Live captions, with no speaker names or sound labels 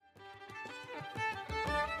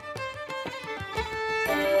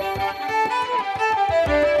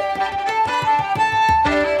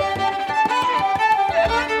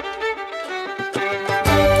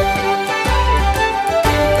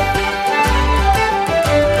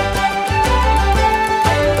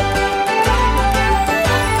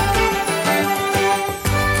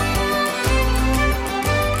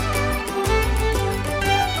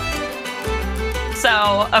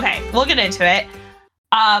we'll get into it.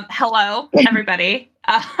 Hello, everybody.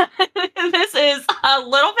 This is a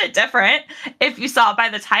little bit different if you saw it by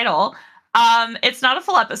the title. It's not a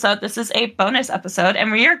full episode. This is a bonus episode,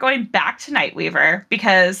 and we are going back to Nightweaver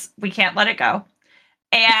because we can't let it go.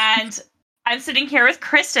 And I'm sitting here with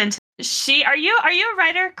Christin. Are you a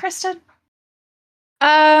writer, Christin?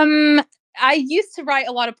 I used to write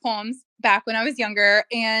a lot of poems back when I was younger,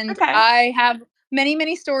 and Okay. I have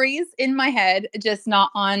many stories in my head, just not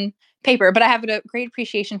on paper. But I have a great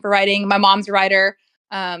appreciation for writing. My mom's a writer,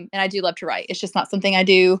 and I do love to write. It's just not something I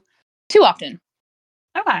do too often.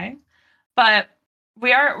 Okay. But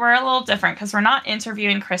we're a little different because we're not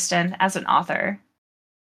interviewing Christin as an author.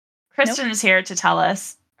 Christin is here to tell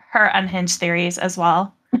us her unhinged theories as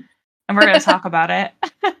well. And we're going to talk about it.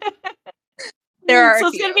 So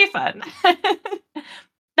it's going to be fun.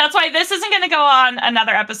 That's why this isn't going to go on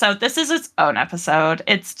another episode. This is its own episode.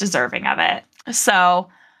 It's deserving of it. So,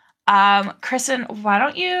 Christin,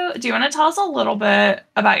 do you want to tell us a little bit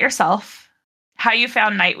about yourself, how you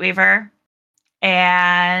found Nightweaver,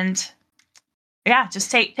 and yeah, just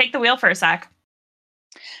take the wheel for a sec.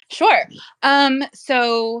 Sure.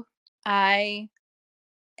 So I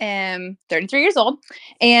am 33 years old,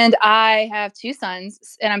 and I have 2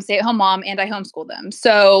 sons, and I'm a stay-at-home mom, and I homeschool them.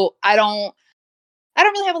 So I don't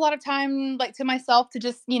really have a lot of time to myself to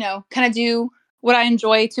just, kind of do what I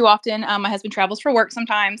enjoy too often. My husband travels for work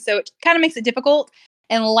sometimes, so it kind of makes it difficult.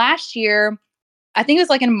 And last year, I think it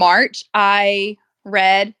was in March, I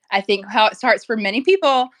read, I think how it starts for many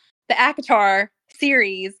people, the ACOTAR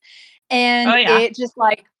series. And it just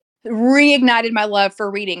reignited my love for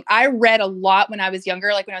reading. I read a lot when I was younger,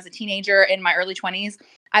 when I was a teenager in my early 20s.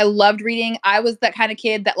 I loved reading. I was that kind of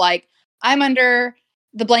kid that I'm under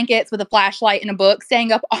the blankets with a flashlight and a book,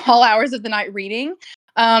 staying up all hours of the night reading.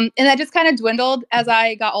 And that just kind of dwindled as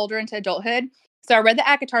I got older into adulthood. So I read the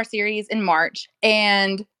ACOTAR series in March,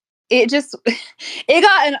 and it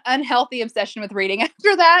got an unhealthy obsession with reading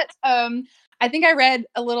after that. I think I read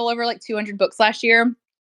a little over 200 books last year.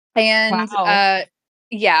 And wow.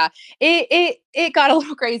 It got a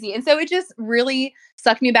little crazy. And so it just really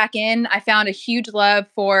sucked me back in. I found a huge love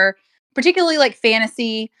for particularly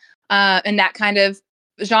fantasy and that kind of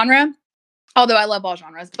genre, although I love all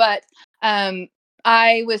genres. But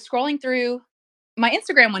I was scrolling through my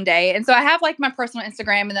Instagram one day. And so I have my personal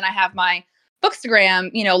Instagram, and then I have my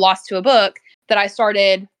Bookstagram, Lost to a Book, that I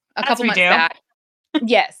started a couple months back.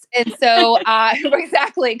 Yes. And so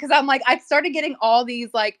exactly, because I started getting all these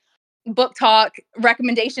book talk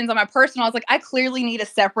recommendations on my personal. I was I clearly need a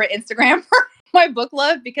separate Instagram for my book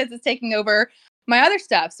love because it's taking over my other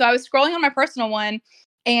stuff. So I was scrolling on my personal one,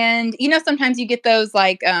 and sometimes you get those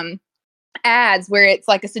ads where it's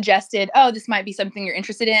a suggested, oh, this might be something you're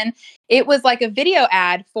interested in. It was a video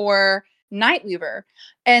ad for Nightweaver.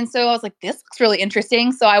 And so I was this looks really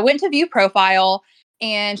interesting. So I went to view profile,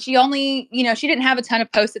 and she only, she didn't have a ton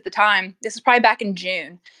of posts at the time. This was probably back in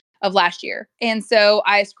June of last year. And so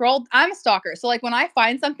I scrolled. I'm a stalker. So when I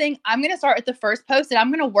find something, I'm going to start at the first post, and I'm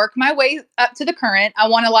going to work my way up to the current. I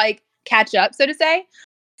want to catch up, so to say.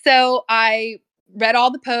 So I read all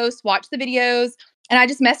the posts, watched the videos, and I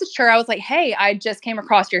just messaged her. I was hey, I just came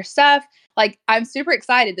across your stuff. I'm super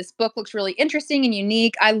excited. This book looks really interesting and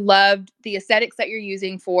unique. I loved the aesthetics that you're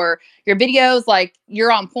using for your videos.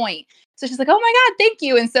 You're on point. So she's oh my God, thank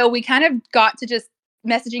you. And so we kind of got to just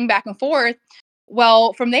messaging back and forth.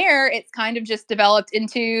 Well, from there, it's kind of just developed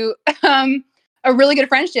into a really good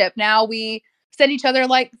friendship. Now we send each other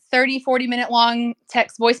 30, 40-minute long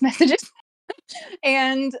text voice messages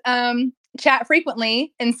and chat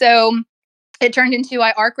frequently. And so it turned into,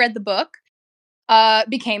 I arc read the book,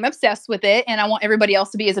 became obsessed with it, and I want everybody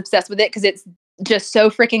else to be as obsessed with it because it's just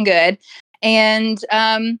so freaking good. And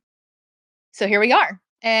so here we are.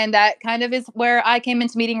 And that kind of is where I came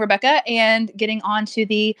into meeting Rebecca and getting onto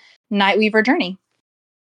the Nightweaver journey.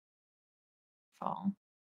 Cool.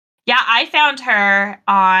 Yeah, I found her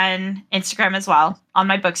on Instagram as well, on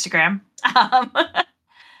my Bookstagram.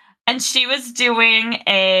 And she was doing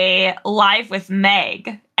a live with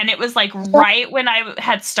Meg, and it was right when I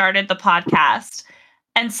had started the podcast.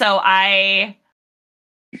 And so I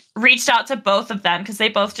reached out to both of them because they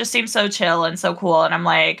both just seem so chill and so cool. And I'm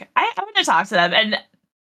I want to talk to them. And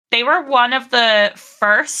they were one of the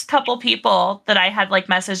first couple people that I had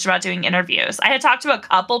messaged about doing interviews. I had talked to a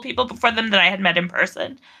couple people before them that I had met in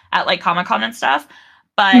person at Comic-Con and stuff.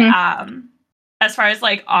 But as far as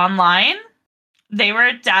online, they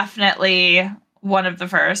were definitely one of the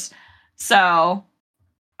first. So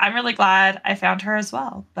I'm really glad I found her as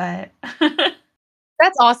well. But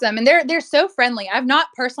that's awesome. And they're so friendly. I've not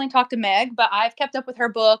personally talked to Meg, but I've kept up with her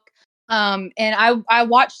book. And I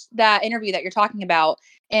watched that interview that you're talking about,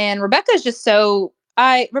 and Rebecca is just so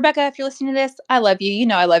Rebecca, if you're listening to this, I love you. You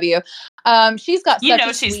know I love you. She's got You such know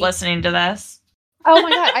a she's sweet. listening to this. Oh my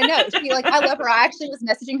God, I know. I love her. I actually was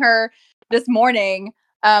messaging her this morning,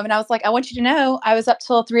 and I was like, I want you to know I was up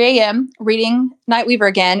till 3 a.m. reading Nightweaver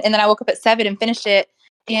again, and then I woke up at 7 and finished it,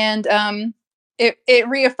 and it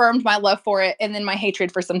reaffirmed my love for it, and then my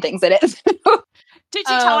hatred for some things in it. Did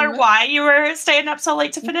you tell her why you were staying up so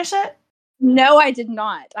late to finish it? No, I did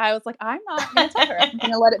not. I was like, I'm not going to tell her. I'm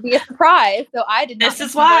going to let it be a surprise. So I did not. This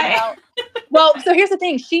is why. Well, so here's the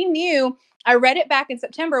thing. She knew I read it back in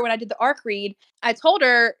September when I did the ARC read. I told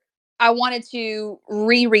her I wanted to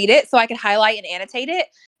reread it so I could highlight and annotate it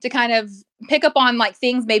to kind of pick up on like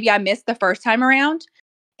things maybe I missed the first time around.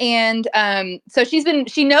 And so she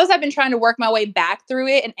knows I've been trying to work my way back through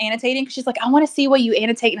it and annotating, because she's like, I want to see what you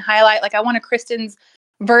annotate and highlight. Like I want a Christin's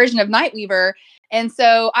version of Nightweaver. And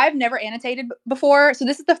so I've never annotated before. So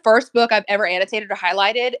this is the first book I've ever annotated or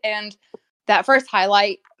highlighted. And that first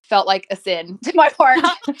highlight felt like a sin to my part.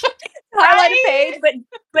 Highlight a page.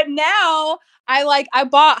 But now I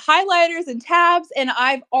bought highlighters and tabs, and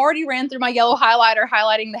I've already ran through my yellow highlighter,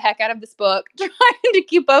 highlighting the heck out of this book, trying to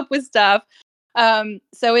keep up with stuff.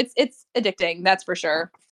 So it's addicting, that's for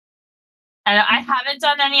sure. And I haven't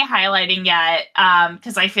done any highlighting yet,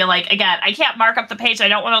 because I feel like, again, I can't mark up the page. I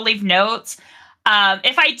don't want to leave notes.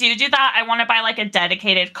 If I do that, I want to buy like a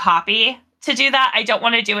dedicated copy to do that. I don't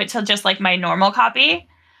want to do it till just like my normal copy.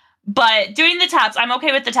 But doing the tabs, I'm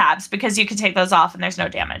okay with the tabs because you can take those off and there's no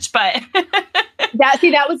damage. But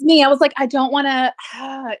that was me. I was like, I don't want to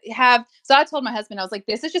have. So I told my husband, I was like,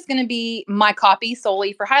 this is just going to be my copy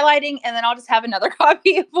solely for highlighting, and then I'll just have another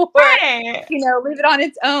copy for leave it on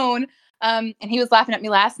its own. And he was laughing at me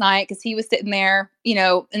last night because he was sitting there,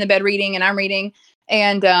 in the bed reading, and I'm reading.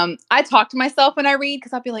 And I talk to myself when I read,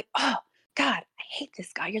 because I'll be like, oh God, I hate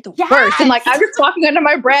this guy. You're the worst. And like I'm just talking under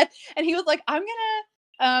my breath. And he was like, I'm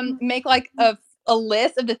gonna make like a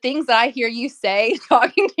list of the things that I hear you say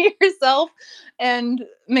talking to yourself, and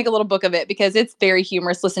make a little book of it, because it's very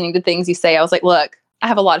humorous listening to things you say. I was like, look, I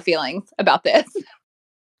have a lot of feelings about this.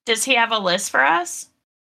 Does he have a list for us?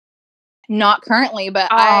 Not currently,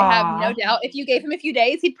 but I have no doubt if you gave him a few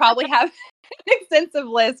days, he'd probably have an extensive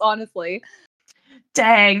list, honestly.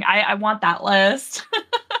 Dang, I want that list.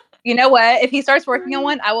 You know what? If he starts working on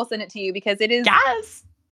one, I will send it to you, because it is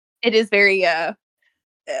it is very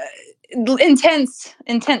intense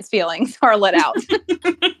feelings are let out.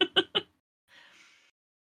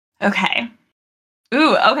 Okay.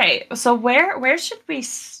 Ooh, okay. So where should we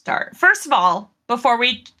start? First of all, before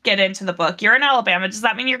we get into the book, you're in Alabama. Does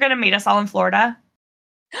that mean you're going to meet us all in Florida?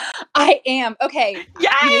 I am. Okay.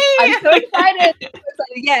 Yay! I'm so excited.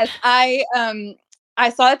 Yes, I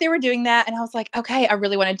saw that they were doing that, and I was like, okay, I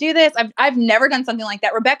really want to do this. I've never done something like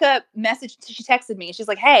that. Rebecca she texted me. She's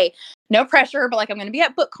like, hey, no pressure, but like I'm going to be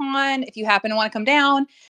at BookCon if you happen to want to come down.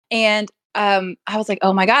 And I was like,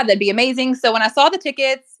 oh my God, that'd be amazing. So when I saw the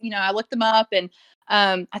tickets, I looked them up, and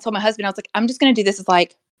I told my husband, I was like, I'm just going to do this as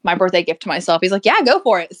like my birthday gift to myself. He's like, yeah, go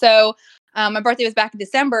for it. So my birthday was back in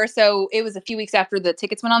December, so it was a few weeks after the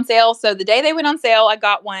tickets went on sale. So the day they went on sale, I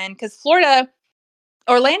got one, because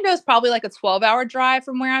Orlando is probably like a 12-hour drive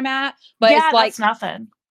from where I'm at, but it's like that's nothing.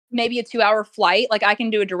 Maybe a 2-hour flight. Like I can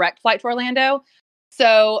do a direct flight to Orlando.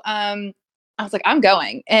 So I was like, I'm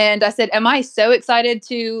going. And I said, am I so excited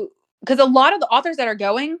because a lot of the authors that are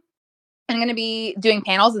going and going to be doing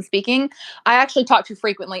panels and speaking, I actually talk to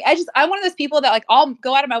frequently. I'm one of those people that like, I'll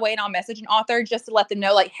go out of my way and I'll message an author just to let them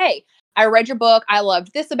know, like, hey, I read your book. I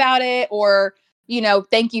loved this about it. Or,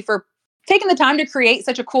 thank you for taking the time to create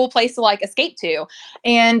such a cool place to like escape to.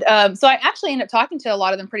 And so I actually ended up talking to a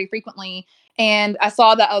lot of them pretty frequently. And I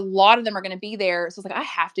saw that a lot of them are going to be there. So I was like, I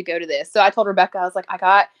have to go to this. So I told Rebecca, I was like, I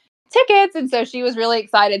got tickets. And so she was really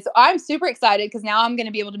excited. So I'm super excited, because now I'm going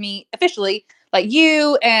to be able to meet officially like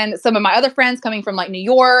you and some of my other friends coming from like New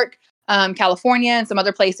York, California, and some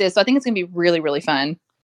other places. So I think it's going to be really, really fun.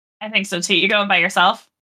 I think so too. You going by yourself?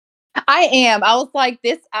 I am. I was like,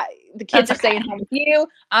 the kids are staying home with you.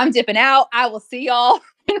 I'm dipping out. I will see y'all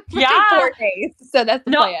in 4 days. So that's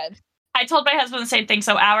the plan. I told my husband the same thing.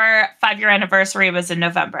 So our 5-year anniversary was in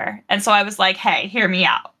November. And so I was like, hey, hear me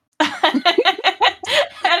out. And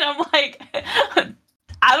I'm like,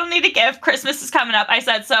 I don't need a gift. Christmas is coming up. I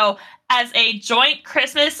said, so as a joint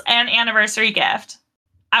Christmas and anniversary gift,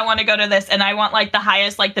 I want to go to this. And I want like the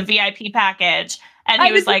highest, like the VIP package. And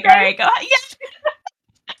he was like, all right, go. Yeah.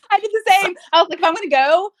 I did the same. I was like, if I'm going to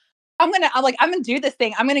go, I'm gonna do this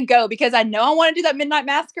thing. I'm gonna go because I know I want to do that midnight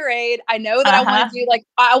masquerade. I know that I want to do like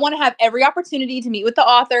I want to have every opportunity to meet with the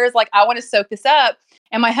authors. Like I want to soak this up.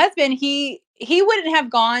 And my husband, he wouldn't have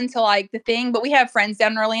gone to like the thing, but we have friends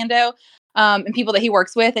down in Orlando, and people that he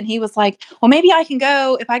works with, and he was like, well, maybe I can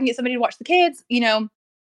go if I can get somebody to watch the kids. You know,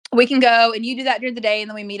 we can go and you do that during the day, and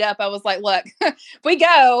then we meet up. I was like, look, if we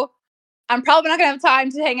go, I'm probably not gonna have time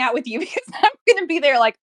to hang out with you because I'm gonna be there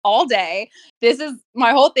like all day. This is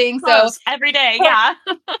my whole thing. Close, so every day, yeah.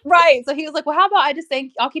 Right. So he was like, well, how about I just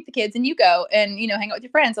think I'll keep the kids and you go and, you know, hang out with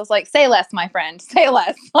your friends. I was like, say less, my friend, say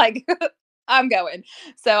less. Like I'm going.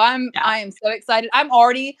 So I am so excited.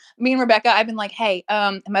 Me and Rebecca, I've been like, hey,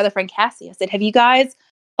 my other friend Cassie, I said, have you guys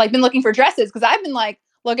like been looking for dresses? Cause I've been like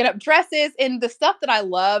looking up dresses and the stuff that I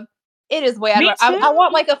love. It is way out. I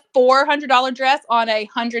want like a $400 dress on a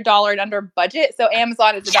 $100 and under budget. So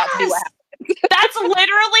Amazon is about to do what happens. That's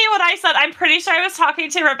literally what I said. I'm pretty sure I was talking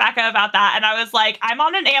to Rebecca about that. And I was like, I'm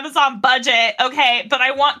on an Amazon budget. Okay. But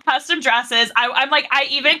I want custom dresses. I'm like, I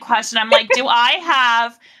even question, I'm like, do I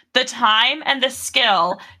have the time and the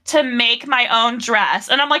skill to make my own dress?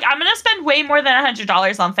 And I'm like, I'm going to spend way more than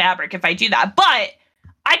 $100 on fabric if I do that. But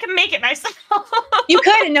I can make it myself. You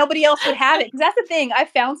could, and nobody else would have it. Because that's the thing. I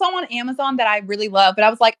found some on Amazon that I really love, but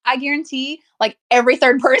I was like, I guarantee, like every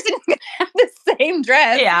third person is gonna have the same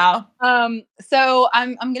dress. Yeah. So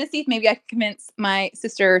I'm gonna see if maybe I can convince my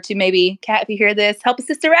sister to maybe, Kat, if you hear this, help a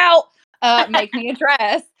sister out, make me a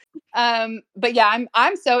dress. But yeah,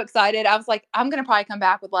 I'm so excited. I was like, I'm gonna probably come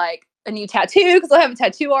back with like a new tattoo because I'll have a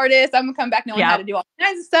tattoo artist. I'm gonna come back knowing how to do all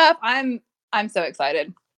kinds of stuff. I'm so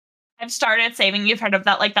excited. I've started saving. You've heard of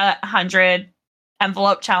that, like the 100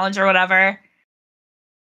 envelope challenge or whatever.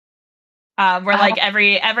 Where like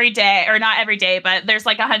every day, or not every day, but there's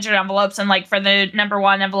like 100 envelopes, and like for the number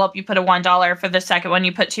one envelope you put a $1, for the second one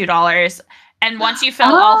you put $2, and once you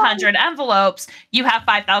fill all 100 envelopes, you have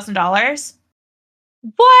 $5,000.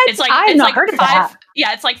 What? It's like I've not heard of that.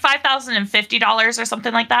 Yeah, it's like $5,050 or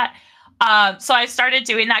something like that. So I started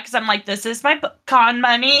doing that because I'm like, this is my con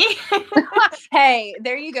money. Hey,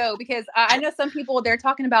 there you go. Because I know some people, they're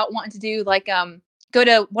talking about wanting to do like, go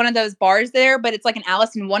to one of those bars there, but it's like an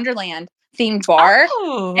Alice in Wonderland themed bar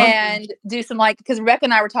and do some like, because Rebecca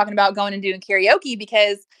and I were talking about going and doing karaoke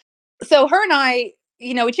because, so her and I,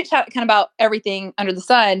 you know, we chit chat kind of about everything under the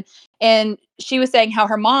sun. And she was saying how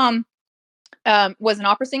her mom was an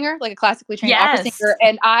opera singer, like a classically trained opera singer.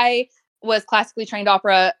 And I was classically trained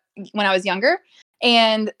opera when I was younger.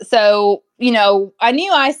 And so, you know, I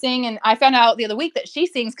knew I sing, and I found out the other week that she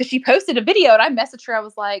sings because she posted a video, and I messaged her. I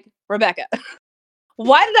was like, Rebecca,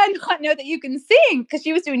 why did I not know that you can sing? Because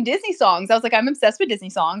she was doing Disney songs. I was like, I'm obsessed with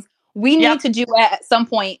Disney songs. We need to duet at some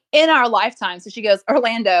point in our lifetime. So she goes,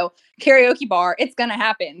 Orlando, karaoke bar. It's going to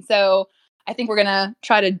happen. So I think we're going to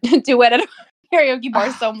try to duet at a karaoke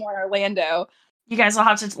bar somewhere in Orlando. You guys will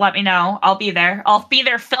have to let me know. I'll be there. I'll be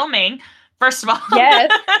there filming, first of all.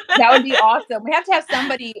 Yes, that would be awesome. We have to have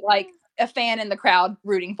somebody like a fan in the crowd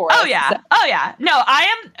rooting for us. Oh yeah. So. Oh yeah. No, I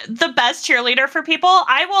am the best cheerleader for people.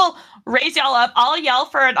 I will raise y'all up. I'll yell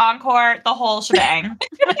for an encore, the whole shebang.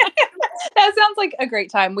 That sounds like a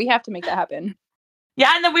great time. We have to make that happen.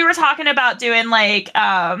 Yeah, and then we were talking about doing like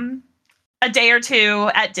a day or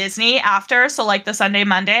two at Disney after. So like the Sunday,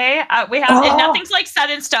 Monday, we have nothing's like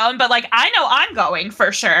set in stone, but like I know I'm going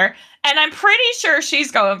for sure. And I'm pretty sure she's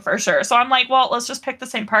going for sure. So I'm like, well, let's just pick the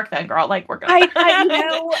same park then, girl. Like, we're good. I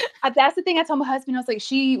know. That's the thing I told my husband. I was like,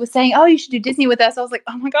 she was saying, oh, you should do Disney with us. I was like,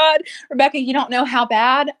 oh my God, Rebecca, you don't know how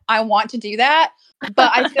bad I want to do that. But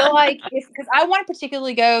I feel like because I want to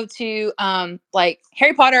particularly go to like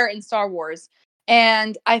Harry Potter and Star Wars.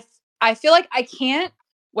 And I feel like I can't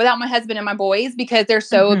without my husband and my boys because they're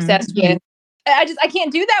so obsessed with, I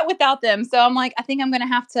can't do that without them. So I'm like, I think I'm going to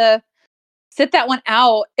have to sit that one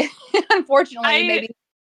out. Unfortunately, maybe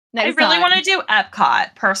next I really time. want to do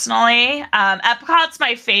Epcot personally. Epcot's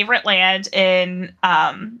my favorite land in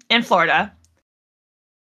Florida.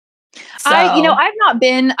 So. I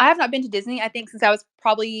have not been to Disney, I think, since I was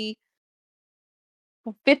probably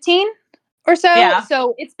 15 or so. Yeah.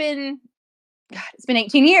 So it's been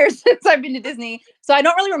 18 years since I've been to Disney. So I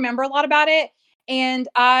don't really remember a lot about it. And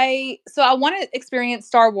I want to experience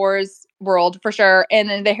Star Wars world for sure. And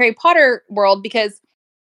then the Harry Potter world, because,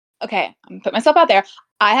 okay, I'm going to put myself out there.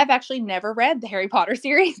 I have actually never read the Harry Potter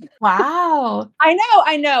series. Wow.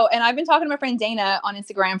 I know. And I've been talking to my friend Dana on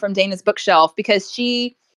Instagram from Dana's Bookshelf because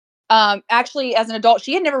she actually, as an adult,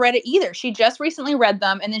 she had never read it either. She just recently read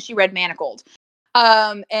them, and then she read Manacled.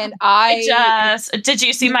 And did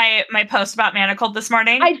you see my post about Manacled this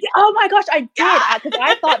morning? Oh my gosh, I did. Because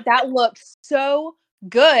I thought that looked so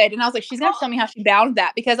good. And I was like, she's gonna have to tell me how she bound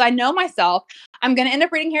that, because I know myself. I'm gonna end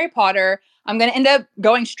up reading Harry Potter. I'm gonna end up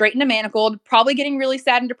going straight into Manacled, probably getting really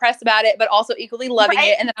sad and depressed about it, but also equally loving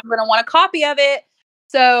it. And then I'm gonna want a copy of it.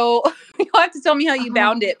 So you'll have to tell me how you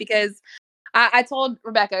bound it, because I told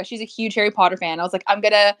Rebecca, she's a huge Harry Potter fan. I was like,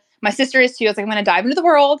 my sister is too. I was like, I'm gonna dive into the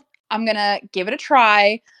world. I'm gonna give it a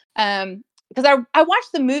try. Because I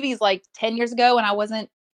watched the movies like 10 years ago and I wasn't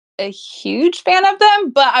a huge fan of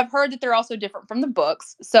them, but I've heard that they're also different from the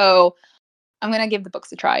books. So I'm going to give the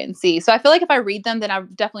books a try and see. So I feel like if I read them, then I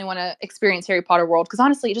definitely want to experience Harry Potter World, because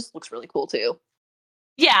honestly, it just looks really cool too.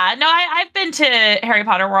 Yeah, no, I've been to Harry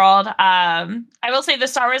Potter World. I will say the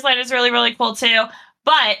Star Wars land is really, really cool too.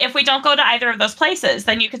 But if we don't go to either of those places,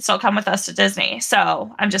 then you could still come with us to Disney.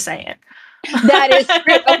 So I'm just saying. That is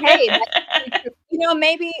true. Okay. That's true. You know,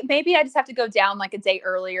 maybe I just have to go down like a day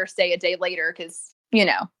early or stay a day later, because, you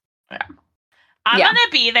know. Yeah. I'm gonna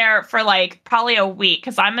be there for like probably a week,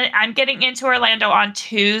 because I'm getting into Orlando on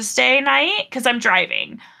Tuesday night because I'm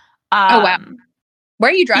driving. Oh wow. Where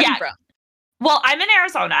are you driving from? Well, I'm in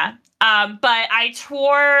Arizona. But I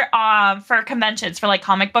tour for conventions, for like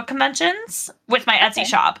comic book conventions with my Etsy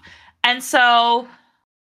shop. And so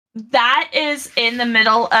that is in the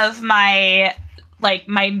middle of my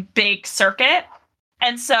big circuit.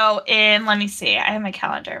 And so let me see, I have my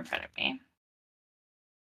calendar in front of me.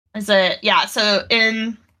 So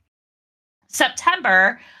in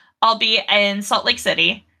September, I'll be in Salt Lake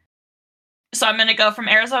City. So I'm going to go from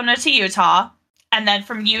Arizona to Utah. And then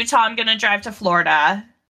from Utah, I'm going to drive to Florida.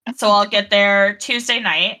 So I'll get there Tuesday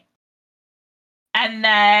night. And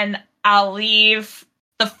then I'll leave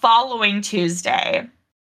the following Tuesday.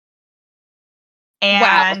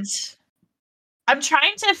 And I'm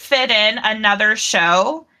trying to fit in another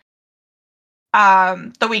show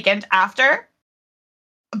the weekend after.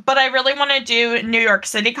 But I really want to do New York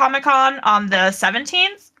City Comic Con on the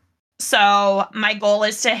 17th. So my goal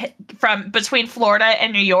is to hit from between Florida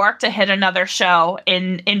and New York to hit another show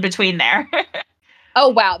in between there. Oh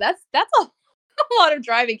wow, that's a lot of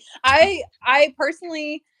driving. I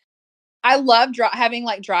personally, I love having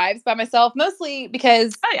like drives by myself, mostly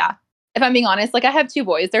because if I'm being honest, like I have 2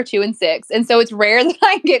 boys, they're 2 and 6, and so it's rare that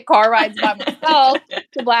I get car rides by myself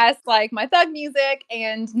to blast like my thug music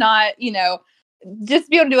and not, just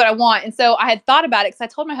be able to do what I want. And so I had thought about it, because I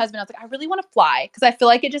told my husband, I was like, I really want to fly, because I feel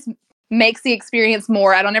like it just makes the experience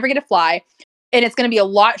more. I don't ever get to fly, and it's going to be a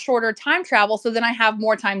lot shorter time travel. So then I have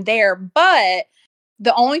more time there. But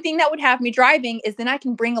the only thing that would have me driving is then I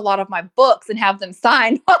can bring a lot of my books and have them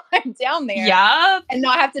signed while I'm down there. Yep. And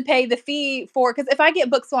not have to pay the fee because if I get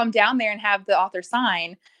books while I'm down there and have the author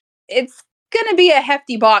sign, it's going to be a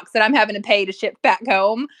hefty box that I'm having to pay to ship back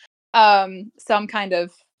home. So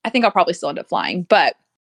I think I'll probably still end up flying, but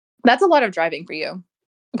that's a lot of driving for you.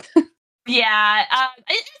 Yeah,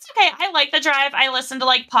 it's okay. I like the drive. I listen to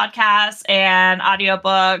like podcasts and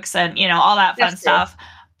audiobooks and, all that fun stuff.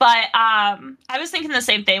 But I was thinking the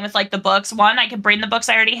same thing with like the books. 1, I can bring the books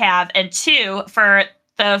I already have. And 2, for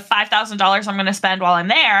the $5,000 I'm going to spend while I'm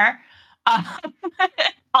there,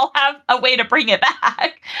 I'll have a way to bring it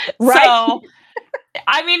back. Right. So,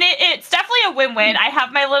 I mean, it's definitely a win-win. I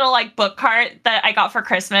have my little like book cart that I got for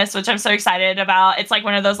Christmas, which I'm so excited about. It's like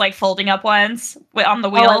one of those like folding up ones on the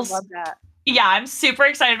wheels. Oh, I love that. Yeah, I'm super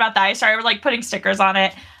excited about that. I started like putting stickers on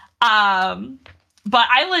it. But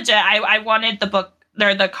I wanted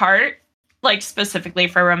the cart like specifically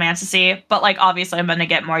for Romantasy, but like obviously I'm gonna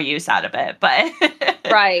get more use out of it. But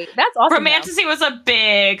right, that's awesome. Romantasy was a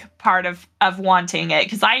big part of wanting it,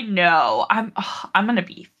 because I know I'm gonna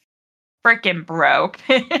be freaking broke.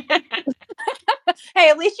 Hey,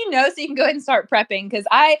 at least so you can go ahead and start prepping, because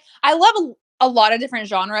I love a lot of different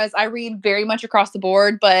genres. I read very much across the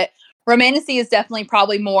board, but Romantasy is definitely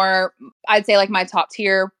probably more, I'd say, like my top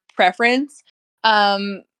tier preference.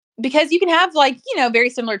 Because you can have like, very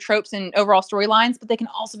similar tropes and overall storylines, but they can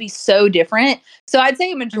also be so different. So I'd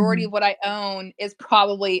say a majority of what I own is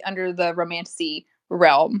probably under the Romantasy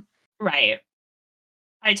realm. Right.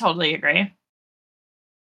 I totally agree.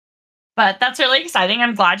 But that's really exciting.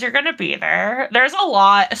 I'm glad you're going to be there. There's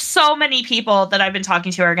so many people that I've been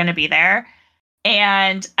talking to are going to be there.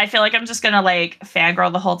 And I feel like I'm just going to like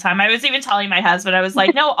fangirl the whole time. I was even telling my husband, I was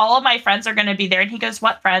like, no, all of my friends are going to be there. And he goes,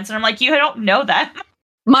 what friends? And I'm like, you don't know them.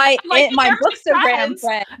 My Bookstagram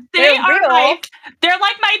friends. They're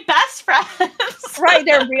like my best friends. Right.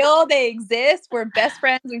 They're real. They exist. We're best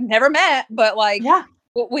friends. We've never met, but like,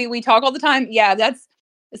 we talk all the time. Yeah, that's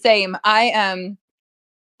the same. I'm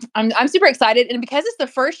super excited. And because it's the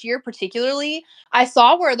first year particularly, I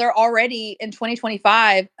saw where they're already in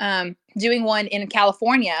 2025 doing one in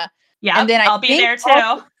California. Yeah, and then I'll be there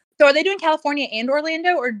too. So are they doing California and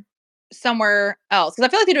Orlando or somewhere else? Because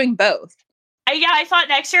I feel like they're doing both. Yeah, I thought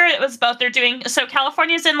next year it was both. They're doing, so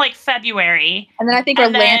California's in like February. And then I think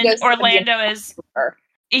And then Orlando's Orlando is,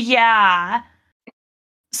 yeah.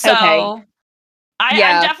 So okay.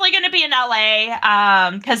 I'm definitely going to be in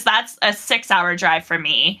LA because that's a 6-hour drive for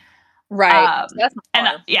me. Right. So that's not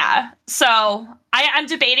far. Yeah. So I'm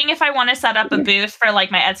debating if I want to set up a booth for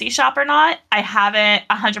like my Etsy shop or not. I haven't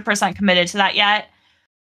 100% committed to that yet.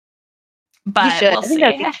 But we'll see.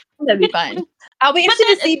 That'd be fun. I'll be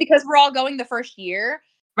interested to see, because we're all going the first year,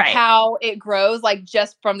 right? How it grows, like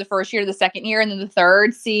just from the first year to the second year, and then the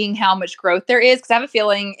third, seeing how much growth there is. Because I have a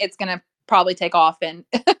feeling it's gonna probably take off, and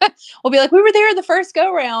we'll be like, we were there the first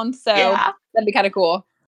go round. So that'd be kind of cool.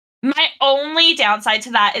 My only downside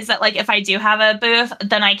to that is that, like, if I do have a booth,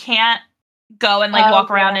 then I can't go and like walk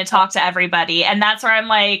around and talk to everybody, and that's where I'm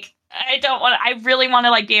like, I really want to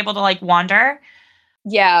like be able to like wander.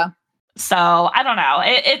 Yeah. So I don't know.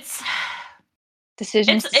 It's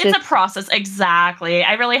decisions. It's a process. Exactly.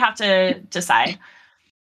 I really have to decide,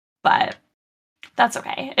 but that's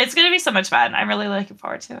okay. It's going to be so much fun. I'm really looking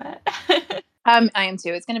forward to it. I am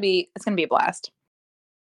too. It's going to be a blast.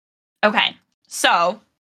 Okay. So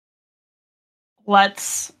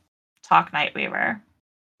let's talk Nightweaver.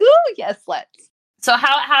 Ooh, yes, let's. So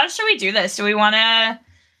how should we do this? Do we want to?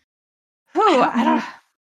 I don't.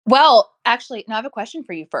 Well, actually, no, I have a question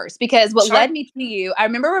for you first, because what led me to you, I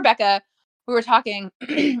remember Rebecca, we were talking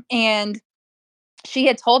and she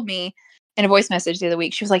had told me in a voice message the other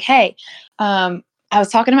week, she was like, hey, I was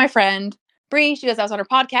talking to my friend, Bree, she goes, I was on her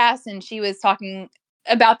podcast and she was talking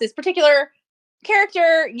about this particular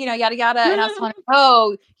character, yada, yada. And I was like,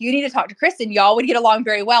 oh, you need to talk to Christin. Y'all would get along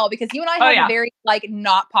very well, because you and I have a very like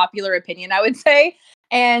not popular opinion, I would say.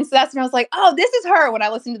 And so that's when I was like, oh, this is her, when I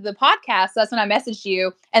listened to the podcast. So that's when I messaged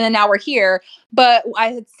you. And then now we're here. But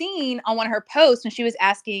I had seen on one of her posts when she was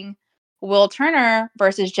asking Will Turner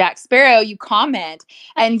versus Jack Sparrow, you comment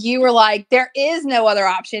and you were like, there is no other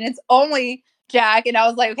option. It's only Jack. And I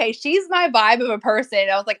was like, okay, she's my vibe of a person.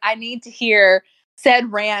 I was like, I need to hear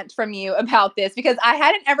said rant from you about this, because I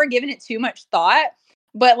hadn't ever given it too much thought.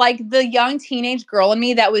 But like the young teenage girl in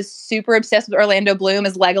me that was super obsessed with Orlando Bloom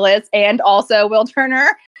as Legolas and also Will Turner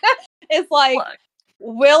is like,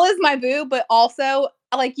 Will is my boo, but also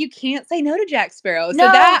like you can't say no to Jack Sparrow. No,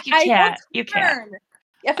 so that you can't. You can't.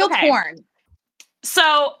 I feel torn.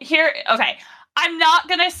 So I'm not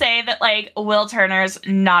going to say that like Will Turner's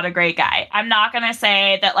not a great guy. I'm not going to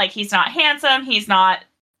say that like he's not handsome, he's not,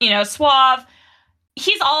 suave.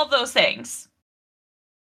 He's all of those things.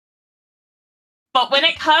 But when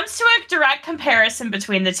it comes to a direct comparison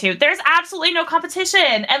between the two, there's absolutely no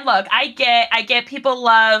competition. And look, I get people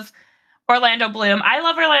love Orlando Bloom. I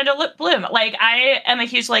love Orlando Bloom. Like, I am a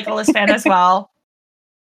huge Legolas fan as well.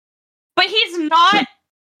 But he's not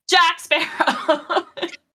Jack Sparrow.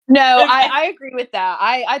 No, I agree with that.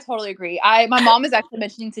 I totally agree. My mom was actually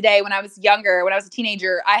mentioning today, when I was younger, when I was a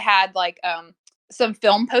teenager, I had like some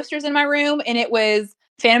film posters in my room, and it was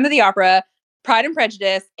Phantom of the Opera, Pride and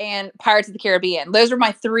Prejudice, and Pirates of the Caribbean. Those were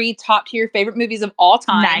my 3 top tier favorite movies of all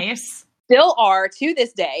time. Nice. Still are to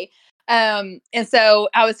this day. And so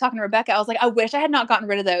I was talking to Rebecca. I was like, I wish I had not gotten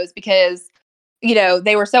rid of those, because,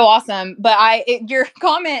 they were so awesome. But your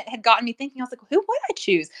comment had gotten me thinking. I was like, who would I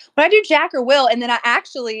choose? Would I do Jack or Will? And then I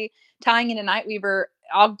actually, tying into Nightweaver,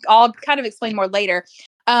 I'll kind of explain more later.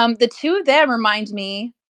 The two of them remind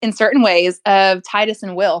me in certain ways of Titus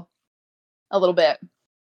and Will a little bit.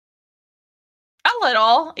 A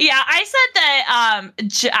little. Yeah, I said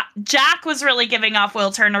that Jack was really giving off Will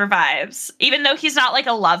Turner vibes, even though he's not like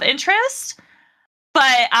a love interest.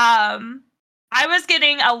 But I was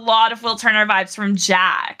getting a lot of Will Turner vibes from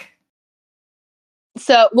Jack.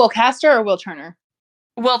 So Will Castor or Will Turner?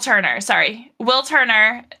 Will Turner, sorry. Will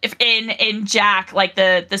Turner in Jack, like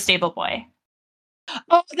the stable boy.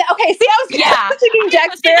 Oh, okay. See, I was thinking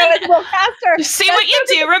Jack Sparrow and Will Castor. See what you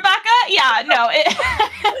do, Rebecca? Yeah, no.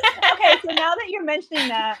 Okay, so now that you're mentioning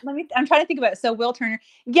that, I'm trying to think about it. So Will Turner.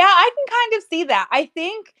 Yeah, I can kind of see that. I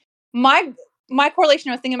think my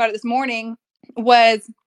correlation, I was thinking about it this morning, was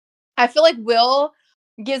I feel like Will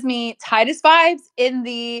gives me Titus vibes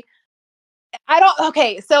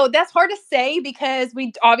so that's hard to say, because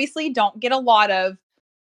we obviously don't get a lot of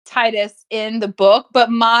Titus in the book, but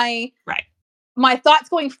my thoughts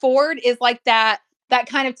going forward is like that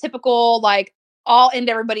kind of typical, like, I'll end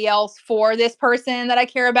everybody else for this person that I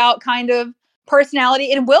care about kind of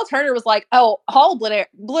personality. And Will Turner was like, oh, I'll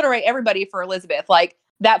obliterate everybody for Elizabeth. Like,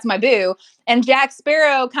 that's my boo. And Jack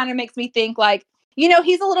Sparrow kind of makes me think like,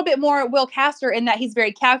 he's a little bit more Will Castor in that he's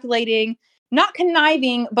very calculating, not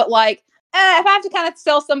conniving, but like if I have to kind of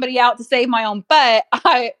sell somebody out to save my own butt,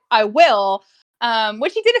 I will.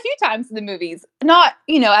 Which he did a few times in the movies. Not,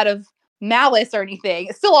 out of malice or anything.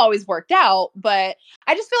 It still always worked out, but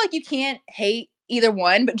I just feel like you can't hate either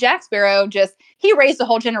one. But Jack Sparrow he raised a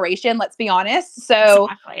whole generation, let's be honest. So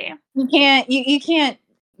Exactly. you can't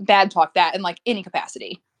bad talk that in like any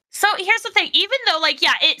capacity. So here's the thing, even though like,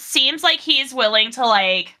 yeah, it seems like he's willing to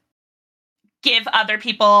like give other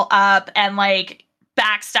people up and like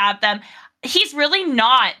backstab them, he's really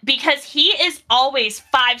not, because he is always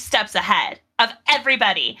 5 steps ahead of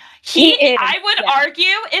everybody. I would argue,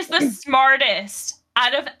 is the smartest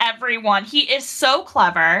out of everyone. He is so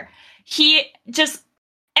clever. He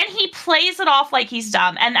plays it off like he's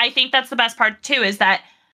dumb. And I think that's the best part too, is that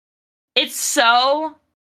it's so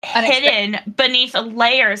hidden beneath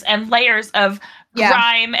layers and layers of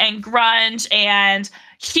grime and grunge and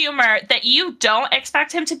humor that you don't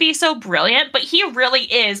expect him to be so brilliant, but he really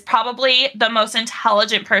is probably the most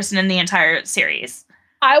intelligent person in the entire series.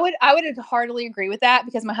 I would heartily agree with that,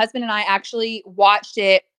 because my husband and I actually watched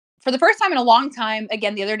it for the first time in a long time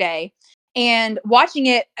again the other day. And watching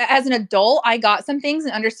it as an adult, I got some things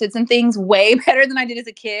and understood some things way better than I did as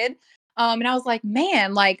a kid. And I was like,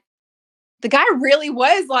 man, like the guy really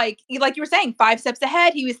was like you were saying, 5 steps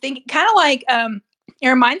ahead. He was thinking kind of like, it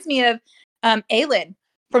reminds me of Aelin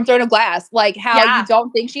from Throne of Glass, like how you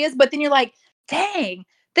don't think she is, but then you're like, dang,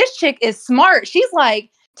 this chick is smart. She's like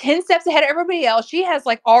 10 steps ahead of everybody else. She has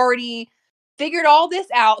like already figured all this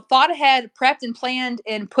out, thought ahead, prepped and planned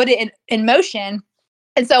and put it in motion.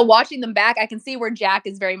 And so watching them back, I can see where Jack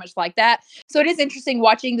is very much like that. So it is interesting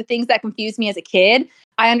watching the things that confused me as a kid.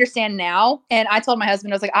 I understand now. And I told my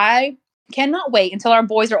husband, I was like, I cannot wait until our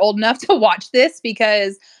boys are old enough to watch this,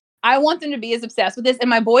 because I want them to be as obsessed with this. And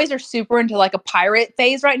my boys are super into like a pirate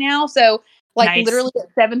phase right now. So like literally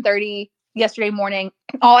at 7:30 yesterday morning,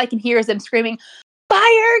 all I can hear is them screaming,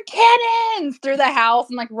 fire cannons through the house,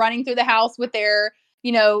 and like running through the house with their,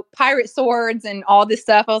 pirate swords and all this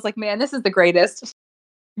stuff. I was like, man, this is the greatest.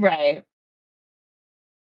 Right.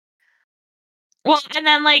 Well, and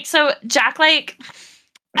then like, so Jack, like,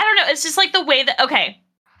 I don't know. It's just like the way that, okay.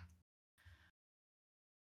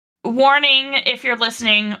 Warning if you're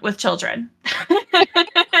listening with children.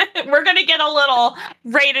 We're going to get a little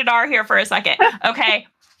rated R here for a second. Okay.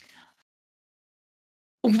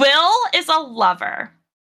 Will is a lover.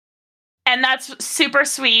 And that's super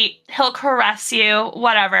sweet. He'll caress you,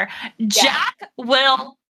 whatever. Yeah. Jack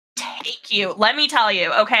will take you. Let me tell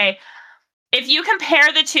you, okay? If you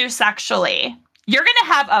compare the two sexually, you're going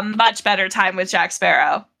to have a much better time with Jack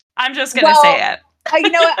Sparrow. I'm just going to say it.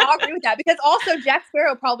 You know what? I'll agree with that, because also Jack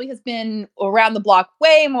Sparrow probably has been around the block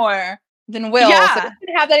way more than Will. Yeah. So he's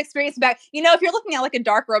going to have that experience back. If you're looking at like a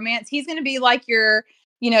dark romance, he's going to be like your,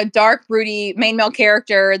 dark, broody main male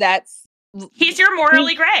character. He's your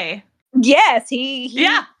morally gray. Yes, he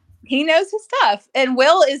knows his stuff. And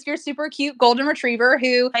Will is your super cute golden retriever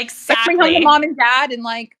who bring home to mom and dad, and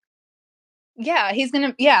like, he's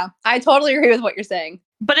going to, I totally agree with what you're saying.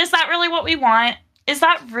 But is that really what we want? Is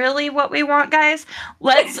that really what we want, guys?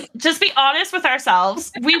 Let's just be honest with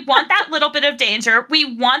ourselves. We want that little bit of danger.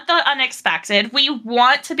 We want the unexpected. We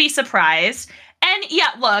want to be surprised. And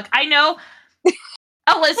look, I know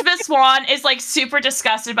Elizabeth Swann is like super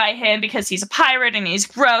disgusted by him because he's a pirate and he's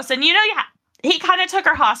gross. And he kind of took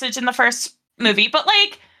her hostage in the first movie, but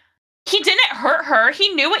like, he didn't hurt her. He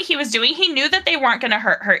knew what he was doing. He knew that they weren't going to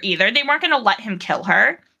hurt her either. They weren't going to let him kill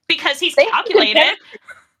her because he's calculated.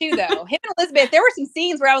 Too, though. Him and Elizabeth, there were some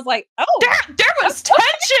scenes where I was like, oh, there was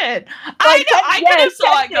tension. I know. I could have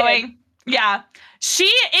saw it going. Yeah.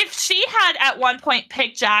 If she had at one point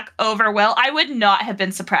picked Jack over Will, I would not have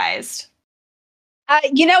been surprised.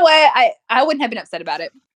 You know what? I wouldn't have been upset about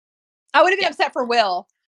it. I would have been upset for Will,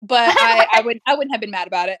 but I wouldn't have been mad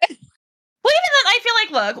about it. Well, even then, I feel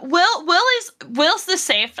like, look, Will's the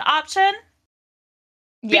safe option.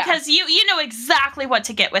 Because you know exactly what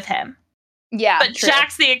to get with him. Yeah, but true.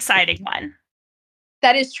 Jack's the exciting one.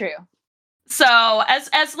 That is true. So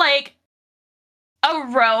as like a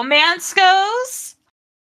romance goes,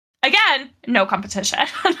 again, no competition.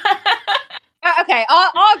 Okay,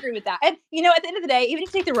 I'll agree with that. And at the end of the day, even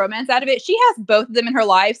if you take the romance out of it, she has both of them in her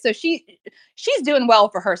life, so she's doing well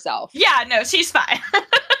for herself. Yeah, no, she's fine.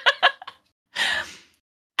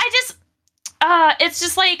 It's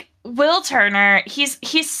just like Will Turner.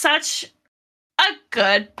 He's such a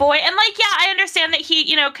good boy, and like, I understand that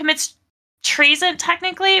he commits treason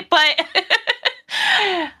technically, but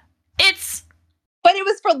it was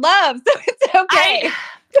for love, so it's okay.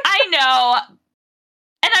 I know,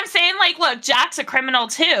 and I'm saying, like, look, Jack's a criminal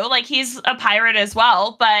too, like he's a pirate as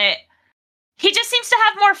well, but he just seems to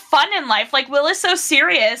have more fun in life. Like, Will is so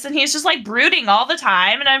serious, and he's just, like, brooding all the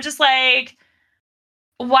time, and I'm just like,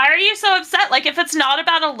 why are you so upset? Like, if it's not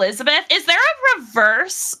about Elizabeth, is there a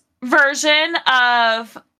reverse version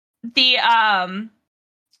of the,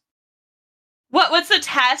 what's the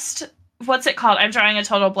test? What's it called? I'm drawing a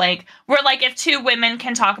total blank. Where, like, if two women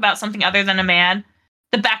can talk about something other than a man,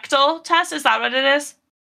 the Bechdel test, is that what it is?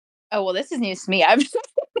 Oh, well, this is news to me. I've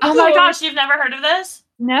Oh my gosh, you've never heard of this?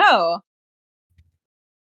 No.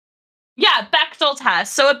 Yeah, Bechdel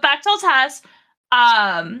test. So a Bechdel test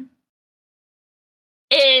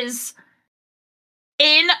is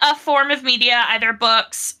in a form of media, either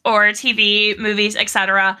books or TV, movies,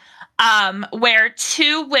 etc., where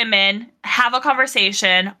two women have a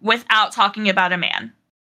conversation without talking about a man.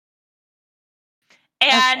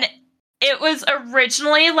 And it was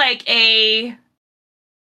originally like a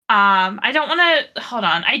I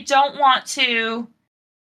don't want to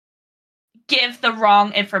give the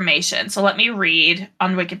wrong information. So let me read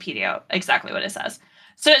on Wikipedia exactly what it says.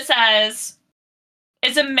 So it says,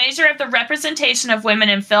 it's a measure of the representation of women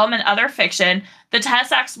in film and other fiction. The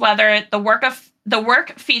test asks whether the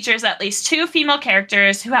work features at least two female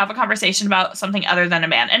characters who have a conversation about something other than a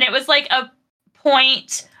man. And it was like a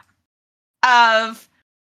point of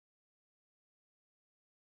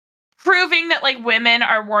proving that, like, women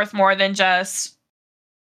are worth more than just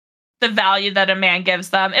the value that a man gives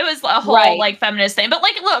them. It was a whole like feminist thing. But,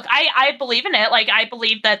 like, look, I believe in it. Like, I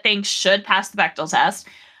believe that things should pass the Bechdel test.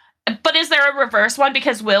 But is there a reverse one?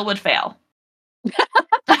 Because Will would fail.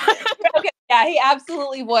 Okay, yeah, he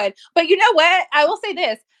absolutely would. But you know what? I will say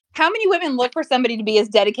this. How many women look for somebody to be as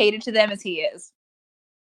dedicated to them as he is?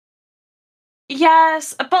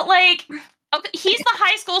 Yes, but, like, okay, he's the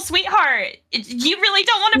high school sweetheart. You really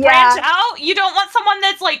don't want to branch out? You don't want someone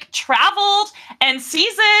that's, like, traveled and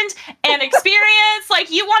seasoned and experienced?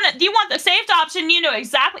 Like, you want the safe option. You know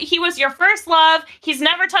exactly. He was your first love. He's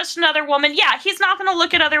never touched another woman. Yeah, he's not going to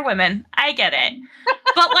look at other women. I get it.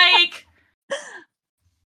 But, like,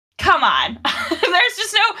 come on. There's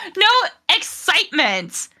just no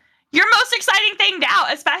excitement. Your most exciting thing now,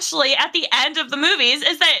 especially at the end of the movies,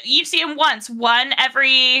 is that you see him one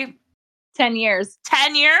every 10 years.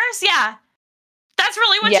 10 years? Yeah. That's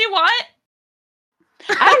really what you want?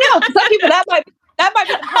 I don't know. For some people, that might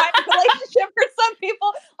be the private relationship for some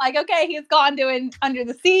people. Like, okay, he's gone doing Under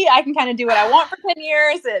the Sea. I can kind of do what I want for 10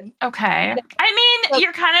 years. And okay. I mean,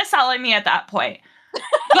 you're kind of selling me at that point.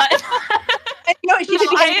 But you know, she could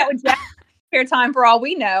be hanging out with Jack spare time for all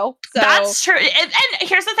we know. So that's true. And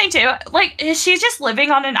here's the thing too. Like, is she just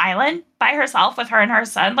living on an island by herself with her and her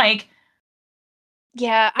son? Like,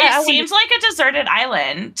 yeah, it seems like a deserted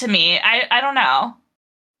island to me. I don't know.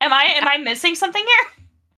 Am I missing something here?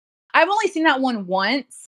 I've only seen that one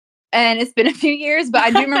once, and it's been a few years, but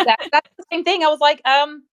I do remember that. That's the same thing. I was like,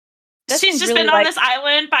 she's just really been on this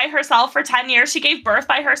island by herself for 10 years. She gave birth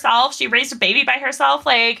by herself. She raised a baby by herself.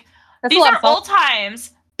 Like, these are old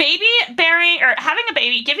times. Baby bearing or having a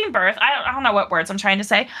baby, giving birth. I don't know what words I'm trying to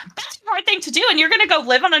say. That's a hard thing to do. And you're going to go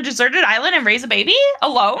live on a deserted island and raise a baby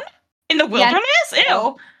alone in the wilderness? Yeah,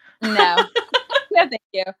 Ew. No. No, thank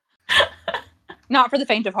you. Not for the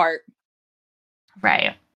faint of heart.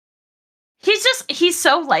 Right. He's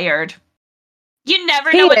so layered. You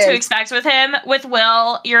never know what to expect with him. With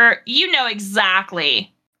Will, you know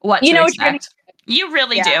exactly what to expect. You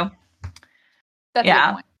really do. That's a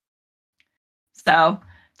good point. So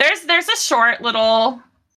there's a short little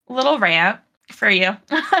rant for you.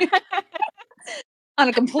 On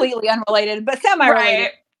a completely unrelated, but semi-related.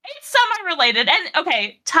 Right. It's semi-related. And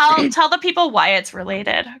okay, tell the people why it's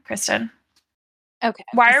related, Christin. Okay.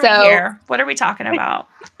 Why are we here? What are we talking about?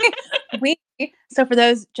 So for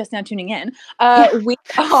those just now tuning in, we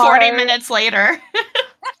are 40 minutes later.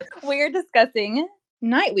 We're discussing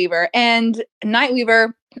Nightweaver. And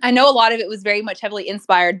Nightweaver, I know a lot of it was very much heavily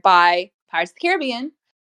inspired by Pirates of the Caribbean,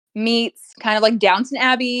 meets kind of like Downton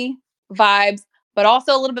Abbey vibes, but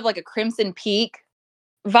also a little bit of like a Crimson Peak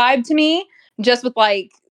vibe to me, just with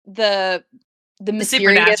like the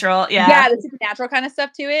supernatural, the supernatural kind of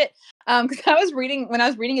stuff to it. Because when I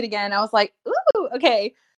was reading it again, I was like, ooh,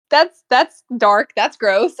 okay, that's dark, that's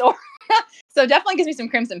gross. Or so definitely gives me some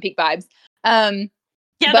Crimson Peak vibes.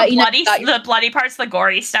 Yeah, but, the bloody parts, the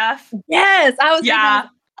gory stuff. Yes, I was. Yeah,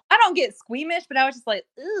 I don't get squeamish, but I was just like,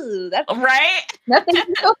 ooh, that's right. Nothing.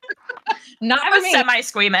 Not I was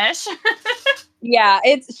semi-squeamish. Yeah,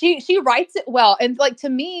 she writes it well, and like to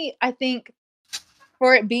me, I think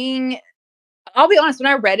for it being, I'll be honest,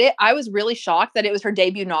 when I read it, I was really shocked that it was her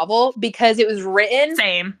debut novel because it was written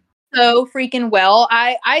so freaking well.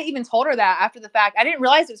 I even told her that after the fact. I didn't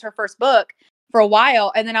realize it was her first book for a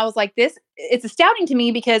while. And then I was like, it's astounding to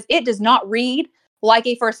me because it does not read like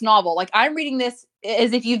a first novel. Like I'm reading this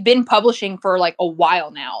as if you've been publishing for like a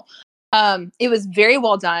while now. It was very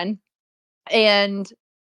well done. And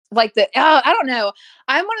like I don't know.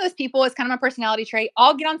 I'm one of those people, it's kind of my personality trait.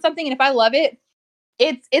 I'll get on something and if I love it,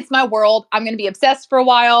 it's my world. I'm going to be obsessed for a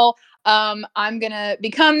while. I'm going to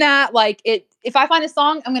become that. Like if I find a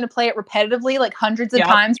song, I'm going to play it repetitively, like hundreds of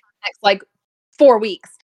times for the next like 4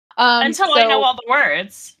 weeks. Until I know all the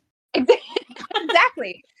words.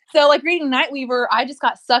 Exactly. So like reading Nightweaver, I just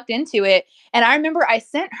got sucked into it. And I remember I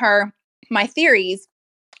sent her my theories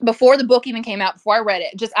before the book even came out, before I read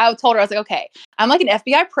it. I told her, I was like, okay, I'm like an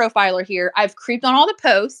FBI profiler here. I've creeped on all the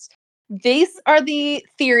posts. These are the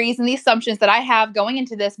theories and the assumptions that I have going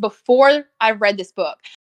into this before I read this book.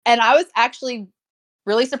 And I was actually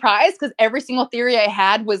really surprised because every single theory I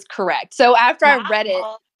had was correct. So after I read it,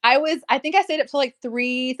 I think I stayed up till like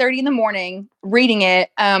 3:30 in the morning reading it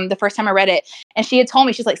the first time I read it. And she had told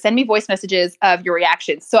me, she's like, send me voice messages of your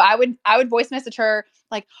reactions. So I would voice message her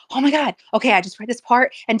like, oh my God, okay, I just read this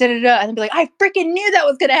part and da-da-da. And then be like, I freaking knew that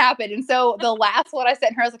was going to happen. And so the last one I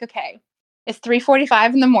sent her, I was like, okay, it's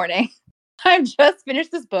 3:45 in the morning. I've just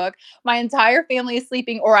finished this book. My entire family is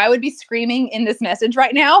sleeping, or I would be screaming in this message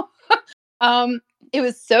right now. It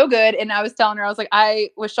was so good. And I was telling her, I was like, I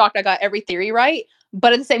was shocked I got every theory right.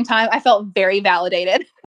 But at the same time, I felt very validated.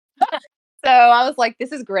 So I was like,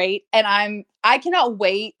 this is great. And I cannot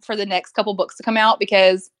wait for the next couple books to come out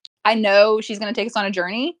because I know she's going to take us on a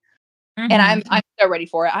journey. Mm-hmm. And I'm so ready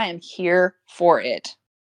for it. I am here for it.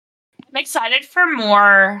 I'm excited for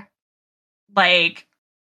more, like,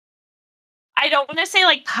 I don't want to say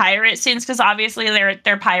like pirate scenes because obviously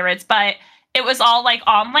they're pirates, but it was all like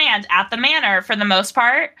on land at the manor for the most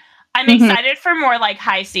part. I'm excited for more like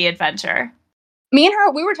high sea adventure. Me and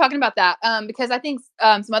her, we were talking about that because I think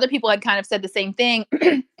some other people had kind of said the same thing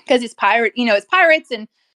because it's pirates and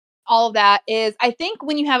all of that is, I think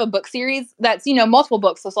when you have a book series that's, multiple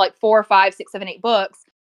books, so it's like 4, 5, 6, 7, 8 books,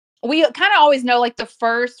 we kind of always know like the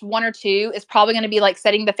first 1 or 2 is probably going to be like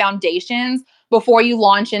setting the foundations before you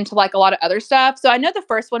launch into like a lot of other stuff. So I know the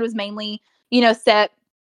first one was mainly, set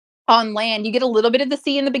on land. You get a little bit of the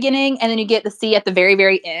sea in the beginning and then you get the sea at the very,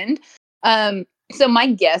 very end. So my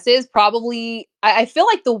guess is probably, I feel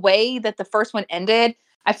like the way that the first one ended,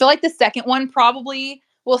 I feel like the second one probably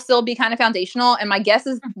will still be kind of foundational. And my guess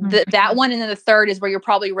is that one and then the third is where you're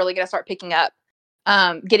probably really going to start picking up,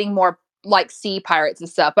 getting more like sea pirates and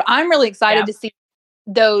stuff. But I'm really excited to see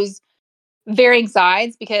those varying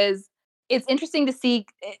sides because it's interesting to see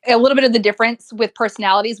a little bit of the difference with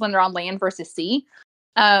personalities when they're on land versus sea.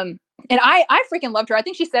 And I freaking loved her. I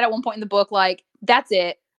think she said at one point in the book, like, that's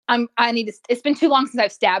it. It's been too long since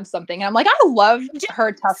I've stabbed something. And I'm like, I love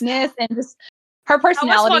her toughness and just her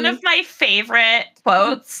personality. That was one of my favorite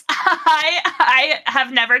quotes. I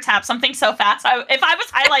have never tapped something so fast. If I was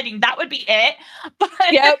highlighting, that would be it. But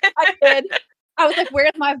yep, I did. I was like,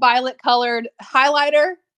 where's my violet colored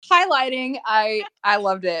highlighter? Highlighting. I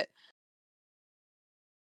loved it.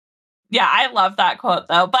 Yeah, I love that quote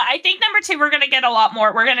though. But I think number 2, we're going to get a lot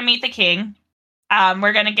more. We're going to meet the king.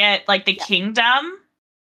 We're going to get like the kingdom.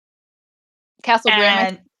 Castle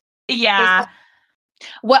Grim. Yeah.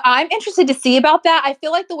 What I'm interested to see about that, I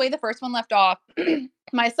feel like the way the first one left off,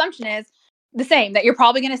 my assumption is the same, that you're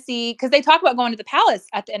probably going to see, because they talk about going to the palace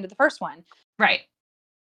at the end of the first one. Right.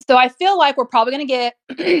 So I feel like we're probably going to get,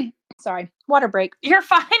 sorry, water break. You're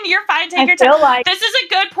fine. Take your time. This is a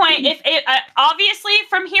good point. If it, obviously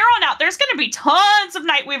from here on out, there's going to be tons of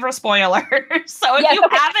Nightweaver spoilers. So if you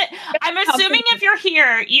haven't, I'm assuming if you're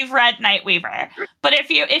here, you've read Nightweaver. But if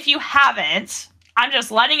you haven't, I'm just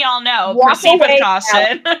letting y'all know. Proceed with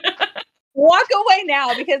caution. Walk away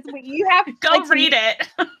now because you have to go read it.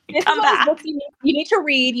 Come back. Books you need to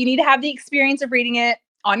read. You need to have the experience of reading it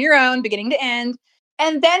on your own, beginning to end,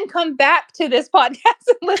 and then come back to this podcast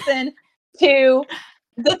and listen to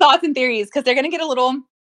the thoughts and theories because they're going to get a little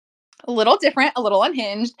different, a little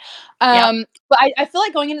unhinged. But I feel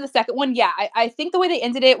like going into the second one, I think the way they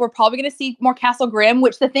ended it, we're probably going to see more Castle Grim,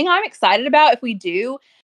 which the thing I'm excited about if we do,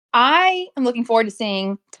 I am looking forward to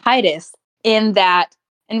seeing Titus in that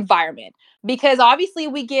environment because obviously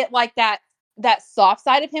we get like that soft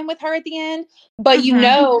side of him with her at the end, but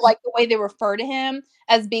like the way they refer to him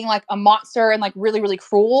as being like a monster and like really, really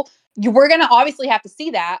cruel, we're going to obviously have to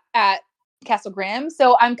see that at Castle Grim.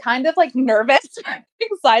 So I'm kind of like nervous,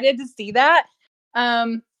 excited to see that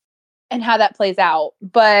and how that plays out.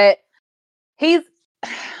 But Titus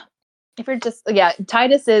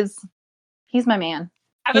he's my man.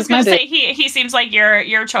 I was going to say he seems like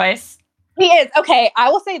your choice. He is. Okay, I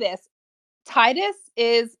will say this. Titus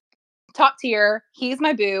is top tier. He's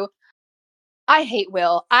my boo. I hate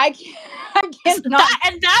Will. I cannot.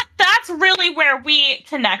 That's really where we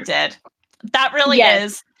connected. That really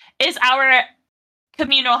Yes. is our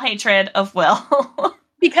communal hatred of Will.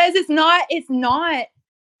 Because it's not,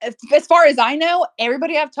 as far as I know,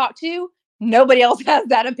 everybody I've talked to, nobody else has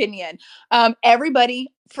that opinion. Everybody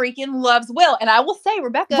freaking loves Will. And I will say,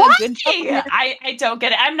 Rebecca, Why? good job. I don't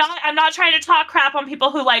get it. I'm not trying to talk crap on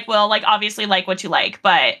people who like Will, like obviously like what you like,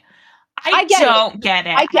 but I don't get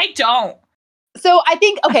it. I don't. So I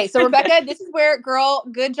think, okay, so Rebecca, this is where, girl,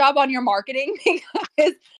 good job on your marketing,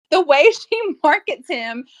 because the way she markets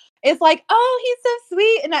him is like, oh, he's so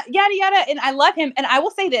sweet and yada, yada. And I love him. And I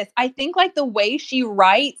will say this, I think like the way she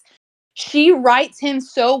writes him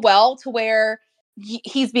so well to where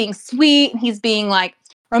he's being sweet and he's being like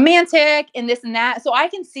romantic and this and that. So I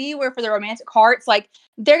can see where for the romantic hearts, like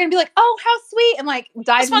they're going to be like, oh, how sweet. And like dive into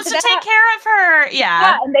that. Just wants to take care of her.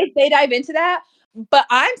 Yeah. And they dive into that. But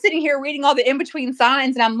I'm sitting here reading all the in-between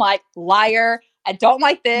signs and I'm like, liar. I don't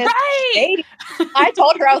like this. Right. Shady. I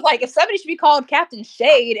told her, I was like, if somebody should be called Captain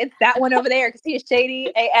Shade, it's that one over there because he is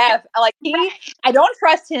shady AF. Like I don't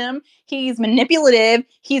trust him. He's manipulative.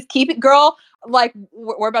 He's girl. Like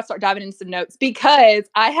we're about to start diving into some notes because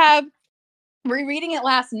I have rereading it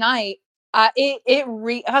last night. I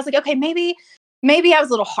was like, okay, maybe I was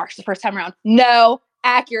a little harsh the first time around. No,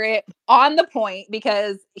 accurate, on the point,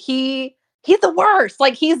 because he's the worst.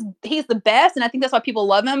 Like he's the best, and I think that's why people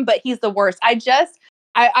love him. But he's the worst.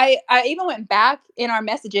 I even went back in our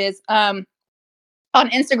messages on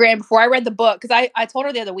Instagram before I read the book because I told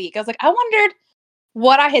her the other week. I was like, I wondered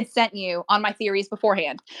what I had sent you on my theories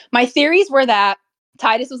beforehand. My theories were that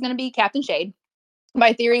Titus was going to be Captain Shade.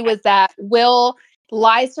 My theory was that Will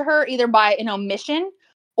lies to her either by an omission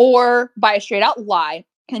or by a straight out lie,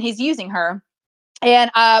 and he's using her. And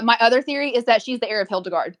my other theory is that she's the heir of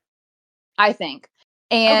Hildegard, I think,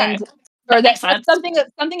 and or that's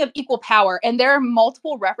something of equal power. And there are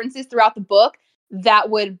multiple references throughout the book that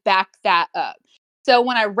would back that up. So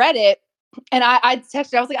when I read it, and I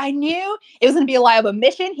texted, I was like, I knew it was going to be a lie of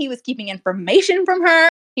omission. He was keeping information from her.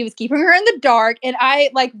 He was keeping her in the dark. And I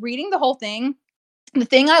like reading the whole thing. The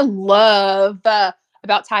thing I love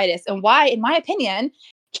about Titus and why, in my opinion,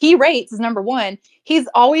 he rates as number one. He's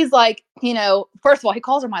always like, first of all, he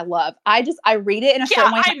calls her my love. I read it in a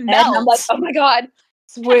certain way. And I'm like, oh my God.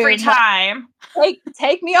 Swoon. Every time.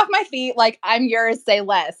 Take me off my feet. Like, I'm yours, say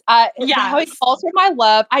less. How he calls her my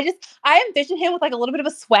love. I envision him with like a little bit of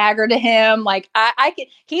a swagger to him. Like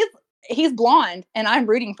he's blonde and I'm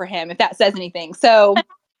rooting for him, if that says anything. So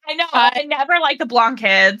I know. I never liked the blonde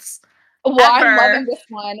kids. Well, I'm loving this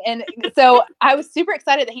one. And so I was super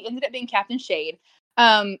excited that he ended up being Captain Shade.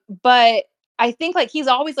 But I think like he's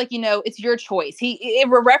always like, it's your choice. It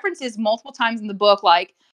references multiple times in the book,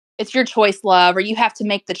 like, it's your choice, love, or you have to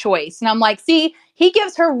make the choice. And I'm like, see, he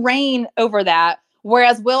gives her reign over that.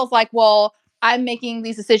 Whereas Will's like, well, I'm making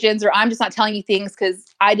these decisions, or I'm just not telling you things because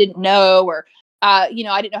I didn't know, or, I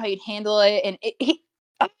didn't know how you'd handle it. And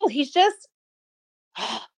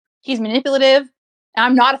he's manipulative.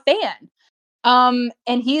 I'm not a fan.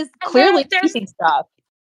 And he's clearly teaching stuff.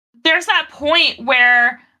 There's that point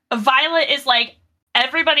where Violet is like,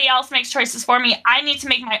 everybody else makes choices for me. I need to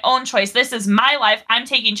make my own choice. This is my life. I'm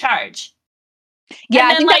taking charge. Yeah,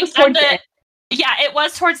 I think that was towards the end. Yeah, it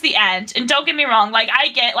was towards the end. And don't get me wrong, like I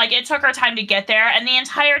get, like it took her time to get there. And the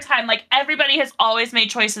entire time, like everybody has always made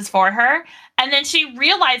choices for her. And then she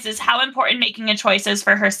realizes how important making a choice is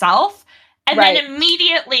for herself. And then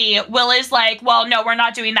immediately Will is like, well, no, we're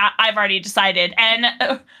not doing that. I've already decided.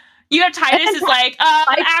 And you have Titus is like,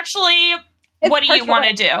 actually, what do you want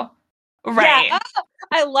to do? Right. Yeah,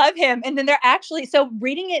 I love him. And then they're actually, so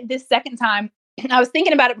reading it this second time, I was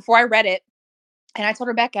thinking about it before I read it. And I told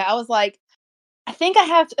Rebecca, I was like, I think I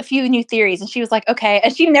have a few new theories. And she was like, okay.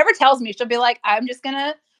 And she never tells me. She'll be like, I'm just going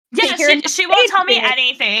to. Yeah, she won't tell me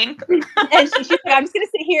anything. And she's like, I'm just going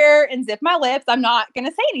to sit here and zip my lips. I'm not going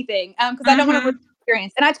to say anything because I don't want to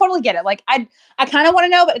experience. And I totally get it. Like, I kind of want to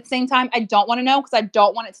know, but at the same time, I don't want to know because I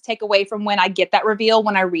don't want it to take away from when I get that reveal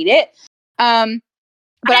when I read it.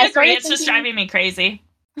 But I agree. It's just driving me crazy.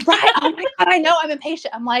 Right. Oh my God. I know. I'm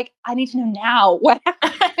impatient. I'm like, I need to know now what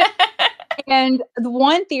happened. And the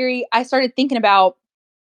one theory I started thinking about,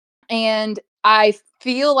 and I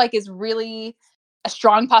feel like is really a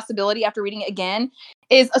strong possibility after reading it again,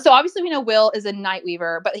 is so obviously we know Will is a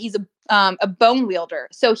Nightweaver, but he's a bone wielder.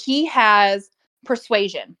 So he has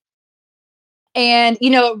persuasion. And,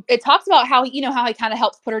 it talks about how he kind of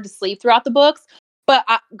helps put her to sleep throughout the books. But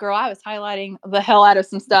I was highlighting the hell out of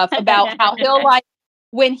some stuff about how he'll like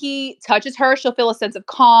when he touches her, she'll feel a sense of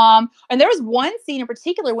calm. And there was one scene in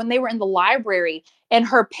particular when they were in the library and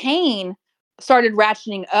her pain started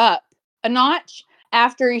ratcheting up a notch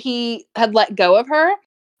after he had let go of her.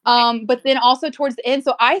 But then also towards the end.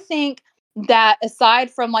 So I think that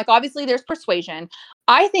aside from like, obviously there's persuasion,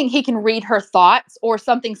 I think he can read her thoughts or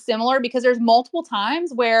something similar, because there's multiple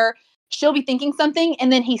times where she'll be thinking something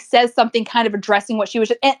and then he says something kind of addressing what she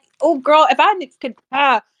was. And oh girl, if I could,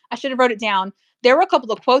 I should have wrote it down. There were a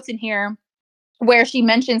couple of quotes in here where she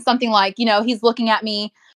mentioned something like, you know, he's looking at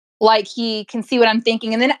me like he can see what I'm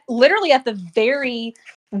thinking. And then literally at the very,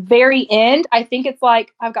 very end, I think it's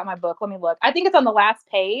like, I've got my book. Let me look. I think it's on the last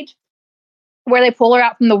page where they pull her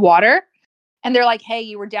out from the water and they're like, hey,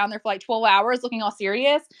 you were down there for like 12 hours looking all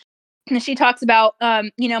serious. And she talks about,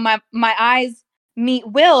 you know, my eyes meet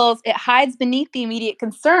Will's. It hides beneath the immediate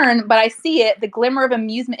concern, but I see it, the glimmer of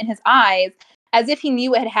amusement in his eyes, as if he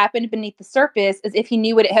knew what had happened beneath the surface, as if he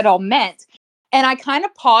knew what it had all meant. And I kind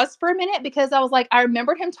of paused for a minute because I was like, I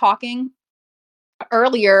remembered him talking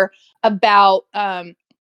earlier about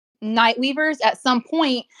Nightweavers. At some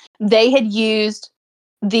point, they had used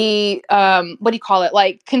the, what do you call it?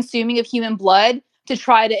 Like consuming of human blood to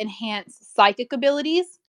try to enhance psychic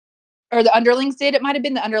abilities. Or the underlings did. It might have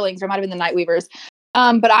been the underlings or it might have been the Nightweavers.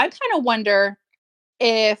 But I kind of wonder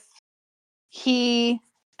if he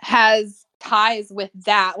has ties with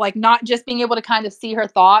that, like not just being able to kind of see her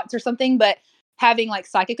thoughts or something, but having like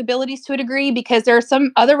psychic abilities to a degree, because there are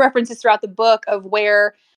some other references throughout the book of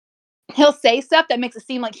where he'll say stuff that makes it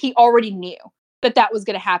seem like he already knew that that was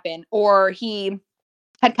going to happen, or he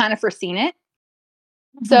had kind of foreseen it.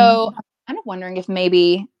 Mm-hmm. So I'm kind of wondering if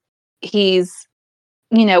maybe he's,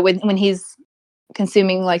 you know, when he's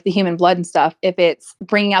consuming like the human blood and stuff, if it's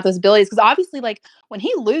bringing out those abilities, because obviously like when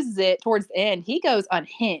he loses it towards the end, he goes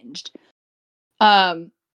unhinged.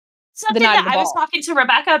 Something that I was talking to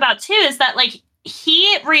Rebecca about too is that like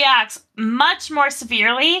he reacts much more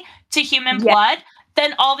severely to human blood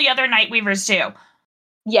than all the other Nightweavers do.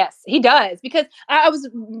 Yes, he does, because I was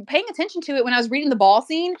paying attention to it when I was reading the ball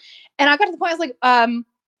scene, and I got to the point I was like,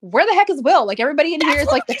 where the heck is Will? Like everybody in here is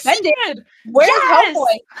like defending. Where's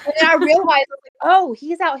Hellboy? And then I realized, I was like, oh,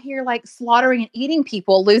 he's out here like slaughtering and eating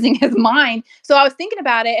people, losing his mind. So I was thinking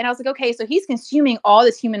about it, and I was like, okay, so he's consuming all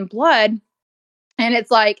this human blood, and it's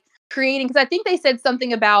like creating. Because I think they said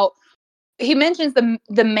something about, he mentions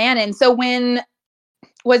the Manon. So when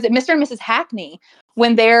was it Mr. and Mrs. Hackney,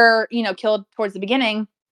 when they're, you know, killed towards the beginning,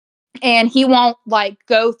 and he won't like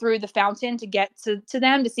go through the fountain to get to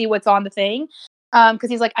them to see what's on the thing. Because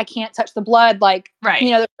he's like, I can't touch the blood. Like, right.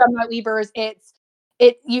 You know, the Nightweavers,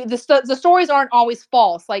 the stories aren't always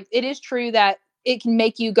false. Like, it is true that it can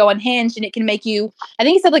make you go unhinged, and it can make you, I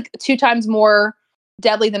think he said like 2 times more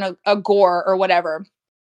deadly than a gore or whatever.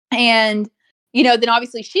 And, you know, then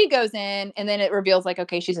obviously she goes in, and then it reveals like,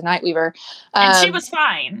 okay, she's a Nightweaver. And she was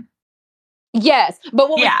fine. Yes. But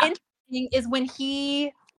what was interesting is when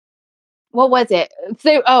what was it?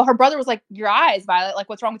 So, her brother was like, your eyes, Violet, like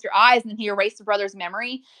what's wrong with your eyes? And then he erased the brother's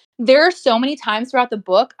memory. There are so many times throughout the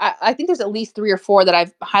book, I think there's at least 3 or 4 that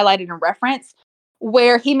I've highlighted in reference,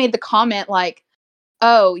 where he made the comment like,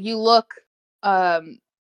 oh, you look, what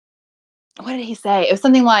did he say? It was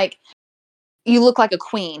something like, you look like a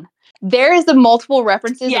queen. There is the multiple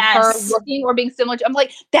references of her looking or being similar to, I'm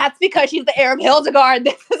like, that's because she's the heir of Hildegard.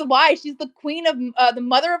 This is why she's the queen of, the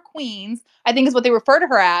mother of queens, I think is what they refer to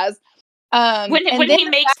her as. When he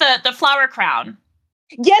makes the flower crown.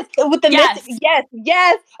 Yes, with the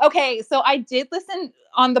yes. Okay, so I did listen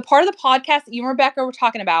on the part of the podcast that you and Rebecca were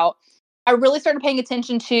talking about. I really started paying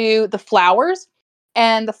attention to the flowers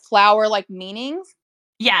and the flower like meanings.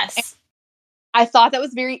 Yes. And I thought that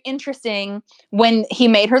was very interesting when he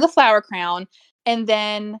made her the flower crown, and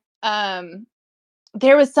then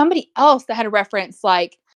there was somebody else that had a reference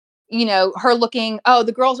like, you know, her looking,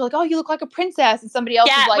 the girls were like, oh, you look like a princess. And somebody else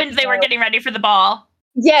was like, when they were getting ready for the ball.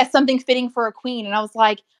 Yes, something fitting for a queen. And I was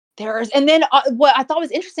like, and then what I thought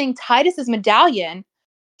was interesting, Titus's medallion.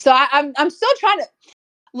 So I'm still trying to,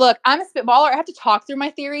 look, I'm a spitballer. I have to talk through my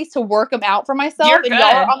theories to work them out for myself. You're and good.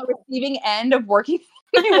 Y'all are on the receiving end of working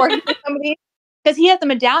with somebody. Because he has the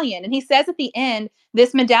medallion. And he says at the end,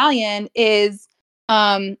 this medallion is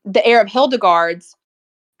the heir of Hildegard's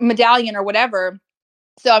medallion or whatever.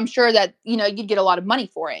 So I'm sure that, you know, you'd get a lot of money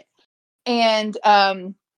for it. And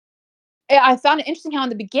I found it interesting how in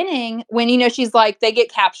the beginning, when, you know, she's like, they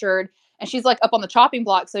get captured and she's like up on the chopping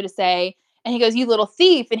block, so to say. And he goes, you little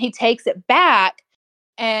thief. And he takes it back.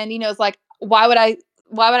 And, you know, it's like, why would I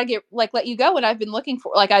get like, let you go when I've been looking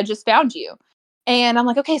for, like, I just found you. And I'm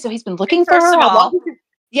like, okay, so he's been looking for her.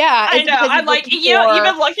 Yeah, I is it know. because I'm he's like, looking you for?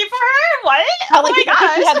 even looking for her? What? How, Oh like, my is it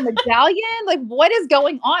because she gosh. has a medallion? Like, what is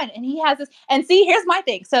going on? And he has this. And see, here's my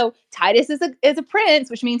thing. So Titus is a prince,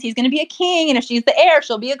 which means he's going to be a king, and if she's the heir,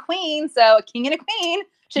 she'll be a queen. So a king and a queen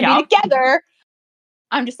should be Yep. together.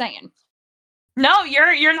 I'm just saying. No,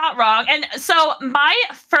 you're not wrong. And so my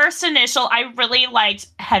first initial, I really liked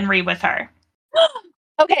Henry with her.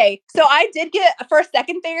 Okay, so I did get for a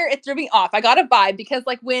second there, it threw me off. I got a vibe because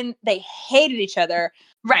like when they hated each other,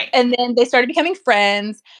 Right. and then they started becoming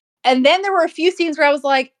friends, and then there were a few scenes where I was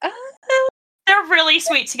like, They're really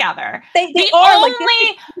sweet together. they The are only like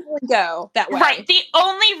this could easily go that way. right. The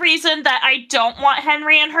only reason that I don't want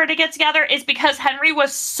Henry and her to get together is because Henry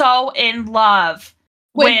was so in love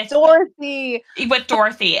With Dorothy. With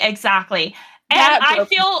Dorothy, exactly. And That I broke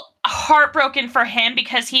me. feel heartbroken for him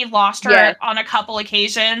because he lost her Yes. on a couple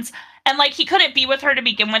occasions. And like he couldn't be with her to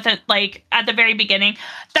begin with, like at the very beginning.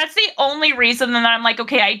 That's the only reason that I'm like,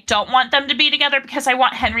 okay, I don't want them to be together because I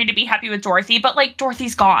want Henry to be happy with Dorothy. But like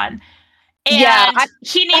Dorothy's gone. Yeah, And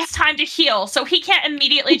he needs time to heal, so he can't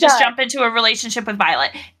immediately He just does. jump into a relationship with Violet.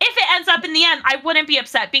 If it ends up in the end, I wouldn't be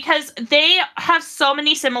upset because they have so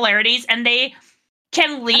many similarities and they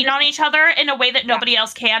can lean on each other in a way that nobody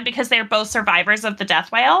else can because they're both survivors of the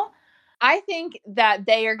death whale. I think that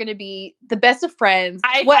they are going to be the best of friends.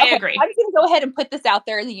 I agree. I'm going to go ahead and put this out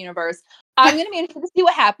there in the universe. I'm going to be interested to see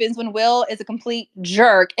what happens when Will is a complete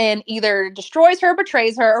jerk and either destroys her,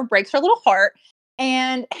 betrays her, or breaks her little heart.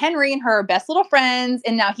 And Henry and her are best little friends,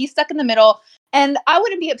 and now he's stuck in the middle. And I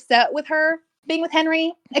wouldn't be upset with her being with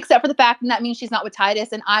Henry, except for the fact that means she's not with Titus,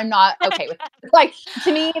 and I'm not okay with it. Like,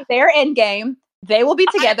 to me, their end game, they will be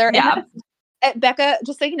together. Yeah. And Becca,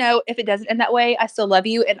 just so you know, if it doesn't end that way, I still love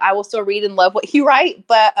you and I will still read and love what you write.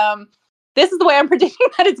 But this is the way I'm predicting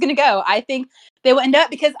that it's going to go. I think they will end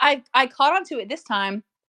up because I caught on to it this time.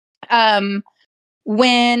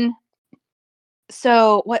 When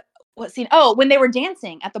what scene? Oh, when they were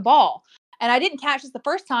dancing at the ball, and I didn't catch this the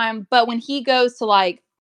first time, but when he goes to like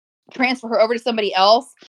transfer her over to somebody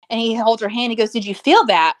else, and he holds her hand, he goes, "Did you feel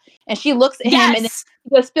that?" And she looks at him, and then he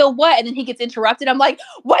goes, "Feel what?" And then he gets interrupted. I'm like,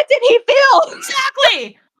 "What did he feel?"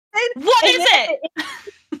 Exactly. What is it?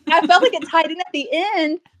 I felt like it tied in at the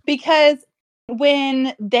end because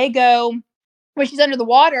when she's under the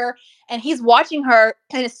water and he's watching her,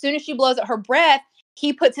 and as soon as she blows out her breath,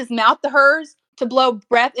 he puts his mouth to hers to blow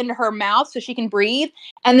breath into her mouth so she can breathe.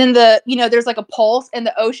 And then there's like a pulse and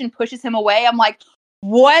the ocean pushes him away. I'm like,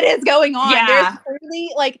 what is going on? Yeah. There's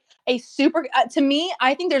really like a super, to me,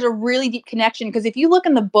 I think there's a really deep connection because if you look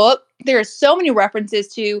in the book, there's so many references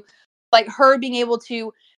to like her being able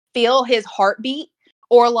to feel his heartbeat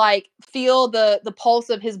or like feel the pulse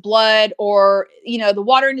of his blood or, the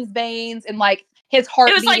water in his veins and like his heart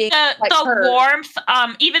it was beating. Like the warmth,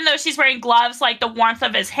 even though she's wearing gloves, like the warmth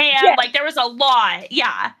of his hand, like there was a lot.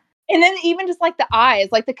 Yeah. And then even just like the eyes,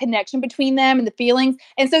 like the connection between them and the feelings.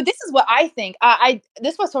 And so this is what I think.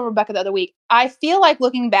 This was from Rebecca the other week. I feel like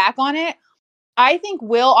looking back on it, I think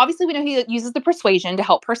Will, obviously we know he uses the persuasion to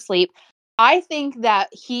help her sleep. I think that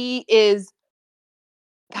he is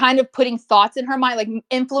kind of putting thoughts in her mind, like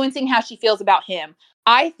influencing how she feels about him.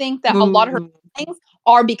 I think that a lot of her feelings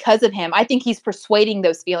are because of him. I think he's persuading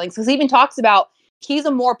those feelings because he even talks about he's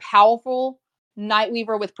a more powerful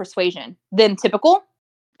Nightweaver with persuasion than typical.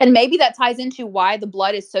 And maybe that ties into why the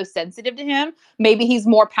blood is so sensitive to him. Maybe he's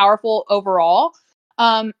more powerful overall.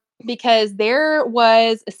 Because there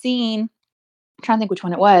was a scene, I'm trying to think which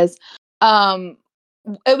one it was.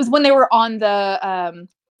 It was when they were on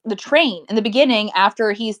the train in the beginning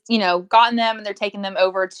after he's, gotten them and they're taking them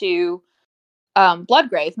over to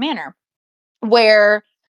Bloodgrave Manor, where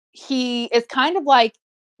he is kind of like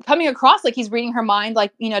coming across like he's reading her mind,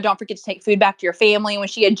 like, don't forget to take food back to your family, when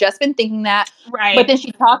she had just been thinking that. Right. But then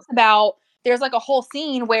she talks about, there's like a whole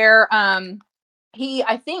scene where he,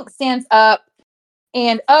 I think, stands up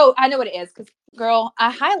and, oh, I know what it is, because girl,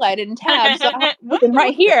 I highlighted and tabbed, so I have them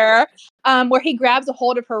right here, where he grabs a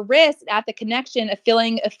hold of her wrist. At the connection, a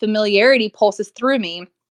feeling of familiarity pulses through me.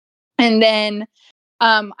 And then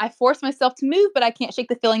I force myself to move, but I can't shake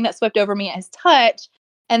the feeling that swept over me at his touch.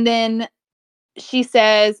 And then she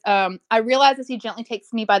says, I realize as he gently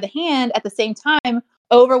takes me by the hand, at the same time,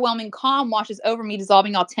 overwhelming calm washes over me,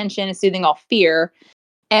 dissolving all tension and soothing all fear.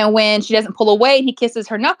 And when she doesn't pull away and he kisses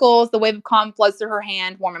her knuckles, the wave of calm flows through her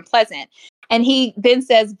hand, warm and pleasant. And he then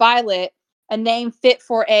says, Violet, a name fit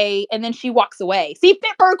for a, and then she walks away. See,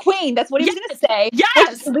 fit for a queen. That's what he was going to say.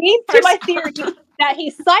 Yes. Which leads to my theory that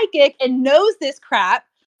he's psychic and knows this crap.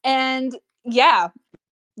 And yeah,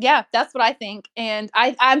 that's what I think. And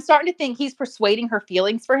I'm starting to think he's persuading her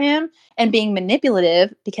feelings for him and being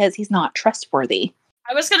manipulative because he's not trustworthy.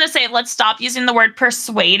 I was going to say, let's stop using the word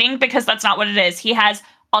persuading because that's not what it is. He has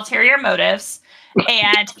ulterior motives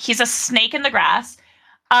and he's a snake in the grass.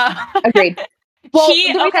 Agreed. Well, the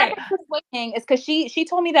reason okay. I was persuading is because she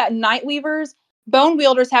told me that Nightweavers, bone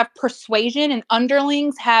wielders have persuasion and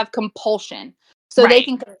underlings have compulsion. So they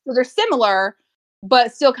can, so they're similar,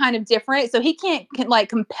 but still kind of different. So he can like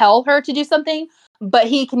compel her to do something, but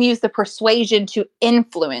he can use the persuasion to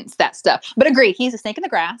influence that stuff. But agreed, he's a snake in the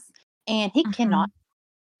grass and he cannot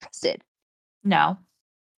be trusted. No.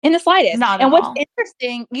 In the slightest. Not and at what's all.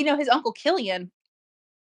 interesting, his uncle Killian,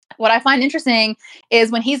 what I find interesting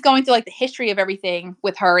is when he's going through like the history of everything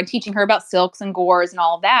with her and teaching her about silks and gores and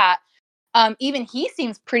all of that, even he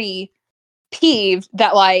seems pretty peeved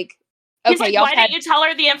that like, he's okay, like, y'all why didn't you tell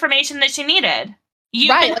her the information that she needed?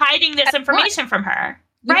 You've been hiding this information from her.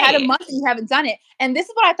 You had a month and you haven't done it. And this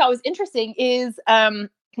is what I thought was interesting is,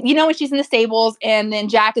 when she's in the stables and then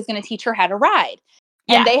Jack is going to teach her how to ride.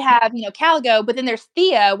 And they have, Caligo, but then there's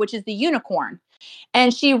Thea, which is the unicorn.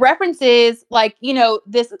 And she references like,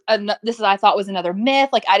 this is I thought was another myth.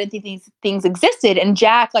 Like I didn't think these things existed. And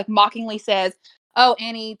Jack like mockingly says, "Oh,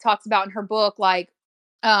 Annie talks about in her book like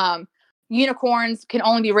unicorns can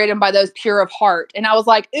only be ridden by those pure of heart." And I was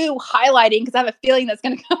like, ooh, highlighting because I have a feeling that's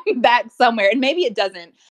going to come back somewhere, and maybe it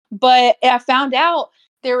doesn't. But I found out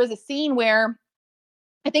there was a scene where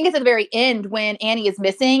I think it's at the very end when Annie is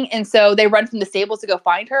missing. And so they run from the stables to go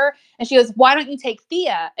find her. And she goes, "Why don't you take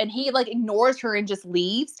Thea?" And he like ignores her and just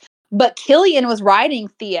leaves. But Killian was riding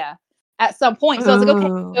Thea at some point. So I was like, okay,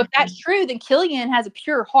 so if that's true, then Killian has a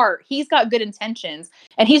pure heart. He's got good intentions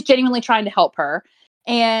and he's genuinely trying to help her.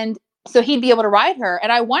 And so he'd be able to ride her.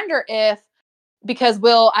 And I wonder if, because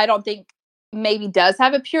Will, I don't think maybe does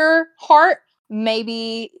have a pure heart,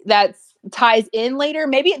 maybe that's ties in later.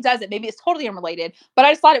 Maybe it doesn't. Maybe it's totally unrelated. But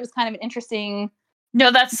I just thought it was kind of an interesting.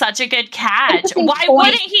 No, that's such a good catch. Why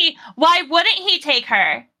wouldn't he take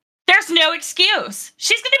her? There's no excuse.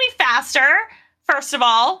 She's going to be faster, first of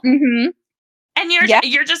all. Mm-hmm. And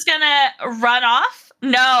you're just going to run off?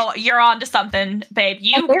 No, you're on to something, babe.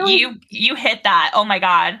 You hit that. Oh my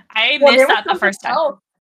God. I missed that the first time.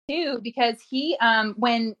 Too, because he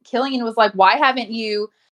when Killian was like, "Why haven't you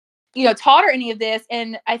taught her any of this?"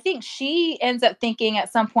 And I think she ends up thinking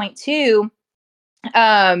at some point too,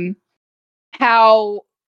 how,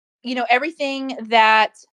 everything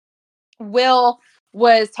that Will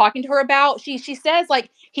was talking to her about, she says like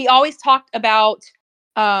he always talked about,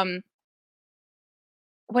 what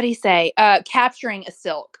did he say? Capturing a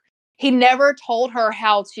silk. He never told her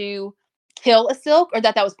how to kill a silk or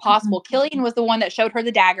that was possible. Killian was the one that showed her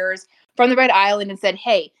the daggers from the Red Island and said,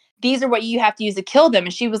 "Hey, these are what you have to use to kill them."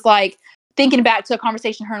 And she was like, thinking back to a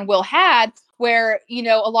conversation her and Will had where,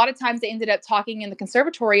 a lot of times they ended up talking in the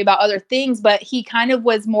conservatory about other things, but he kind of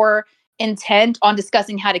was more intent on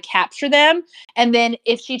discussing how to capture them. And then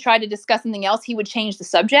if she tried to discuss something else, he would change the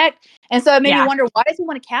subject. And so it made me wonder, why does he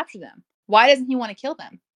want to capture them? Why doesn't he want to kill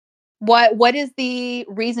them? What is the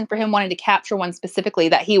reason for him wanting to capture one specifically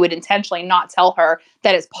that he would intentionally not tell her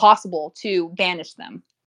that it's possible to banish them?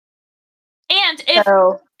 And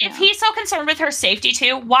if he's so concerned with her safety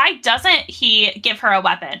too, why doesn't he give her a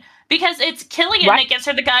weapon? Because it's Killian that gives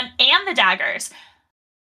her the gun and the daggers.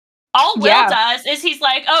 All Will does is he's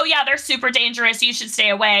like, "Oh yeah, they're super dangerous. You should stay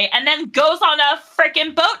away," and then goes on a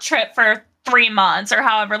freaking boat trip for 3 months or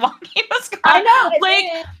however long he was gone. I know. Like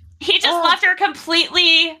he just left her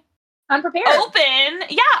completely unprepared.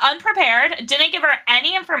 Unprepared. Didn't give her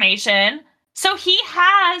any information. So he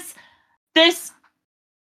has this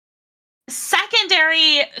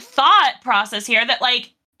secondary thought process here that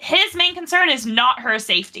like his main concern is not her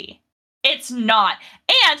safety. It's not.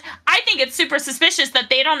 And I think it's super suspicious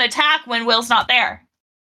that they don't attack when Will's not there.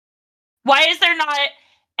 Why is there not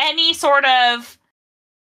any sort of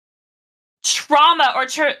trauma or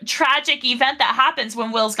tragic event that happens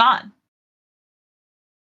when Will's gone?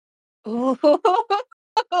 Ooh.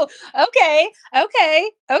 Okay.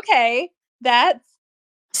 That's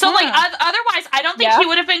so like otherwise I don't think he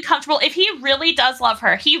would have been comfortable if he really does love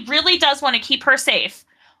her. He really does want to keep her safe.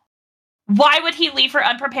 Why would he leave her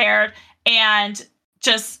unprepared and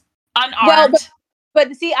just unarmed? Well,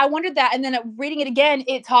 but see, I wondered that, and then reading it again,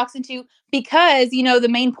 it talks into, because the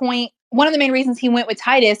main point, one of the main reasons he went with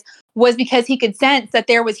Titus was because he could sense that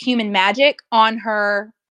there was human magic on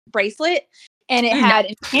her bracelet and it had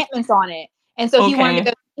enchantments on it. And so he wanted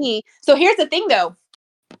to go see. So here's the thing though,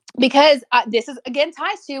 because this is again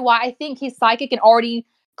ties to why I think he's psychic and already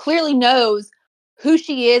clearly knows who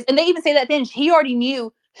she is. And they even say that then he already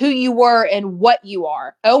knew who you were and what you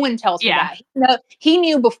are. Owen tells her that. He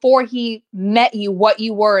knew before he met you what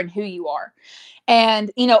you were and who you are.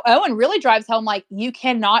 And, Owen really drives home, like, you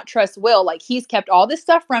cannot trust Will. Like, he's kept all this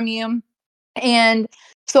stuff from you. And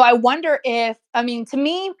so I wonder if, to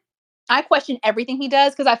me, I question everything he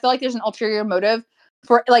does because I feel like there's an ulterior motive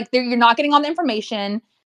for, like, you're not getting all the information.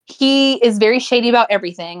 He is very shady about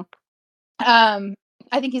everything.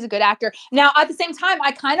 I think he's a good actor. Now, at the same time,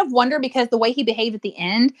 I kind of wonder because the way he behaved at the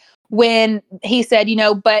end when he said,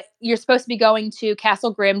 but you're supposed to be going to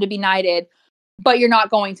Castle Grim to be knighted, but you're not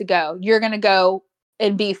going to go. You're going to go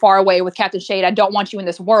and be far away with Captain Shade. I don't want you in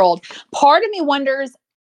this world. Part of me wonders,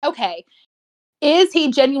 okay, is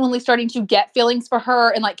he genuinely starting to get feelings for her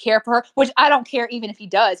and like care for her? Which I don't care even if he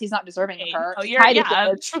does. He's not deserving of her. Oh, yeah.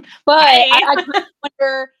 But I kind of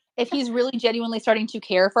wonder if he's really genuinely starting to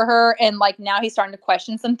care for her and like now he's starting to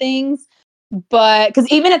question some things. But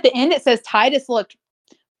because even at the end it says Titus looked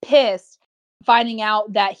pissed finding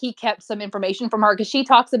out that he kept some information from her because she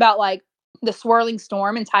talks about like the swirling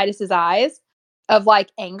storm in Titus's eyes of like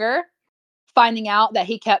anger, finding out that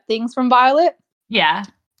he kept things from Violet. Yeah.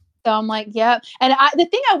 So I'm like, yeah. And the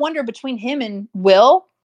thing I wonder between him and Will,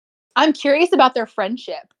 I'm curious about their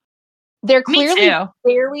friendship. They're clearly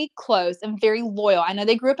very close and very loyal. I know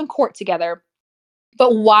they grew up in court together,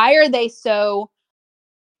 but why are they so,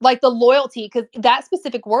 like, the loyalty? Because that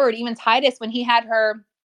specific word, even Titus, when he had her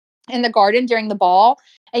in the garden during the ball,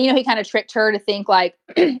 and, he kind of tricked her to think, like,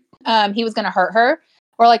 he was going to hurt her.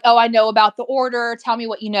 Or, like, oh, I know about the order. Tell me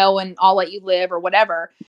what you know, and I'll let you live, or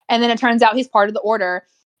whatever. And then it turns out he's part of the order.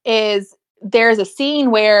 There's a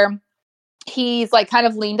scene where he's like kind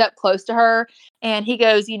of leaned up close to her and he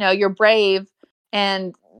goes, you're brave.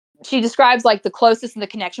 And she describes like the closeness and the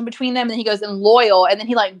connection between them. And he goes, and loyal. And then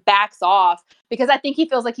he like backs off because I think he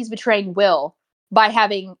feels like he's betraying Will by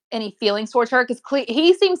having any feelings towards her. Because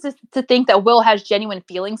he seems to think that Will has genuine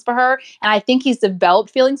feelings for her. And I think he's developed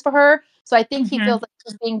feelings for her. So I think he feels like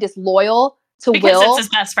he's being disloyal to because Will. It's his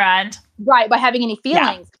best friend. Right. By having any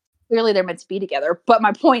feelings. Yeah. Clearly they're meant to be together. But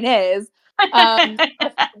my point is,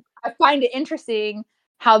 I find it interesting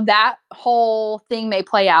how that whole thing may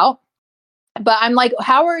play out. But I'm like,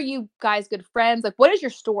 how are you guys good friends? Like, what is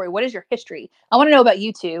your story? What is your history? I want to know about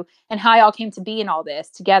you two and how y'all came to be in all this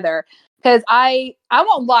together. Because I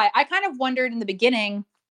won't lie, I kind of wondered in the beginning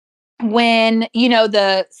when,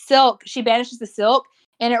 the silk, she banishes the silk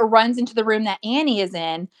and it runs into the room that Annie is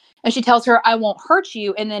in. And she tells her, I won't hurt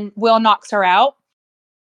you. And then Will knocks her out.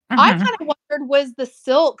 I kind of wondered, was the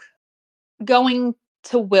silk going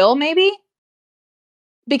to Will maybe?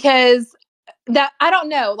 Because that, I don't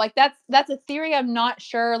know, like that's a theory. I'm not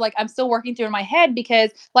sure. Like I'm still working through in my head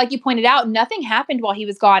because like you pointed out, nothing happened while he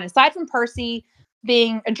was gone. Aside from Percy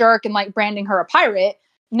being a jerk and like branding her a pirate,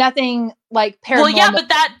 nothing like paranormal. Well, yeah, but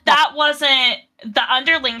that wasn't the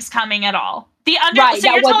underlings coming at all. So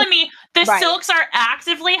you're telling me the Silks are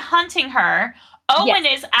actively hunting her. Owen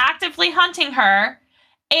is actively hunting her.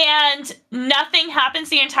 And nothing happens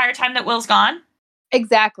the entire time that Will's gone?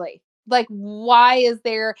 Exactly. Like, why is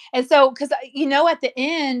there... And so, because, at the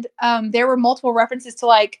end, there were multiple references to,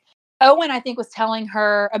 like, Owen, I think, was telling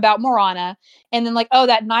her about Morana. And then, like, oh,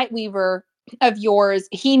 that Nightweaver of yours,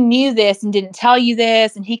 he knew this and didn't tell you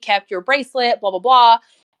this. And he kept your bracelet, blah, blah, blah.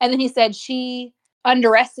 And then he said she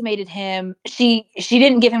underestimated him. She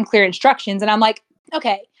didn't give him clear instructions. And I'm like,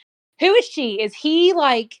 okay, who is she? Is he,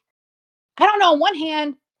 like... I don't know. On one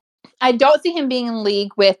hand, I don't see him being in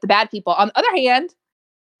league with the bad people. On the other hand,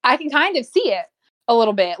 I can kind of see it a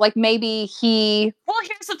little bit. Like maybe he... Well,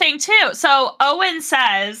 here's the thing too. So Owen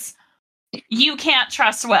says, you can't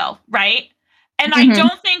trust Will, right? And I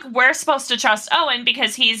don't think we're supposed to trust Owen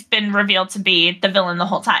because he's been revealed to be the villain the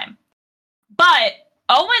whole time. But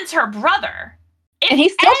Owen's her brother. And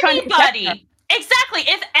he's still trying to protect her. Exactly.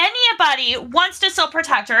 If anybody wants to still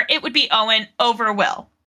protect her, it would be Owen over Will.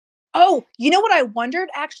 Oh, you know what I wondered,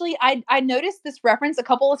 actually? I noticed this reference a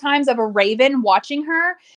couple of times of a raven watching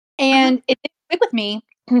her, and it didn't stick with me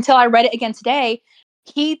until I read it again today.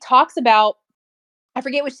 He talks about, I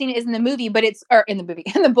forget which scene it is in the movie, but it's, or in the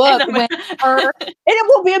book, when her, and it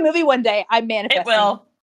will be a movie one day, I'm manifesting. It will.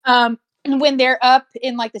 When they're up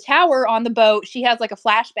in, like, the tower on the boat, she has, like, a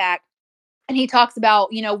flashback, and he talks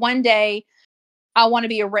about, one day, I want to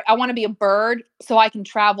be a bird so I can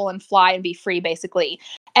travel and fly and be free, basically.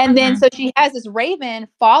 And then so she has this raven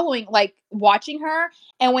following, like watching her.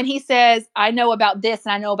 And when he says, I know about this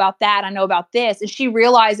and I know about that, I know about this. And she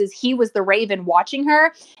realizes he was the raven watching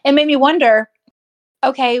her. It made me wonder,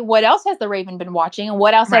 okay, what else has the raven been watching? And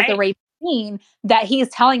what else has the raven seen that he's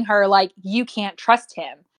telling her, like, you can't trust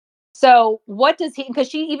him? So what does he, because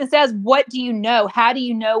she even says, what do you know? How do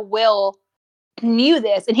you know Will knew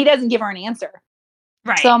this? And he doesn't give her an answer.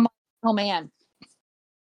 Right. So I'm like, oh man.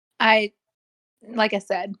 Like I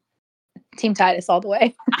said, Team Titus all the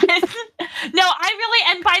way. No,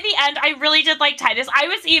 and by the end, I really did like Titus. I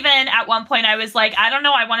was even, at one point, I was like, I don't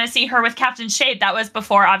know, I want to see her with Captain Shade. That was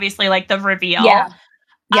before, obviously, like, the reveal. Yeah.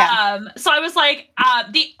 Yeah. So I was like,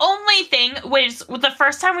 the only thing was, the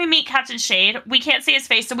first time we meet Captain Shade, we can't see his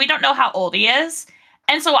face, so we don't know how old he is.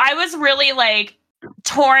 And so I was really, like,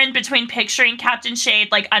 torn between picturing Captain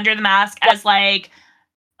Shade, like, under the mask as, like,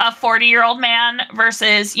 a 40-year-old man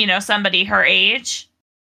versus, you know, somebody her age.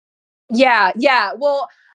 Yeah. Yeah. Well,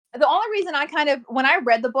 the only reason when I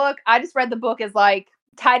read the book, I just read the book as, like,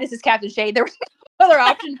 Titus is Captain Shade. There was no other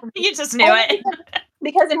option for me. You just knew it.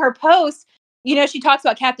 Because in her post, you know, she talks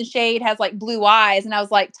about Captain Shade has, like, blue eyes. And I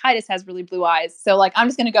was like, Titus has really blue eyes. So, like, I'm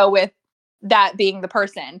just going to go with that being the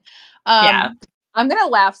person. Yeah. I'm going to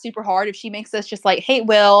laugh super hard if she makes us just, like, hate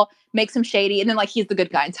Will, makes him shady, and then, like, he's the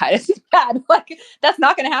good guy and Titus is bad. Like, that's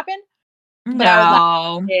not going to happen. But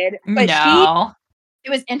I was laughing. But it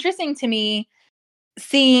was interesting to me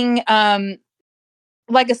seeing,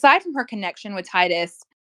 like, aside from her connection with Titus,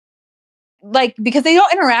 like, because they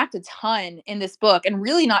don't interact a ton in this book, and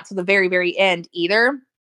really not till the very, very end either.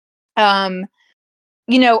 You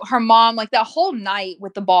know, her mom, like, that whole night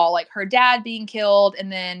with the ball, like, her dad being killed,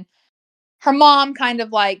 and then her mom kind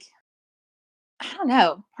of, like, I don't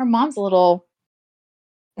know, her mom's a little,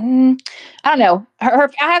 I don't know. I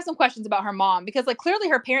have some questions about her mom, because, like, clearly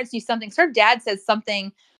her parents do something. So her dad says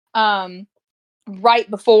something, right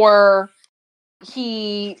before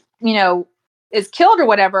he, you know, is killed or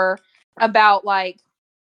whatever, about, like,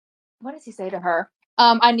 what does he say to her?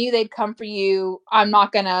 I knew they'd come for you. I'm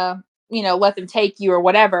not gonna, you know, let them take you or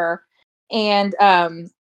whatever. And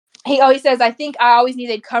he always says, I think I always knew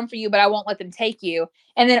they'd come for you, but I won't let them take you.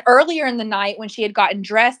 And then earlier in the night, when she had gotten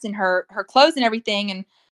dressed in her clothes and everything, and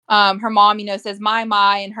her mom, you know, says, my,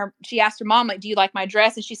 and she asked her mom, like, do you like my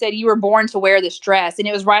dress? And she said, you were born to wear this dress. And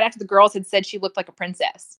it was right after the girls had said she looked like a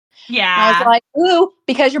princess. Yeah. And I was like, ooh,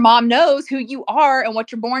 because your mom knows who you are and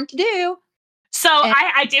what you're born to do. So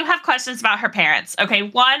I do have questions about her parents. Okay,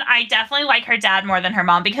 one, I definitely like her dad more than her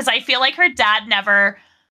mom, because I feel like her dad never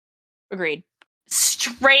Agreed.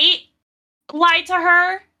 Straight lied to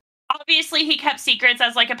her. Obviously, he kept secrets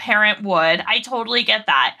as, like, a parent would. I totally get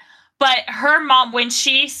that. But her mom, when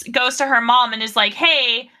she goes to her mom and is like,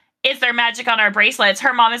 hey, is there magic on our bracelets?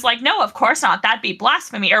 Her mom is like, no, of course not. That'd be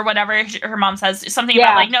blasphemy, or whatever her mom says. Something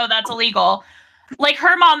about, like, no, that's illegal. Like,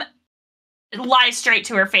 her mom lies straight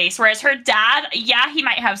to her face. Whereas her dad, yeah, he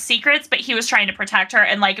might have secrets, but he was trying to protect her.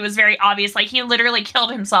 And, like, it was very obvious. Like, he literally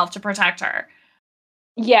killed himself to protect her.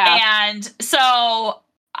 Yeah. And so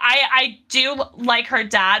I do like her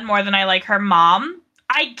dad more than I like her mom.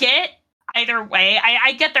 I get either way.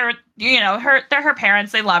 I get they're her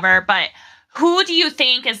parents, they love her, but who do you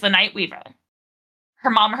think is the Nightweaver? Her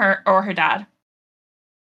mom, or her dad?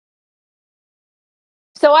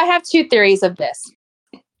 So I have two theories of this.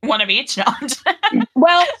 One of each? No.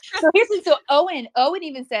 Well, so Owen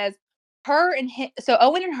even says Owen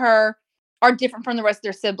and her are different from the rest of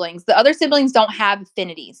their siblings. The other siblings don't have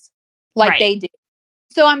affinities like they do.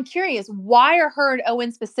 So I'm curious, why are her and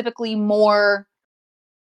Owen specifically more?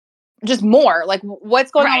 Like, what's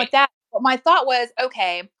going on with that? But my thought was,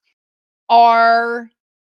 okay, are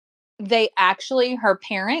they actually her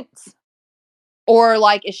parents? Or,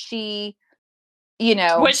 like, is she, you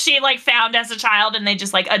know, was she, like, found as a child and they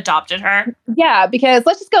just, like, adopted her? Yeah, because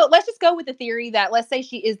let's just go with the theory that, let's say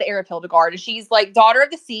she is the heir of Hildegard, and she's, like, daughter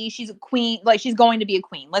of the sea, she's a queen, like, she's going to be a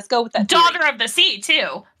queen. Let's go with that theory. Daughter of the sea,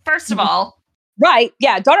 too, first of all. Right,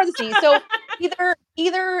 yeah, daughter of the sea. So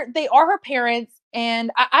either they are her parents,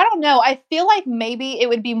 and I don't know, I feel like maybe it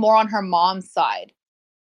would be more on her mom's side.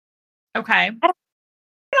 Okay. I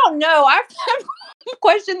don't know. I've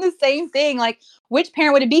questioned the same thing. Like, which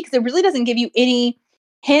parent would it be? Because it really doesn't give you any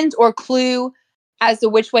hint or clue as to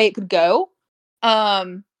which way it could go.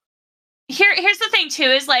 Here's the thing too,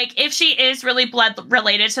 is, like, if she is really blood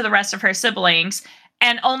related to the rest of her siblings,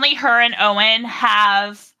 and only her and Owen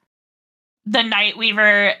have the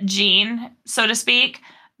Nightweaver gene, so to speak,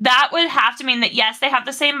 that would have to mean that, yes, they have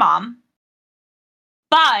the same mom,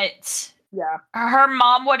 but yeah, her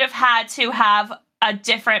mom would have had to have a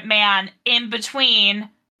different man in between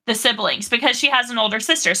the siblings, because she has an older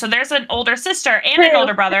sister. So there's an older sister and an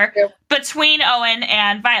older brother between Owen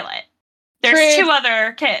and Violet. There's two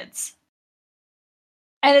other kids.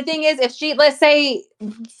 And the thing is, if let's say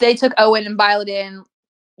they took Owen and Violet in,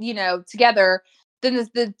 you know, together, then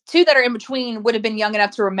the two that are in between would have been young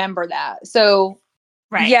enough to remember that. So,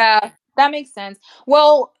 yeah, That makes sense.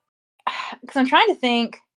 Well, because I'm trying to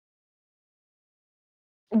think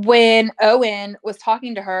when Owen was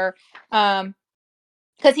talking to her,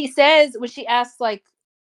 because he says when she asks like,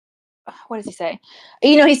 what does he say?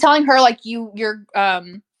 He's telling her like you're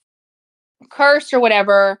cursed or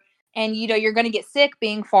whatever, and you're going to get sick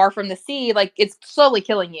being far from the sea, like it's slowly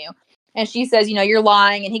killing you. And she says, you're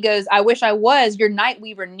lying. And he goes, I wish I was. Your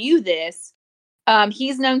Nightweaver knew this.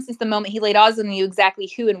 He's known since the moment he laid eyes on you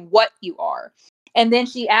exactly who and what you are. And then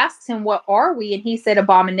she asks him, what are we? And he said,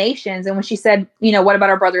 abominations. And when she said, what about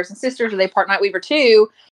our brothers and sisters? Are they part Nightweaver too?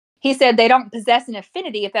 He said, they don't possess an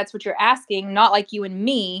affinity, if that's what you're asking, not like you and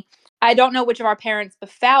me. I don't know which of our parents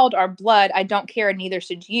befouled our blood. I don't care, and neither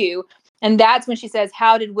should you. And that's when she says,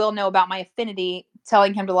 how did Will know about my affinity?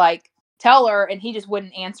 Telling him to like tell her, and he just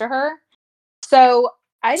wouldn't answer her. So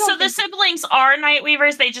I don't. So the siblings are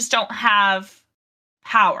Nightweavers, they just don't have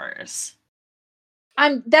powers.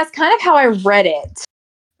 That's kind of how I read it.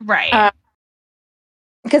 Right.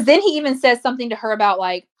 Because then he even says something to her about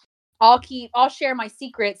like, I'll share my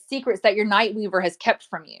secrets that your Nightweaver has kept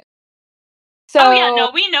from you. So, oh yeah, no,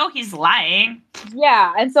 we know he's lying.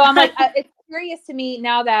 Yeah, and so I'm like, it's curious to me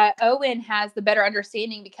now that Owen has the better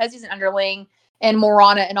understanding because he's an underling and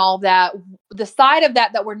Morana and all of that. The side of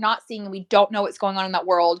that we're not seeing, and we don't know what's going on in that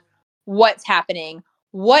world, what's happening,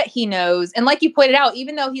 what he knows, and like you pointed out,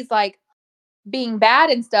 even though he's like being bad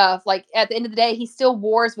and stuff, like at the end of the day, he still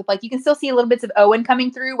wars with like you can still see a little bits of Owen coming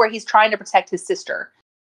through where he's trying to protect his sister,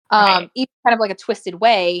 Right. even kind of like a twisted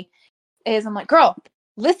way. I'm like, girl,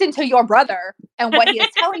 listen to your brother and what he is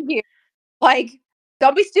telling you. Like,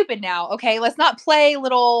 don't be stupid now, okay? Let's not play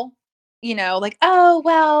little, like, oh,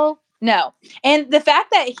 well, no. And the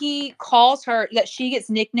fact that he calls her, that she gets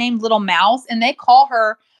nicknamed Little Mouse, and they call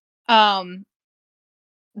her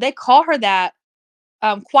that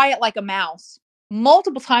quiet like a mouse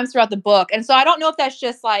multiple times throughout the book. And so I don't know if that's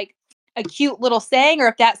just like a cute little saying or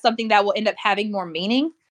if that's something that will end up having more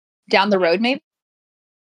meaning down the road, maybe.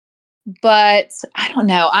 But I don't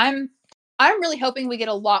know. I'm really hoping we get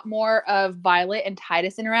a lot more of Violet and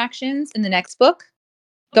Titus interactions in the next book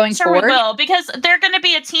going forward. We will, because they're going to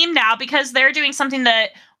be a team now because they're doing something that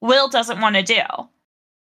Will doesn't want to do.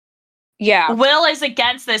 Yeah. Will is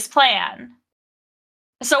against this plan.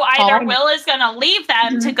 So either Will is going to leave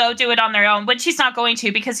them to go do it on their own, which he's not going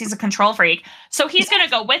to because he's a control freak. So he's going to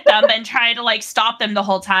go with them and try to like stop them the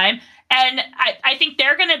whole time. And I think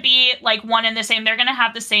they're going to be like one and the same. They're going to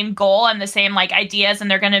have the same goal and the same like ideas,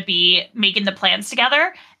 and they're going to be making the plans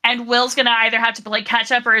together. And Will's going to either have to like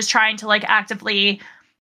catch up or is trying to like actively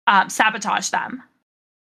sabotage them.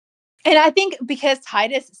 And I think because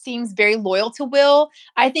Titus seems very loyal to Will,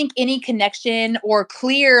 I think any connection or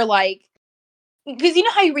clear like, because you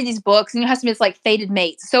know how you read these books and you have some, it's like fated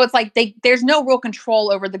mates. So it's like there's no real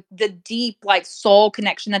control over the deep like soul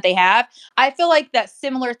connection that they have. I feel like that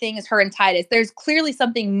similar thing is her and Titus. There's clearly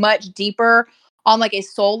something much deeper on like a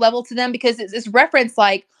soul level to them because it's referenced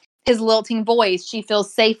like his lilting voice. She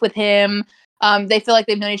feels safe with him. They feel like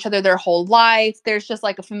they've known each other their whole life. There's just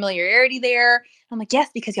like a familiarity there. I'm like, yes,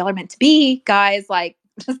 because y'all are meant to be, guys. Like,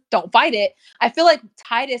 just don't fight it. I feel like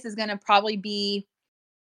Titus is going to probably be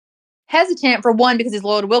hesitant for one because he's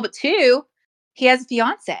loyal to Will, but two, he has a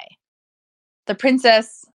fiance, the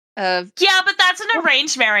princess of. Yeah, but that's an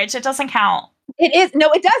arranged marriage. It doesn't count. It is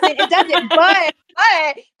no, it doesn't. It doesn't.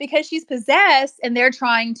 but because she's possessed and they're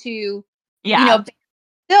trying to,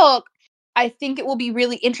 Silk. I think it will be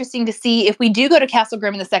really interesting to see if we do go to Castle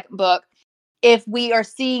Grim in the second book, if we are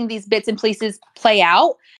seeing these bits and pieces play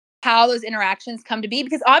out, how those interactions come to be.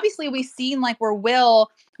 Because obviously we've seen like where Will,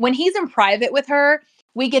 when he's in private with her,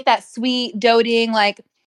 we get that sweet, doting, like,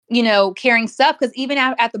 caring stuff. Because even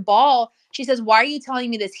at the ball, she says, why are you telling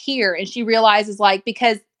me this here? And she realizes like,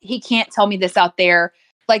 because he can't tell me this out there.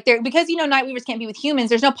 Like because, Nightweavers can't be with humans.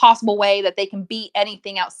 There's no possible way that they can be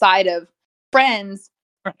anything outside of friends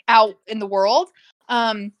out in the world.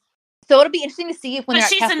 So it'll be interesting to see if when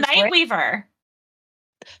she's a Nightweaver.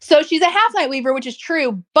 So she's a half Nightweaver, which is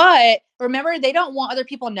true. But remember, they don't want other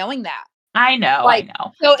people knowing that. I know.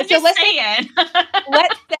 So let's say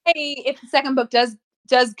if the second book does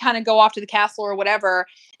kind of go off to the castle or whatever,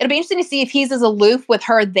 it'll be interesting to see if he's as aloof with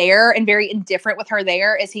her there and very indifferent with her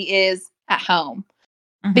there as he is at home.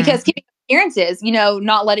 Mm-hmm. Because keeping appearances,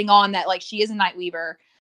 not letting on that like she is a Nightweaver,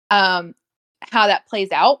 how that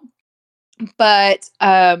plays out. But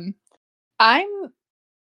I'm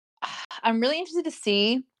really interested to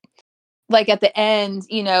see, like at the end,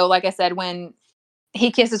 like I said, when he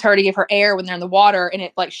kisses her to give her air when they're in the water and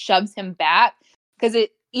it like shoves him back because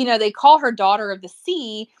it, they call her daughter of the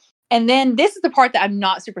sea. And then this is the part that I'm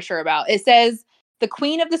not super sure about. It says The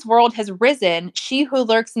queen of this world has risen, she who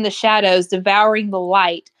lurks in the shadows, devouring the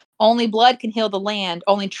light. Only blood can heal the land,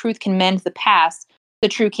 only truth can mend the past. The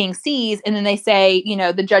true king sees, and then they say,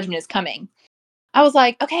 the judgment is coming. I was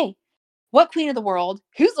like, okay, what queen of the world?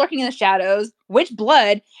 Who's lurking in the shadows? Which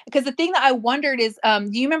blood? Because the thing that I wondered is, do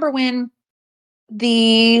you remember when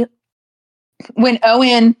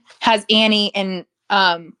Owen has Annie and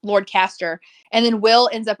Lord Castor, and then Will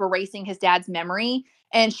ends up erasing his dad's memory,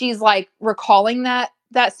 and she's like recalling that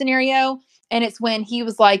scenario, and it's when he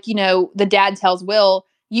was like, the dad tells Will,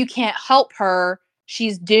 you can't help her,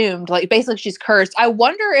 she's doomed, like basically she's cursed. I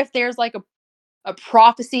wonder if there's like a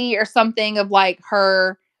prophecy or something of like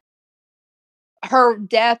her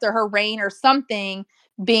death or her reign or something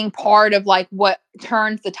being part of like what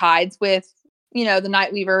turns the tides with the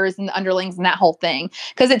Nightweavers and the underlings and that whole thing,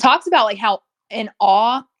 because it talks about like how in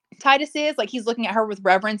awe Titus is, like he's looking at her with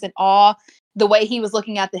reverence and awe, the way he was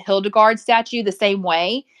looking at the Hildegard statue the same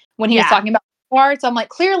way when he was talking about Hildegard. So I'm like,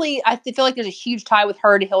 clearly I feel like there's a huge tie with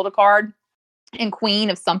her to Hildegard and queen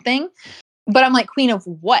of something, but I'm like, queen of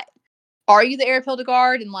what? Are you the heir of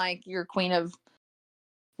Hildegard and like you're queen of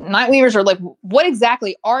Nightweavers, or like what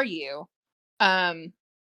exactly are you? And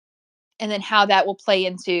then how that will play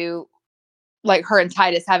into like her and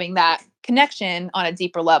Titus having that connection on a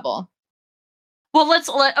deeper level. Well,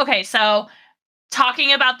 okay, so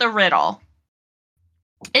talking about the riddle,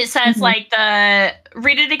 it says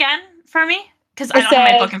read it again for me, because I don't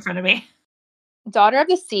have my book in front of me. Daughter of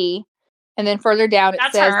the sea, and then further down it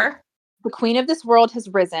says, her. The queen of this world has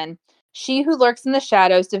risen, she who lurks in the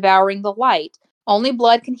shadows, devouring the light. Only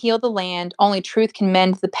blood can heal the land, only truth can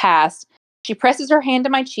mend the past. She presses her hand to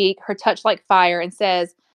my cheek, her touch like fire, and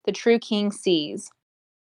says, the true king sees.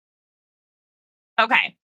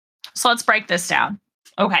 Okay, so let's break this down.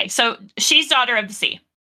 Okay, so she's daughter of the sea.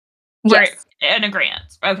 Yes. We're in agreement.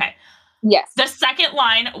 Okay. Yes. The second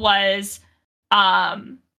line was,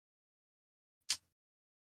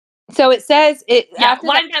 so it says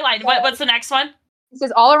line by line. What's the next one? It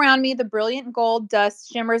says, all around me, the brilliant gold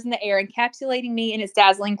dust shimmers in the air, encapsulating me in its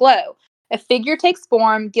dazzling glow. A figure takes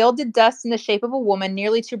form, gilded dust in the shape of a woman,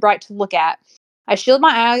 nearly too bright to look at. I shield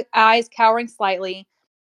my eyes, cowering slightly.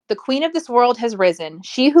 The queen of this world has risen,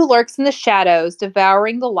 she who lurks in the shadows,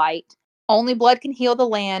 devouring the light. Only blood can heal the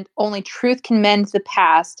land, only truth can mend the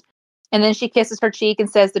past. And then she kisses her cheek and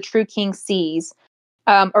says, the true king sees.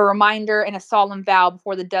 A reminder and a solemn vow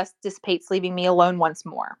before the dust dissipates, leaving me alone once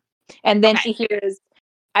more. And then she hears,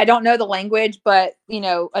 I don't know the language, but,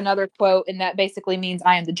 another quote, and that basically means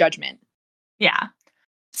I am the judgment. Yeah.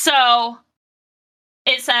 So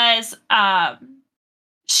it says,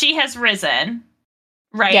 she has risen,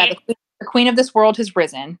 right? Yeah, the queen of this world has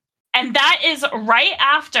risen. And that is right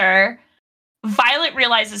after Violet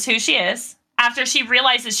realizes who she is, after she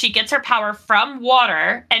realizes she gets her power from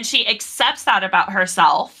water, and she accepts that about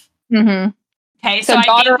herself. Mm-hmm. Okay, so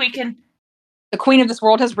I think we can... The queen of this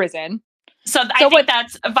world has risen. So I think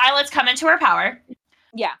that's Violet's come into her power.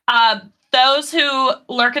 Yeah. Those who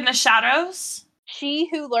lurk in the shadows. She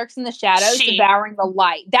who lurks in the shadows, devouring the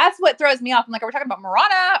light. That's what throws me off. I'm like, are we talking about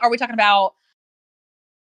Marana? Are we talking about...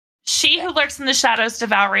 She who lurks in the shadows,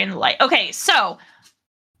 devouring the light. Okay, so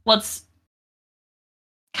let's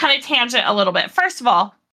kind of tangent a little bit. First of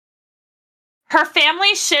all, her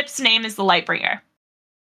family ship's name is the Lightbringer.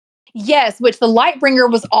 Yes, which the Lightbringer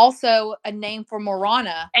was also a name for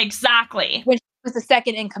Morana. Exactly. Which was the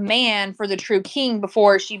second in command for the true king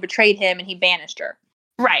before she betrayed him and he banished her.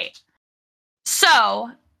 Right.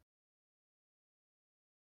 So,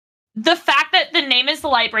 the fact that the name is the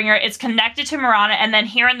Lightbringer, it's connected to Morana, and then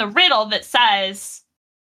here in the riddle that says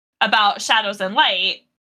about shadows and light,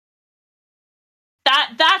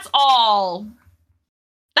 that's all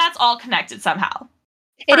connected somehow.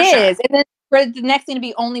 It is. And then for the next thing to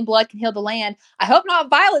be only blood can heal the land. I hope not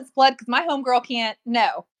Violet's blood, because my homegirl can't.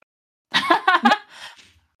 No.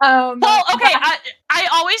 Well, okay. I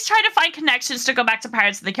always try to find connections to go back to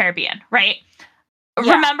Pirates of the Caribbean, right?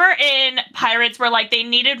 Yeah. Remember in Pirates where like they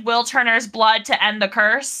needed Will Turner's blood to end the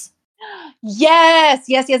curse? Yes.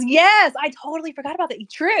 I totally forgot about that.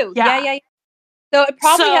 True. Yeah. So it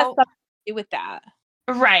probably has something to do with that.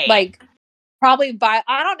 Right. Like probably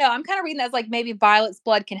I don't know. I'm kind of reading that as like maybe Violet's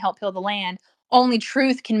blood can help heal the land. Only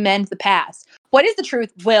truth can mend the past. What is the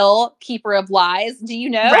truth, Will, keeper of lies? Do you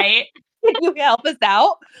know? Right. Can you help us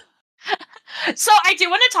out? So I do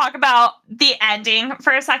want to talk about the ending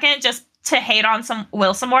for a second, just to hate on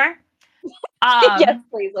Will some more. Yes,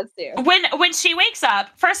 please, let's do. When she wakes up,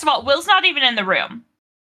 first of all, Will's not even in the room.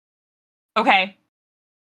 Okay.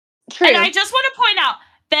 True. And I just want to point out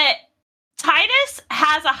that Titus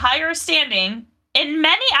has a higher standing in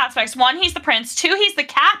many aspects, one, he's the prince. Two, he's the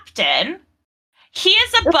captain. He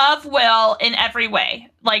is above Will in every way,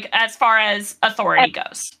 like as far as authority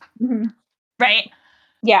goes. Mm-hmm. Right?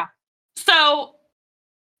 Yeah. So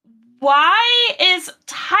why is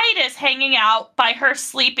Titus hanging out by her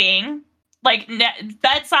sleeping, like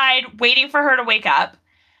bedside, waiting for her to wake up,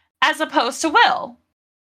 as opposed to Will?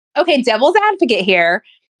 Okay, devil's advocate here.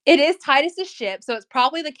 It is Titus's ship, so it's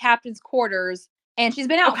probably the captain's quarters, and she's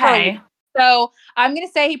been out for a week. So I'm going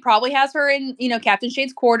to say he probably has her in, Captain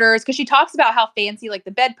Shade's quarters, because she talks about how fancy, like,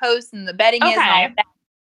 the bedpost and the bedding is and all of that.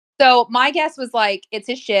 So my guess was, like, it's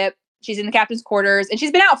his ship. She's in the captain's quarters, and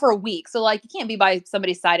she's been out for a week. So, like, you can't be by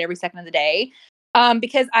somebody's side every second of the day.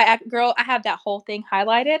 Because I have that whole thing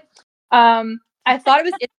highlighted. I thought it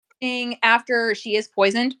was interesting after she is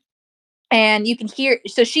poisoned. And you can hear,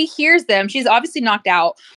 so she hears them. She's obviously knocked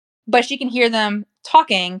out, but she can hear them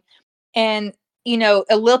talking. And,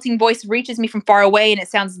 a lilting voice reaches me from far away, and it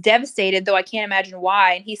sounds devastated, though I can't imagine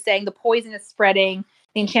why. And he's saying the poison is spreading,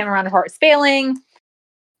 the enchantment around her heart is failing,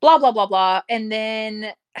 blah, blah, blah, blah. And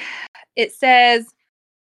then it says,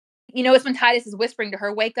 it's when Titus is whispering to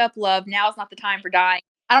her, "Wake up, love. Now is not the time for dying."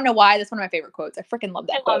 I don't know why. That's one of my favorite quotes. I freaking love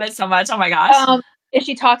that quote. I love it so much. Oh my gosh. And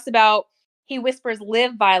she talks about, he whispers,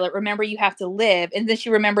 "Live, Violet. Remember, you have to live." And then she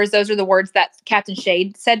remembers those are the words that Captain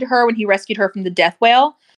Shade said to her when he rescued her from the death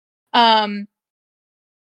whale. And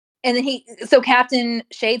then so Captain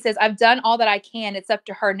Shade says, "I've done all that I can. It's up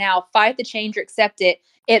to her now. Fight the change or accept it.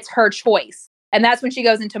 It's her choice." And that's when she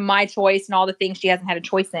goes into my choice and all the things she hasn't had a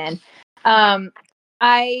choice in.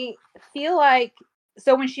 I feel like,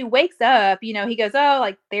 so when she wakes up, he goes, "Oh,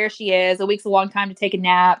 like, there she is. A week's a long time to take a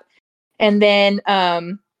nap." And then,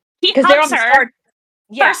 he hugs her.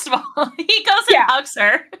 Yeah. First of all, he goes and hugs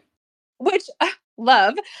her. Which,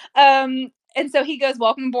 love. And so he goes,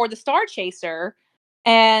 "Welcome aboard the Star Chaser."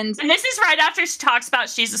 And this is right after she talks about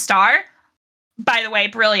she's a star. By the way,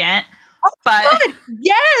 brilliant. Oh, but God,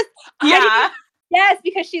 yes. Yeah. Yes,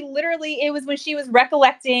 because she literally, it was when she was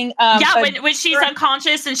recollecting. When she's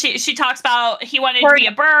unconscious and she talks about he wanted to be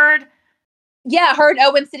a bird. Yeah, her and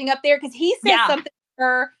Owen sitting up there, because he said something to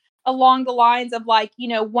her along the lines of, like,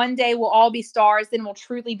 one day we'll all be stars, then we'll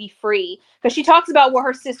truly be free. Because she talks about what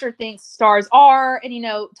her sister thinks stars are, and,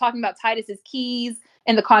 talking about Titus's keys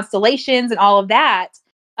and the constellations and all of that.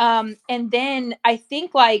 And then I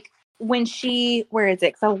think, like, when where is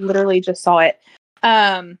it? Because I literally just saw it.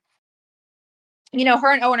 Her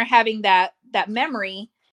and Owen are having that memory.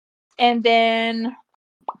 And then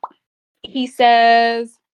he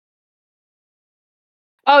says,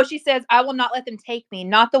 she says, "I will not let them take me.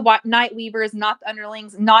 Not the Nightweavers, not the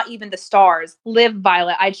underlings, not even the stars. Live,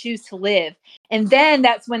 Violet. I choose to live." And then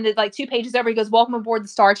that's when the, like, 2 pages over, he goes, "Welcome aboard the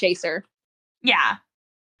Star Chaser." Yeah.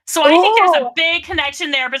 So I think there's a big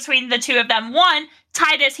connection there between the two of them. One,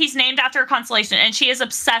 Titus, he's named after a constellation, and she is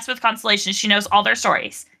obsessed with constellations. She knows all their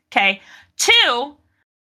stories. Okay. Two,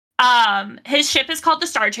 his ship is called the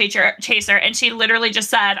Star Chaser, and she literally just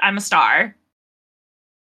said, "I'm a star."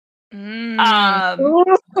 This is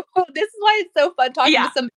why it's so fun talking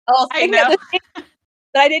to somebody else. I know.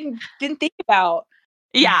 That I didn't think about.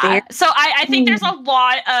 Yeah. So I think there's a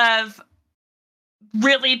lot of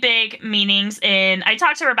really big meanings in. I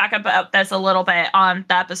talked to Rebecca about this a little bit on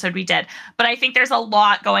the episode we did, but I think there's a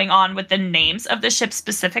lot going on with the names of the ship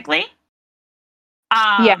specifically.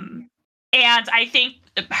 And I think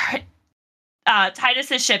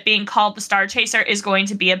Titus's ship being called the Star Chaser is going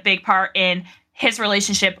to be a big part in his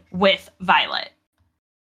relationship with Violet.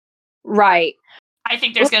 Right. I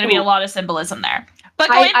think there's going to be a lot of symbolism there. But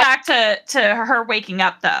going back to her waking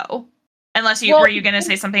up, though, unless were you going to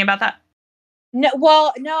say something about that? No,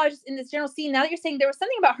 I just, in this general scene, now that you're saying, there was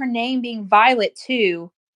something about her name being Violet too.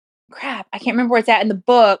 Crap, I can't remember where it's at in the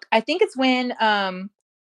book. I think it's when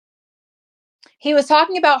he was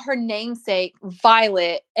talking about her namesake,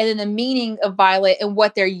 Violet, and then the meaning of Violet and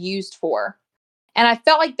what they're used for. And I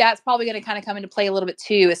felt like that's probably going to kind of come into play a little bit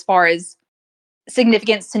too, as far as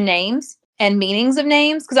significance to names and meanings of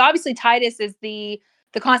names. Because obviously Titus is the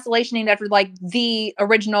constellation named after, like, the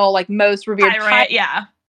original, like, most revered pirate. Yeah.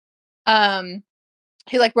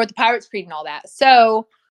 Who, like, wrote the Pirates Creed and all that. So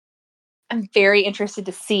I'm very interested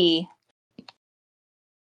to see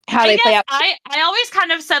how they play out. I always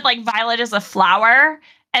kind of said, like, Violet is a flower,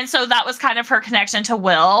 and so that was kind of her connection to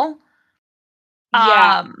Will.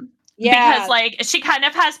 Because, like, she kind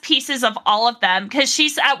of has pieces of all of them, because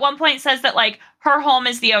she's at one point says that, like, her home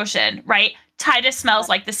is the ocean, right? Titus smells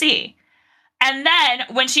like the sea. And then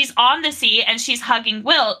when she's on the sea and she's hugging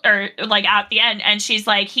Will, or, like, at the end, and she's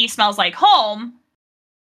like, he smells like home.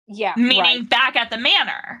 Yeah. Meaning back at the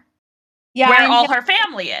manor. Yeah. Where all her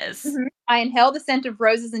family is. Mm-hmm. I inhale the scent of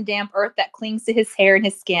roses and damp earth that clings to his hair and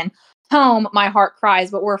his skin. Home, my heart cries,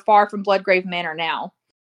 but we're far from Bloodgrave Manor now.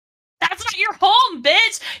 That's not your home,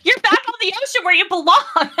 bitch. You're back on the ocean where you belong.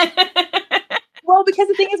 Well, because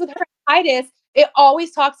the thing is with her Titus, it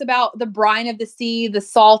always talks about the brine of the sea, the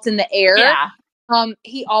salt in the air. Yeah.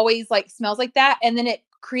 He always like smells like that, and then it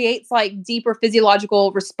creates like deeper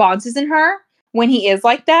physiological responses in her when he is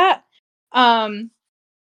like that.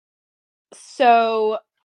 So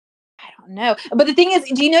I don't know. But the thing is,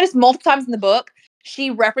 do you notice multiple times in the book, she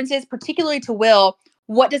references, particularly to Will,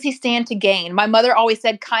 what does he stand to gain? My mother always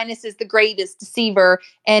said kindness is the greatest deceiver,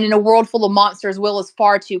 and in a world full of monsters, Will is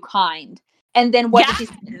far too kind. And then what does he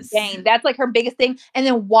stand to gain? That's like her biggest thing. And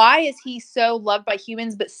then why is he so loved by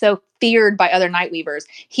humans, but so feared by other Nightweavers?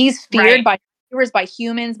 He's feared by Nightweavers, by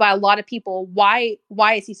humans, by a lot of people. Why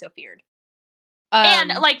is he so feared? And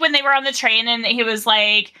like when they were on the train and he was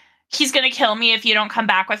like, he's going to kill me if you don't come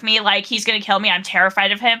back with me. Like, he's going to kill me. I'm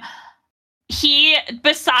terrified of him. He,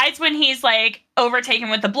 besides when he's like overtaken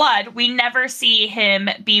with the blood, we never see him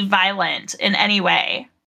be violent in any way.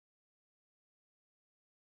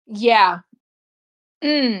 Yeah.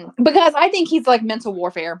 Because I think he's like mental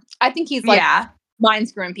warfare. I think he's like mind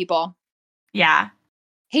screwing people. Yeah.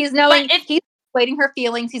 He's knowing, he's persuading her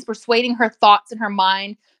feelings. He's persuading her thoughts in her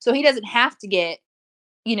mind. So he doesn't have to get,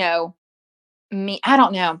 me. I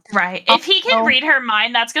don't know. Right. If he can read her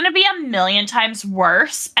mind, that's going to be a million times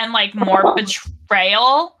worse and like more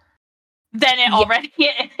betrayal than it already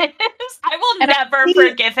is. I will never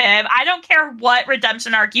forgive him. I don't care what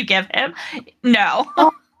redemption arc you give him. No.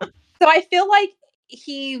 So I feel like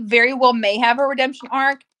he very well may have a redemption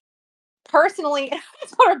arc. Personally, I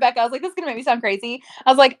told Rebecca, I was like, this is going to make me sound crazy. I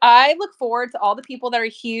was like, I look forward to all the people that are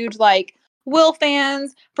huge, like, Will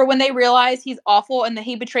fans for when they realize he's awful and that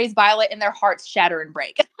he betrays Violet and their hearts shatter and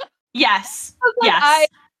break. Yes. Like, I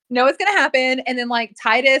know it's going to happen. And then, like,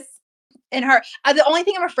 Titus and her. The only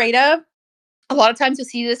thing I'm afraid of, a lot of times you'll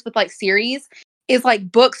see this with, like, series, is,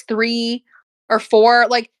 like, books 3 or 4.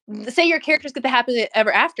 Like, say your characters get the happily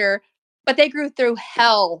ever after, but they grew through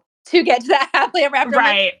hell to get to that happily ever after.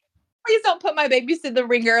 Right. Like, please don't put my babies through the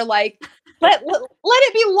ringer. Like, let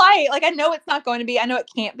it be light. Like, I know it's not going to be. I know it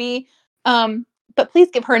can't be. But please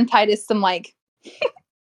give her and Titus some, like,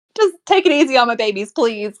 just take it easy on my babies,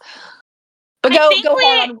 please. But go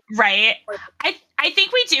on. Right. I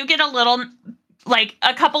think we do get a little, like,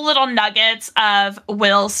 a couple little nuggets of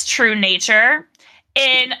Will's true nature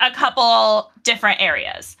in a couple different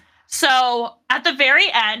areas. So at the very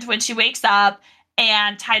end, when she wakes up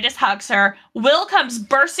and Titus hugs her, Will comes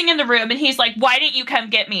bursting in the room and he's like, why didn't you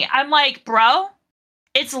come get me? I'm like, bro,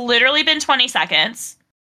 it's literally been 20 seconds.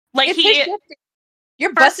 Like,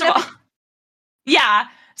 you're first of all, yeah.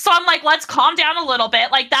 So I'm like, let's calm down a little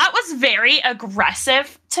bit. Like, that was very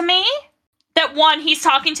aggressive to me. That one, he's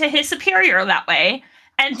talking to his superior that way.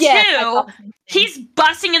 And two, he's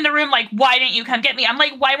busting in the room like, why didn't you come get me? I'm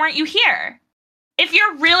like, why weren't you here? If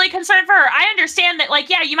you're really concerned for her, I understand that, like,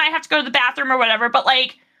 yeah, you might have to go to the bathroom or whatever, but,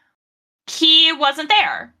 like, he wasn't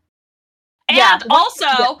there. And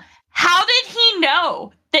also, how did he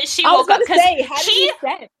know that she woke up? Because he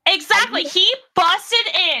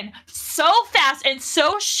busted in so fast and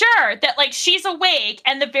so sure that, like, she's awake,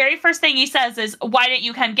 and the very first thing he says is, why didn't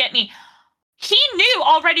you come get me? He knew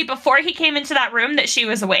already before he came into that room that she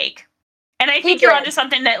was awake. And I think you're onto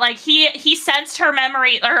something that, like, he sensed her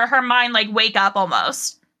memory or her mind, like, wake up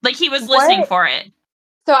almost. Like, he was listening for it.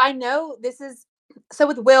 So I know this is, so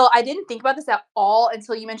with Will, I didn't think about this at all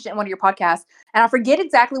until you mentioned it in one of your podcasts. And I forget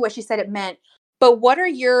exactly what she said it meant. But what are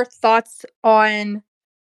your thoughts on,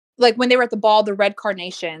 like, when they were at the ball, the red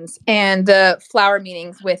carnations and the flower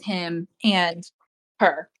meetings with him and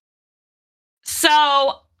her? So,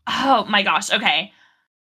 oh my gosh, okay.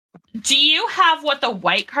 Do you have what the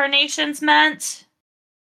white carnations meant?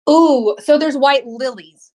 Ooh, so there's white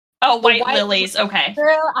lilies. Oh, white lilies. Okay.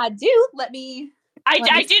 Girl, I do. I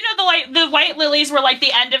do know the white lilies were like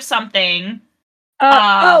the end of something.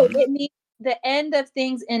 It means the end of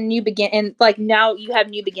things and new begin, and like now you have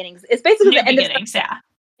new beginnings. It's basically the end of things,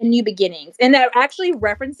 and new beginnings, and that actually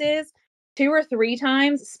references 2 or 3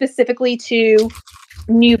 times specifically to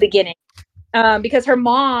new beginnings. Because her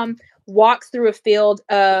mom walks through a field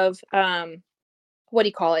of what do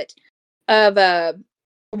you call it? Of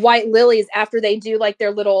white lilies after they do like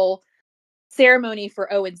their little ceremony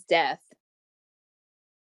for Owen's death.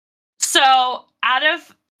 So, out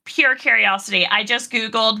of pure curiosity, I just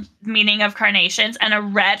Googled meaning of carnations, and a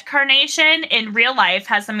red carnation in real life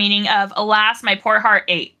has the meaning of, alas, my poor heart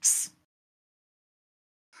aches.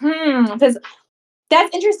 Because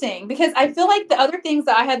that's interesting, because I feel like the other things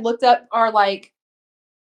that I had looked up are like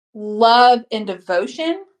love and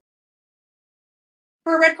devotion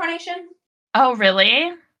for a red carnation. Oh,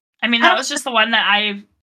 really? I mean, that was just the one that I.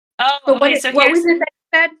 Oh, So okay. So what here's was it that you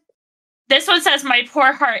said? this one says my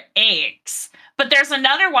poor heart aches, but there's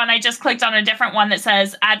another one I just clicked on a different one that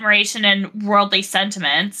says admiration and worldly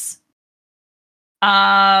sentiments.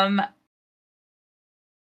 Oh,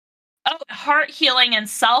 heart healing and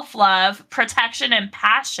self love, protection and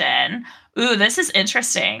passion. Ooh, this is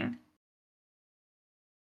interesting.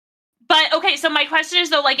 But okay, so my question is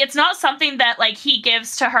though, like, it's not something that like he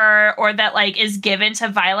gives to her or that like is given to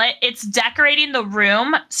Violet. It's decorating the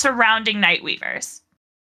room surrounding Nightweavers.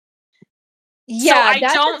 Yeah, so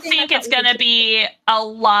I don't think it's gonna be a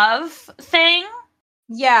love thing.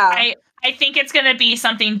 Yeah, I think it's gonna be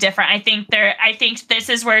something different. I think this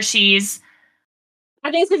is where she's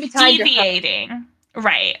I think it's gonna be tied deviating.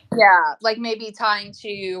 Right. Yeah, like maybe tying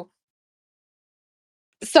to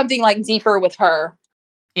something like deeper with her.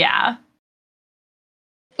 Yeah.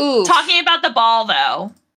 Ooh. Talking about the ball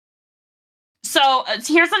though. So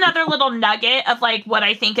here's another little nugget of like what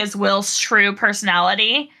I think is Will's true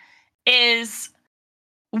personality is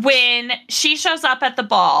when she shows up at the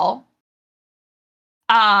ball.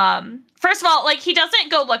 First of all, like he doesn't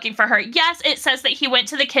go looking for her. Yes, it says that he went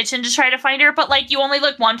to the kitchen to try to find her, but like you only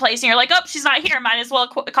look one place and you're like, oh, she's not here. Might as well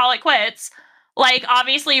call it quits. Like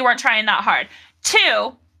obviously you weren't trying that hard.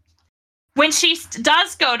 2, when she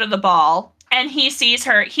does go to the ball and he sees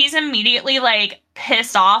her, he's immediately like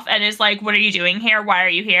pissed off and is like, what are you doing here? Why are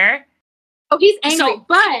you here? Oh, he's angry. So,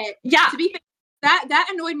 but yeah, to be fair, that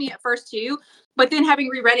annoyed me at first too. But then having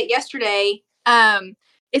reread it yesterday,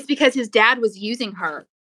 it's because his dad was using her,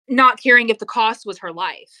 not caring if the cost was her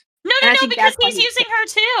life. No, because he's using her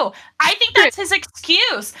too. I think that's his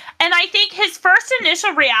excuse. And I think his first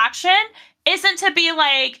initial reaction isn't to be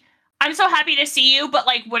like, I'm so happy to see you, but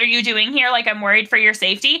like, what are you doing here? Like, I'm worried for your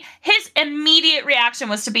safety. His immediate reaction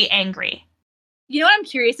was to be angry. You know what I'm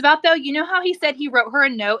curious about though? You know how he said he wrote her a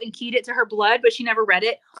note and keyed it to her blood, but she never read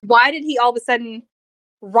it? Why did he all of a sudden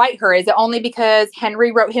write her? Is it only because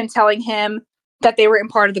Henry wrote him telling him that they were in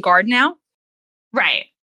part of the guard now? Right.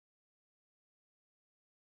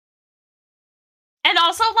 And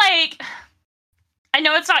also, like, I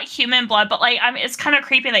know it's not human blood, but like, I mean, it's kind of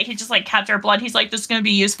creepy that he just like kept her blood. He's like, this is going to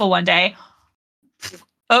be useful one day.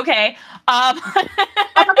 Okay. I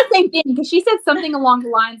thought the same thing because she said something along the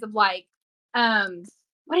lines of like,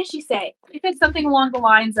 what did she say? She said something along the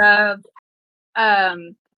lines of,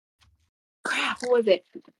 crap, what was it?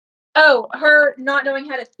 Oh, her not knowing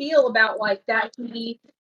how to feel about like that he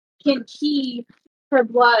can key her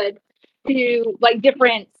blood to like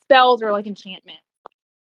different spells or like enchantment.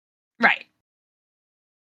 Right.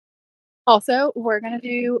 Also, we're gonna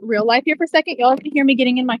do real life here for a second. Y'all can hear me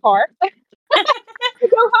getting in my car to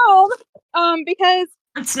go home. Because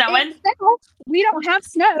it's snowing. We don't have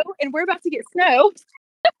snow, and we're about to get snow.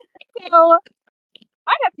 So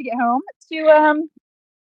I have to get home to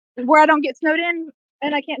where I don't get snowed in,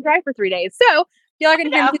 and I can't drive for 3 days. So y'all are gonna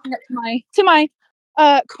hear me getting up to my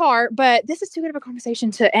car. But this is too good of a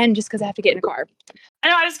conversation to end just because I have to get in a car. I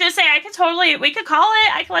know. I was gonna say we could call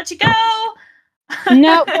it. I can let you go.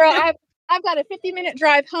 No, girl, I've got a 50-minute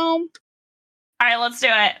drive home. All right, let's do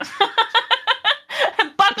it.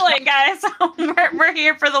 Buckle in, guys. we're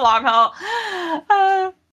here for the long haul.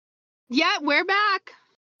 Yeah, we're back.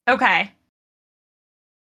 Okay.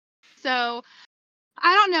 So,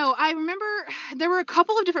 I don't know. I remember there were a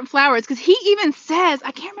couple of different flowers because he even says,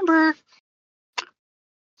 I can't remember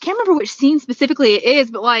which scene specifically it is,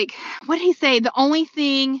 but like, what did he say? The only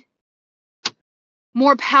thing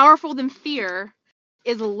more powerful than fear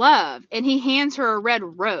is love. And he hands her a red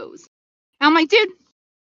rose. And I'm like, dude,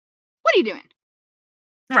 what are you doing?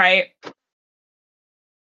 Right.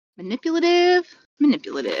 Manipulative.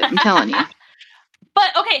 I'm telling you.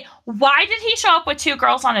 But okay, why did he show up with 2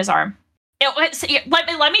 girls on his arm?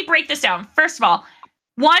 Let me break this down. First of all,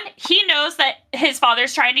 1, he knows that his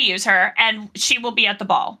father's trying to use her and she will be at the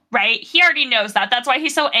ball, right? He already knows that. That's why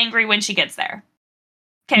he's so angry when she gets there.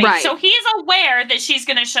 Okay, right. So he's aware that she's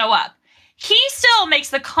going to show up. He still makes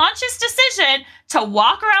the conscious decision to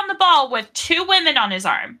walk around the ball with 2 women on his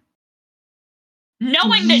arm,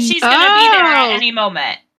 knowing that she's going to be there at any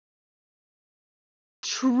moment.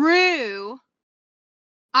 True.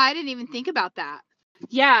 I didn't even think about that.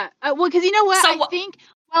 Yeah. Well, because you know what?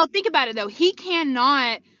 Think about it, though. He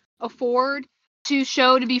cannot afford to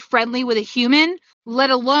show to be friendly with a human, let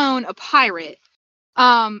alone a pirate.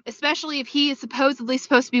 Especially if he is supposedly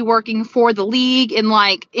supposed to be working for the League and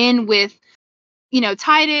like in with,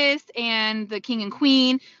 Titus and the King and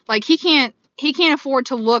Queen. Like he can't afford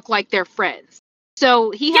to look like they're friends.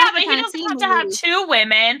 So he has but he doesn't have to have two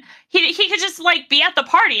women. He could just like be at the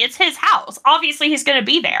party. It's his house. Obviously, he's going to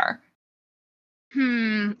be there. He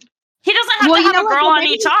doesn't have to have a girl on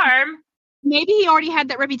each arm. Maybe he already had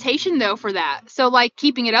that reputation though for that. So like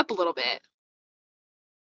keeping it up a little bit.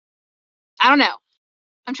 I don't know.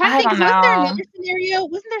 I'm trying to think. Wasn't there another scenario?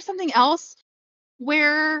 Wasn't there something else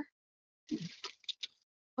where?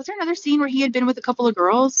 Was there another scene where he had been with a couple of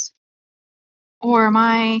girls? Or am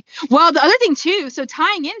I? Well, the other thing too. So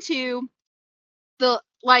tying into the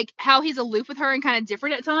like how he's aloof with her and kind of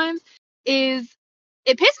different at times is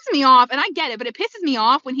it pisses me off, and I get it, but it pisses me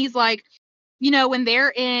off when he's like, when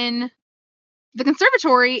they're in the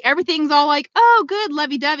conservatory, everything's all like, oh, good,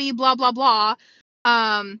 lovey-dovey, blah blah blah.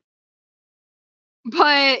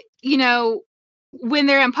 But when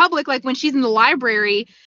they're in public, like when she's in the library,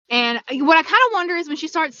 and what I kind of wonder is when she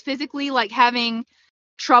starts physically like having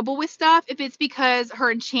trouble with stuff, if it's because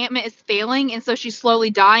her enchantment is failing and so she's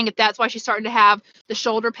slowly dying, if that's why she's starting to have the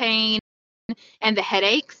shoulder pain and the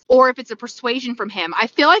headaches, or if it's a persuasion from him. I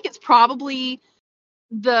feel like it's probably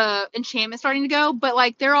the enchantment starting to go, but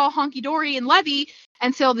like they're all hunky-dory and lovey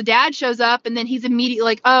until the dad shows up, and then he's immediately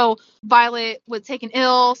like, oh, Violet was taken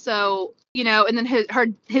ill, so and then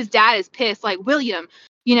his dad is pissed, like, William,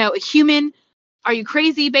 a human, are you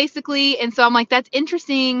crazy, basically. And so I'm like, that's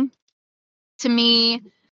interesting to me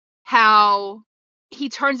how he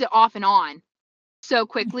turns it off and on so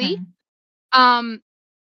quickly. So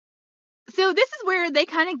this is where they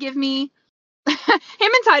kind of give me him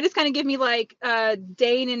and Titus kind of give me like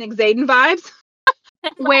Dane and Xaden vibes.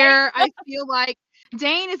 Where I feel like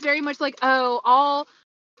Dane is very much like, oh, all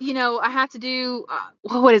I have to do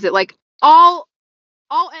what is it, like I'll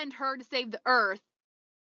end her to save the earth.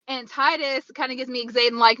 And Titus kind of gives me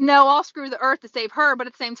Xaden like, no, I'll screw the earth to save her. But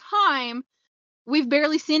at the same time, we've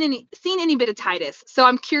barely seen any bit of Titus. So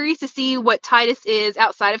I'm curious to see what Titus is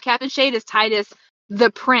outside of Captain Shade. Is Titus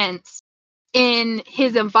the prince in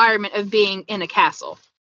his environment of being in a castle?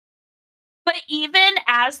 But even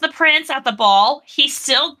as the prince at the ball, he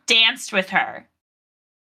still danced with her.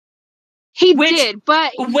 He did,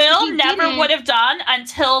 but Will never would have done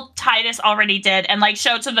until Titus already did, and like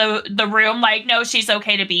showed to the room like, no, she's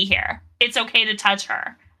okay to be here. It's okay to touch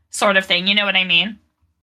her, sort of thing. You know what I mean?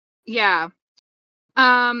 Yeah.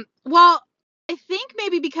 Well, I think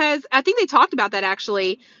maybe because I think they talked about that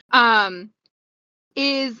actually.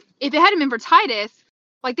 Is if it hadn't been for Titus,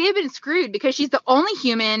 like they have been screwed because she's the only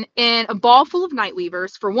human in a ball full of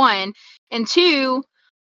Nightweavers, for one, and two,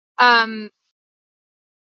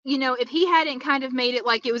 if he hadn't kind of made it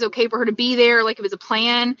like it was okay for her to be there, like it was a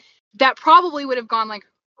plan, that probably would have gone like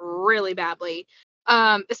really badly.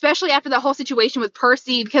 Especially after the whole situation with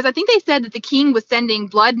Percy, because I think they said that the king was sending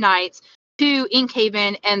blood knights to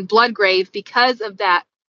Inkhaven and Bloodgrave because of that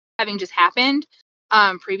having just happened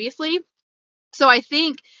previously. So I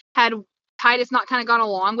think had Titus not kind of gone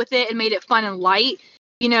along with it and made it fun and light,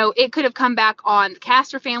 it could have come back on the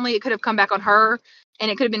Castor family, it could have come back on her, and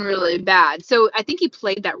it could have been really bad. So I think he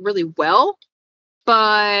played that really well.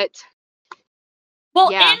 But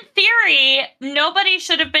in theory, nobody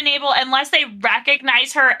should have been able, unless they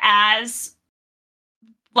recognize her as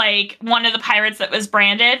like one of the pirates that was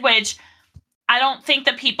branded, which I don't think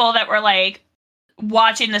the people that were like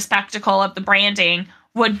watching the spectacle of the branding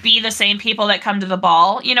would be the same people that come to the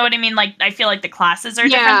ball. You know what I mean? Like, I feel like the classes are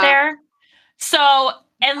different there. So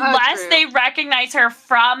unless they recognize her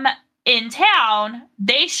from in town,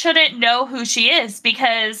 they shouldn't know who she is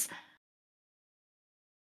because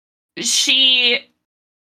she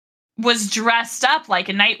was dressed up like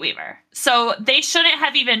a Nightweaver. So they shouldn't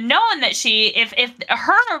have even known that if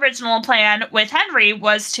her original plan with Henry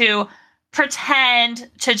was to pretend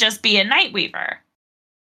to just be a Nightweaver.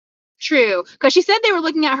 True, because she said they were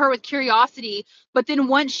looking at her with curiosity, but then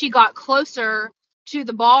once she got closer to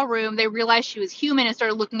the ballroom, they realized she was human and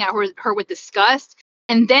started looking at her with disgust.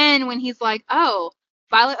 And then when he's like, oh,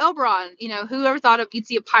 Violet Oberon, whoever thought you'd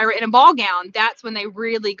see a pirate in a ball gown, that's when they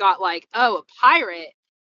really got like, oh, a pirate.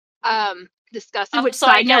 Disgusted. Which, so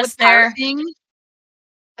I guess pirate thing.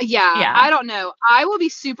 Yeah, I don't know. I will be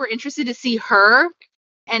super interested to see her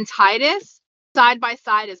and Titus side by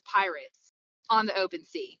side as pirates on the open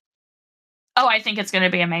sea. Oh, I think it's going to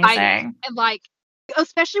be amazing. And like,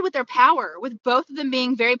 especially with their power, with both of them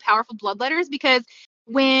being very powerful bloodletters, because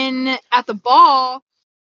when at the ball,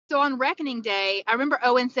 so on Reckoning Day, I remember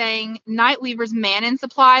Owen saying Nightweaver's mana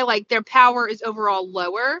supply, like their power is overall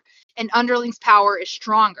lower and Underling's power is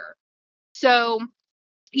stronger. So,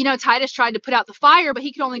 Titus tried to put out the fire, but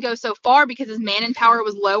he could only go so far because his mana power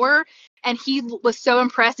was lower. And he was so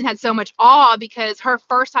impressed and had so much awe because her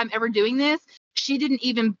first time ever doing this, she did an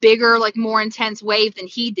even bigger, like more intense wave than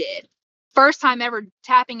he did. First time ever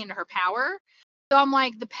tapping into her power. So I'm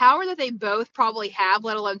like, the power that they both probably have,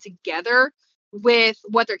 let alone together with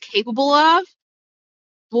what they're capable of,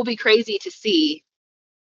 will be crazy to see.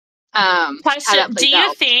 How that Do plays you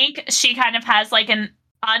out. think she kind of has like an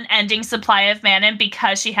unending supply of mana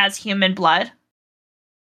because she has human blood?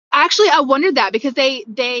 Actually, I wondered that because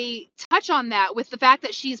they touch on that with the fact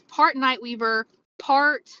that she's part Nightweaver,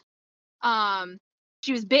 part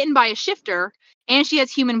she was bitten by a shifter, and she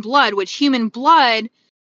has human blood, which human blood,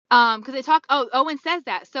 because they talk, Owen says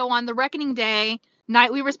that. So on the Reckoning Day,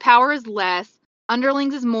 Nightweaver's power is less,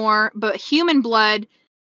 Underlings is more, but human blood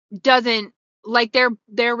doesn't, like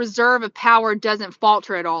their reserve of power doesn't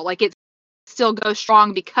falter at all. Like it still goes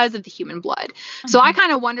strong because of the human blood. Mm-hmm. So I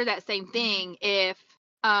kind of wonder that same thing if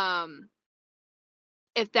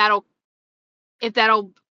that'll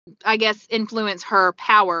I guess influence her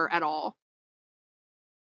power at all.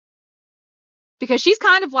 Because she's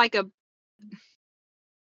kind of like a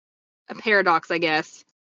paradox, I guess.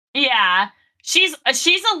 Yeah. She's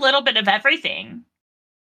a little bit of everything.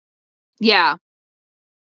 Yeah.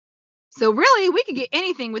 So really, we could get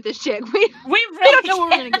anything with this chick. We really don't know what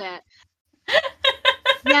we're gonna get.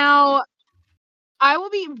 Now, I will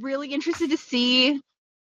be really interested to see.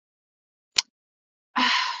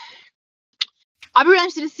 I'll be really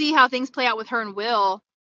interested to see how things play out with her and Will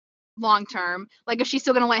long term. Like if she's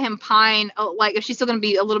still gonna let him pine, like if she's still gonna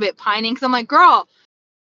be a little bit pining. Because I'm like, girl,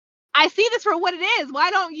 I see this for what it is.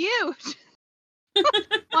 Why don't you?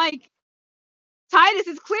 Like, Titus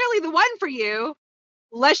is clearly the one for you.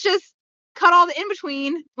 Let's just cut all the in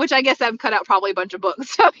between, which I guess I've cut out probably a bunch of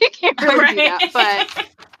books, so you can't really do that. But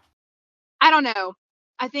I don't know.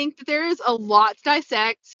 I think that there is a lot to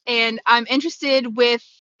dissect, and I'm interested with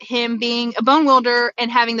him being a bone wielder and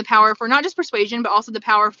having the power for not just persuasion, but also the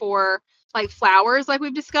power for like flowers, like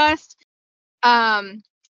we've discussed.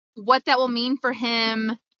 What that will mean for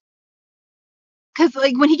him. Because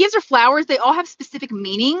like when he gives her flowers, they all have specific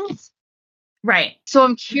meanings. Right. So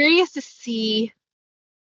I'm curious to see,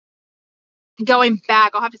 going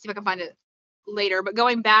back, I'll have to see if I can find it later, but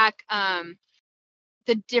going back,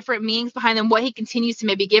 the different meanings behind them, what he continues to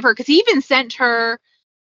maybe give her. Because he even sent her,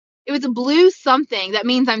 it was a blue something that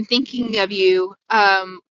means I'm thinking of you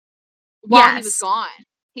while he was gone.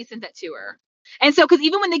 He sent that to her. And so, because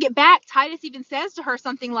even when they get back, Titus even says to her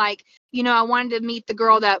something like, you know, I wanted to meet the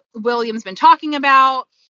girl that William's been talking about.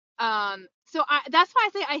 So that's why I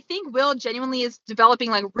say I think Will genuinely is developing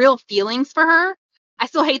like real feelings for her. I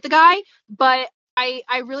still hate the guy, but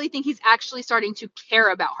I really think he's actually starting to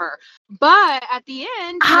care about her. But at the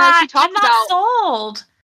end, you know, she talks about. Sold.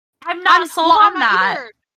 I'm not sold on that.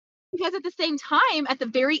 Either. Because at the same time, at the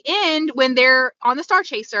very end, when they're on the Star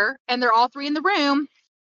Chaser and they're all three in the room,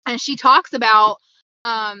 and she talks about,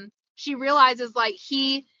 she realizes like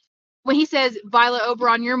when he says, Violet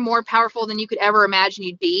Oberon, you're more powerful than you could ever imagine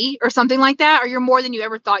you'd be, or something like that, or you're more than you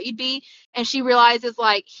ever thought you'd be. And she realizes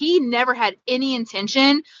like he never had any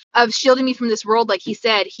intention of shielding me from this world. Like he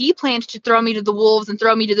said, he planned to throw me to the wolves and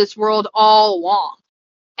throw me to this world all along.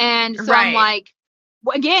 And so I'm like,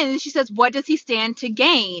 again, she says, what does he stand to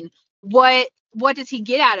gain? What does he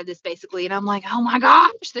get out of this, basically? And I'm like, oh my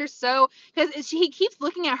gosh, they're so, because he keeps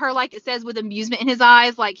looking at her, like it says, with amusement in his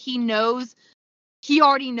eyes, like he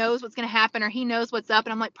already knows what's going to happen, or he knows what's up.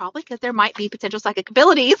 And I'm like, probably because there might be potential psychic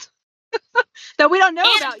abilities that we don't know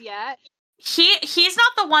about yet. He's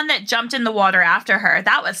not the one that jumped in the water after her.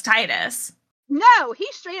 That was Titus. No, he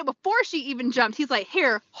straight up, before she even jumped, he's like,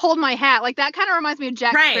 here, hold my hat. Like that kind of reminds me of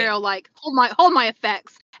Jack Sparrow, like hold my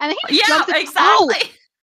effects. And then he jumps in. Exactly.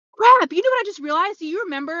 Oh, crap, you know what I just realized? Do you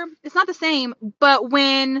remember? It's not the same, but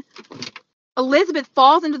when Elizabeth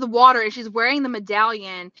falls into the water and she's wearing the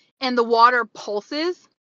medallion and the water pulses.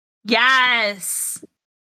 Yes.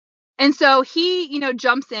 And so he, you know,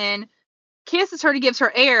 jumps in, kisses her to give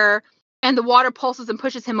her air, and the water pulses and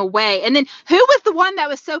pushes him away. And then who was the one that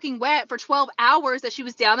was soaking wet for 12 hours that she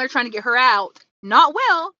was down there trying to get her out? Not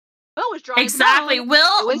Will. Will was dry. Exactly.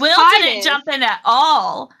 Will didn't jump in at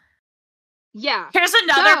all. Yeah. Here's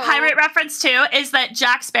another pirate reference too, is that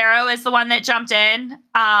Jack Sparrow is the one that jumped in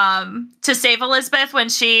to save Elizabeth when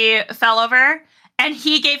she fell over, and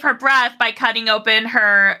he gave her breath by cutting open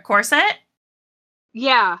her corset.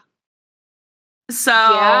 Yeah. So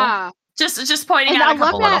yeah. Just pointing out a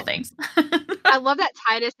couple little things. I love that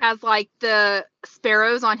Titus has like the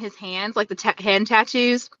sparrows on his hands, like the hand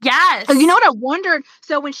tattoos. Yes. So you know what I wondered?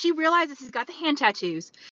 So when she realizes he's got the hand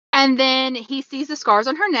tattoos, and then he sees the scars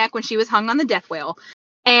on her neck when she was hung on the death whale.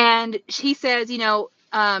 And he says, you know,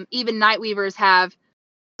 even Nightweavers have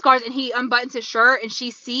scars, and he unbuttons his shirt, and she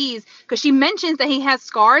sees, because she mentions that he has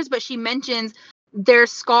scars, but she mentions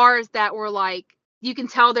there's scars that were like, you can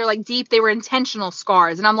tell they're like deep, they were intentional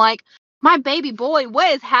scars. And I'm like, my baby boy,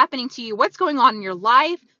 what is happening to you? What's going on in your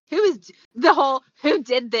life? Who is the whole who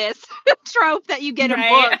did this trope that you get in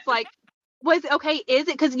books? Like, is it?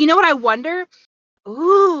 Because you know what I wonder?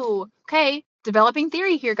 Ooh, okay, developing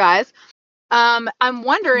theory here, guys. I'm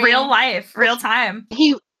wondering, real life, real time.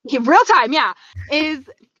 He real time, yeah.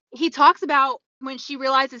 He talks about when she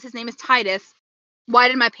realizes his name is Titus. Why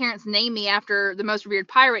did my parents name me after the most revered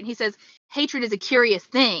pirate? And he says, hatred is a curious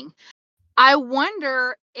thing. I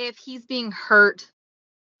wonder if he's being hurt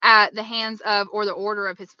at the hands of or the order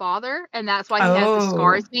of his father, and that's why he has the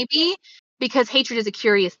scars, maybe. Because hatred is a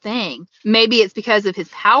curious thing. Maybe it's because of his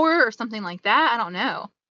power or something like that. I don't know.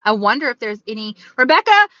 I wonder if there's any...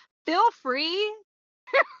 Rebecca, feel free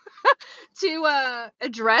to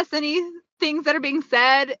address any things that are being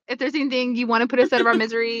said. If there's anything you want to put us out of our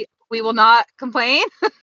misery, we will not complain.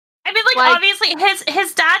 I mean, like obviously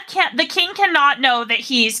his dad can't, the king cannot know that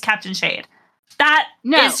he's Captain Shade. That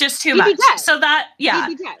is just too much. So that, yeah.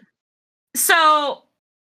 He'd be dead. So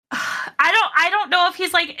I don't know if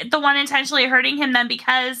he's like the one intentionally hurting him then,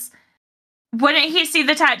 because wouldn't he see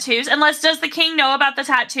the tattoos? Unless, does the king know about the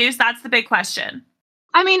tattoos? That's the big question.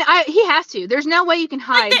 I mean, he has to. There's no way you can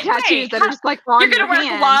hide tattoos that are just like on your hand. You're gonna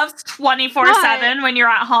wear gloves 24/7 when you're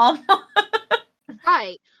at home.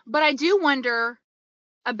 Right. But I do wonder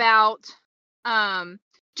about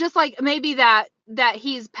just like maybe that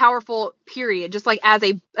he's powerful, period. Just like as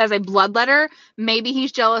a bloodletter, maybe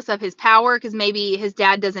he's jealous of his power because maybe his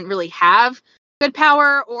dad doesn't really have good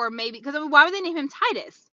power, or maybe because why would they name him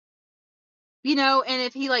Titus? You know, and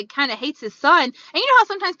if he like kind of hates his son, and you know how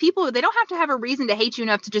sometimes people, they don't have to have a reason to hate you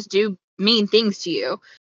enough to just do mean things to you.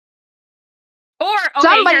 Or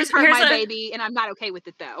somebody's hurt my baby, and I'm not okay with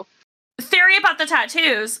it though. Theory about the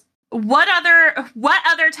tattoos. What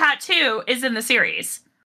other tattoo is in the series?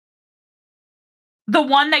 The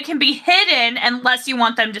one that can be hidden unless you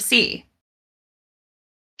want them to see.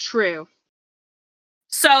 True.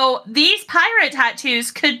 So these pirate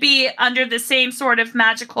tattoos could be under the same sort of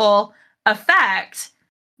magical effect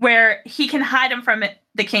where he can hide them from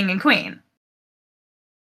the king and queen.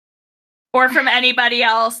 Or from anybody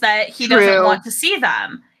else that he doesn't want to see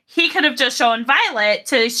them. He could have just shown Violet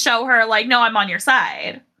to show her, like, no, I'm on your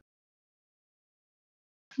side.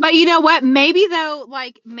 But you know what? Maybe, though,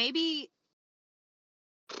 like, maybe...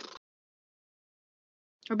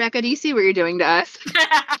 Rebecca, do you see what you're doing to us?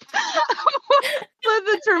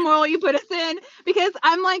 The turmoil you put us in. Because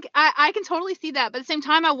I'm like, I can totally see that. But at the same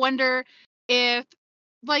time, I wonder if,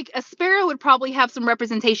 like, a Sparrow would probably have some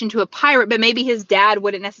representation to a pirate, but maybe his dad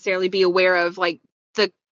wouldn't necessarily be aware of, like,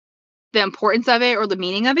 the importance of it or the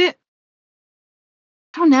meaning of it.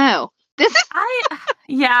 I don't know. No,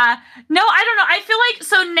 I don't know. I feel like,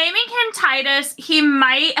 so naming him Titus, he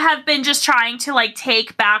might have been just trying to like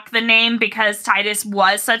take back the name because Titus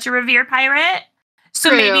was such a revered pirate.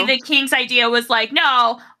 So maybe the king's idea was like,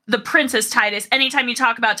 no, the prince is Titus. Anytime you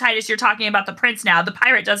talk about Titus, you're talking about the prince now. The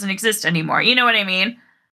pirate doesn't exist anymore. You know what I mean?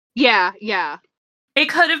 Yeah. It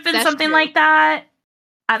could have been something like that.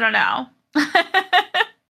 I don't know.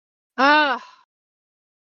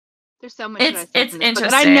 There's so much. It's interesting.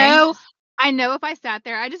 But I know if I sat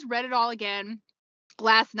there, I just read it all again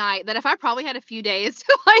last night, that if I probably had a few days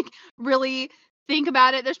to like really think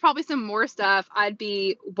about it, there's probably some more stuff I'd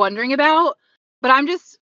be wondering about. But I'm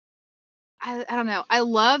just, I don't know. I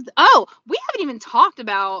loved, we haven't even talked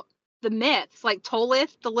about the myths, like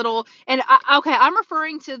Tolith, the little, and I'm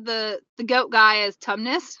referring to the goat guy as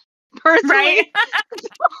Tumnus, personally. Right?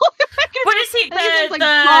 What is he? Like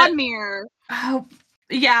Broadmere. Oh,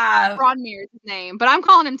 yeah. Broadmere is his name, but I'm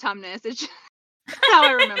calling him Tumnus. It's just how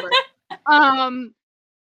I remember.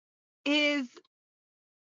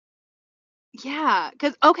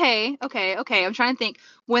 Because okay. I'm trying to think.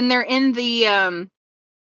 When they're in the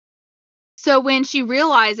so when she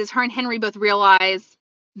realizes, her and Henry both realize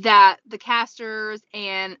that the casters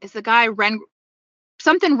and it's the guy Baron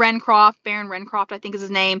Rencroft, I think is his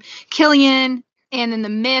name, Killian, and then the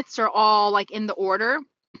myths are all like in the order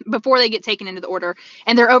before they get taken into the order,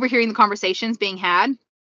 and they're overhearing the conversations being had.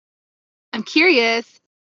 I'm curious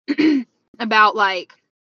about, like,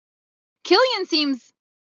 Killian seems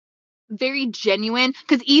very genuine,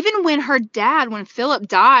 because even when when Philip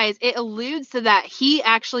dies, it alludes to that he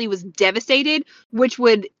actually was devastated, which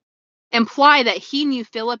would imply that he knew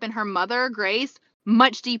Philip and her mother, Grace,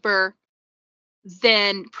 much deeper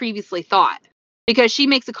than previously thought. Because she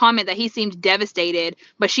makes a comment that he seemed devastated,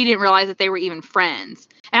 but she didn't realize that they were even friends.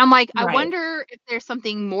 And I'm like, I wonder if there's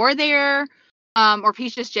something more there, or if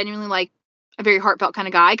he's just genuinely like a very heartfelt kind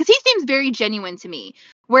of guy, because he seems very genuine to me.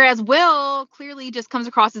 Whereas Will clearly just comes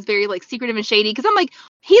across as very like secretive and shady. Because I'm like,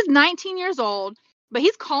 he's 19 years old, but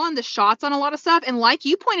he's calling the shots on a lot of stuff. And like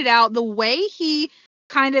you pointed out, the way he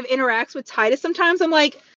kind of interacts with Titus sometimes, I'm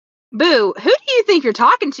like, boo, who do you think you're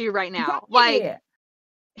talking to right now? Right. Like,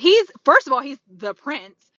 he's, first of all, he's the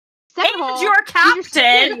prince. Second and of all, your captain. He's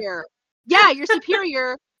your superior. Yeah, you're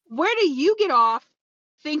superior. Where do you get off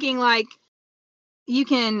thinking like you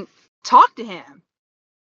can talk to him?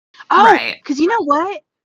 Oh, Right. because you know what?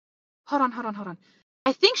 Hold on.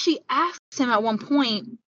 I think she asked him at one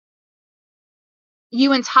point,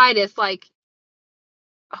 you and Titus, like,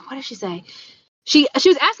 oh, what did she say? She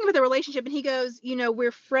was asking about the relationship, and he goes, you know,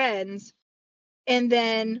 we're friends. And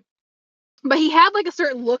then, but he had like a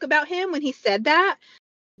certain look about him when he said that,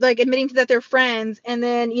 like admitting to that they're friends. And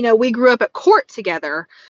then, you know, we grew up at court together.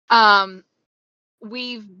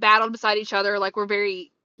 We've battled beside each other, like we're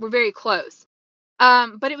very close.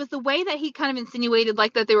 But it was the way that he kind of insinuated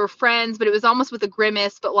like that they were friends, but it was almost with a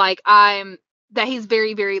grimace, but like that he's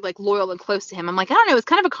very, very like loyal and close to him. I'm like, I don't know, it's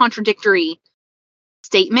kind of a contradictory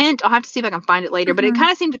statement. I'll have to see if I can find it later, but it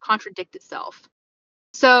kind of seemed to contradict itself.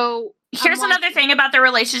 So here's another thing about the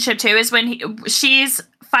relationship too, is when she's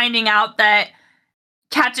finding out that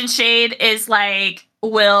Captain Shade is like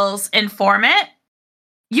Will's informant,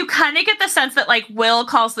 you kind of get the sense that like Will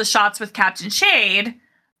calls the shots with Captain Shade,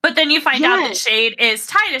 but then you find out that Shade is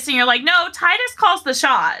Titus, and you're like, no, Titus calls the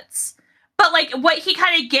shots. But like what he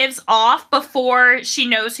kind of gives off before she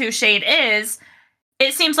knows who Shade is,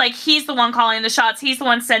 it seems like he's the one calling the shots. He's the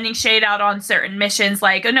one sending Shade out on certain missions.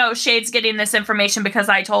 Like, oh no, Shade's getting this information because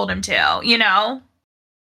I told him to, you know?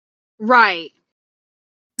 Right.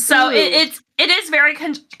 So it is very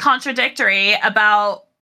contradictory about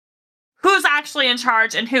who's actually in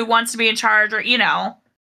charge and who wants to be in charge, or, you know.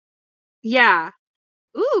 Yeah.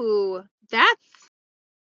 Ooh, that's...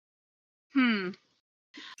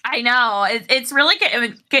 I know. It's really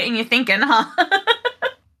getting you thinking, huh?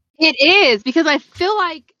 It is, because I feel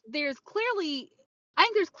like there's clearly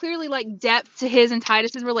like depth to his and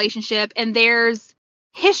Titus's relationship, and there's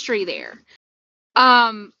history there.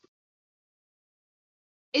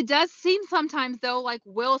 It does seem sometimes though like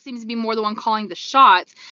Will seems to be more the one calling the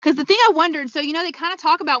shots. Because the thing I wondered, so you know, they kind of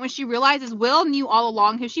talk about when she realizes Will knew all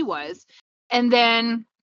along who she was, and then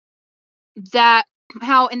that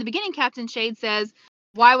how in the beginning Captain Shade says,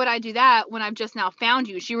 why would I do that when I've just now found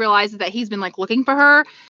you? She realizes that he's been like looking for her.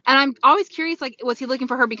 And I'm always curious, like, was he looking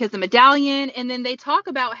for her because the medallion? And then they talk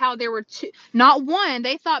about how there were two, not one.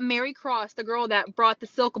 They thought Mary Cross, the girl that brought the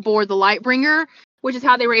silk aboard the Lightbringer, which is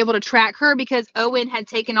how they were able to track her, because Owen had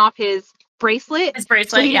taken off his bracelet.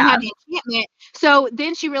 So he didn't have the enchantment. So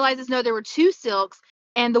then she realizes, no, there were two silks.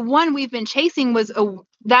 And the one we've been chasing was a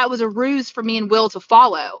ruse for me and Will to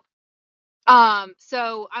follow.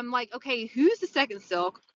 So I'm like, okay, who's the second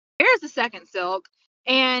silk? Where's the second silk?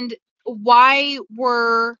 And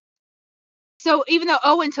so even though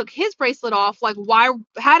Owen took his bracelet off, like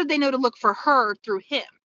how did they know to look for her through him?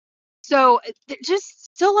 So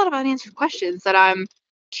just still a lot of unanswered questions that I'm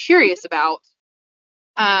curious about.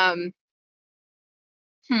 I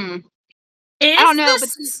don't know.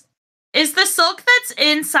 Is the silk that's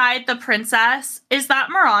inside the princess, is that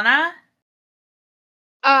Marana?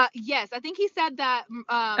 Yes, I think he said that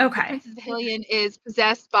Princess Hillian is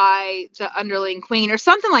possessed by the underling queen or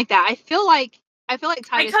something like that. I feel like Titus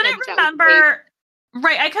I couldn't remember.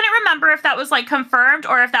 Right, I couldn't remember if that was like confirmed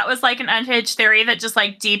or if that was like an unhinged theory that just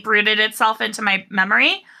like deep rooted itself into my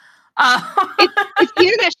memory. It's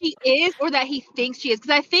either that she is or that he thinks she is,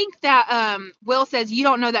 because I think that Will says you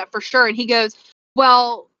don't know that for sure, and he goes,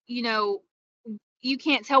 well, you know, you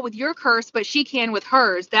can't tell with your curse, but she can with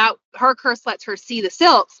hers. That her curse lets her see the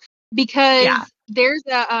silks, because there's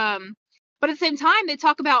a but at the same time they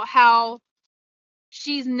talk about how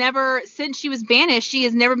she's never, since she was banished, she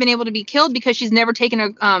has never been able to be killed because she's never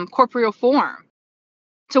taken a corporeal form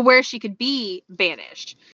to where she could be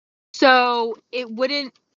banished. So it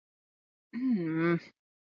wouldn't I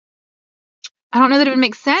don't know that it would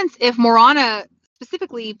make sense if Morana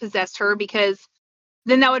specifically possessed her, because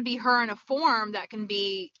then that would be her in a form that can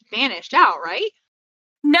be banished out, right?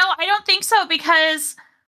 No, I don't think so, because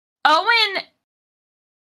Owen...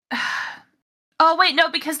 Oh, wait, no,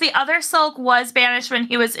 because the other silk was banished when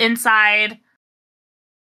he was inside...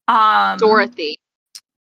 Dorothy.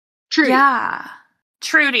 Trudy. Yeah.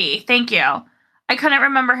 Trudy, thank you. I couldn't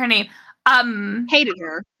remember her name. Hated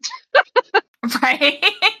her. Right?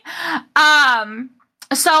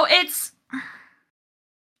 So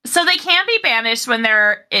they can be banished when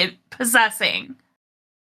they're possessing.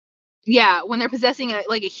 Yeah, when they're possessing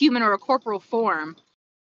a human or a corporal form.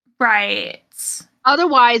 Right.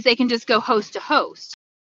 Otherwise, they can just go host to host.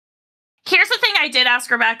 Here's the thing I did ask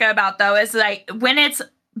Rebecca about, though, is like when it's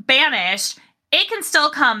banished, it can still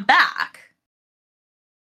come back.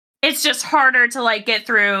 It's just harder to like get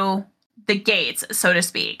through the gates, so to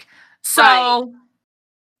speak. So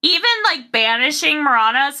even like banishing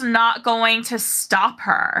Marana is not going to stop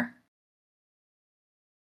her.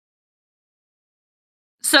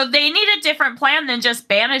 So they need a different plan than just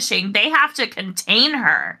banishing. They have to contain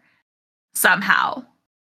her somehow.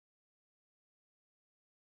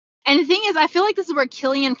 And the thing is, I feel like this is where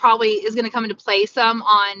Killian probably is going to come into play some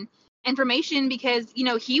on information, because, you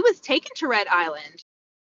know, he was taken to Red Island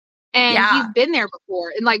and he's been there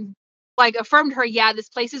before and like affirmed her, yeah, this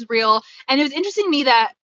place is real. And it was interesting to me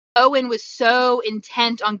that Owen was so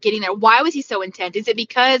intent on getting there. Why was he so intent? Is it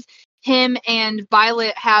because him and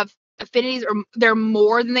Violet have affinities, or they're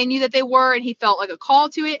more than they knew that they were, and he felt like a call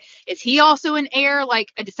to it? Is he also an heir, like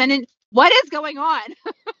a descendant? What is going on?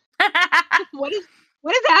 What is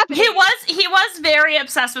happening? He was very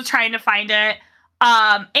obsessed with trying to find it.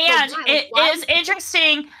 And it is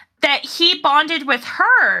interesting that he bonded with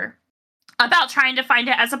her about trying to find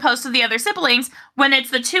it, as opposed to the other siblings, when it's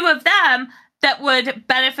the two of them that would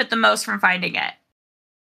benefit the most from finding it.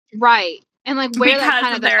 Right. And like where that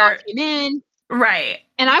kind of the thought came in. Right.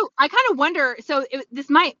 And I kind of wonder, so this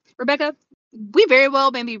might, Rebecca, we very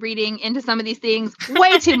well may be reading into some of these things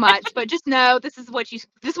way too much, but just know this is what you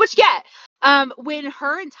get. When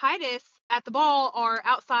her and Titus at the ball are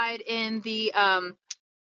outside in the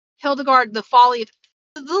Hildegard, the folly,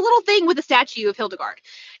 the little thing with the statue of Hildegard,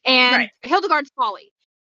 and Hildegard's folly,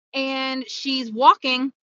 and she's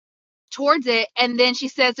walking towards it, and then she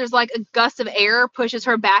says there's like a gust of air pushes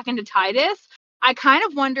her back into Titus. I kind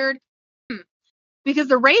of wondered, because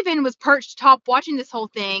the Raven was perched top watching this whole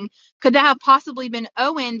thing, could that have possibly been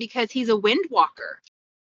Owen, because he's a windwalker?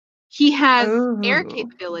 He has air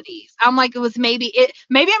capabilities. I'm like, it was maybe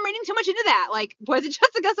I'm reading too much into that. Like, was it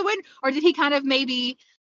just a gust of wind, or did he kind of maybe,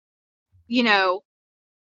 you know,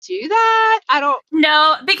 do that? I don't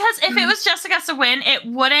know, because if it was just a gust of wind, it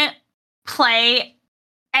wouldn't play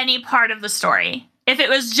any part of the story. If it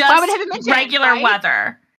was just regular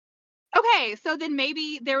weather. Okay, so then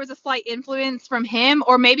maybe there was a slight influence from him,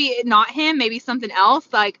 or maybe not him, maybe something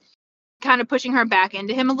else, like kind of pushing her back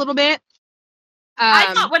into him a little bit.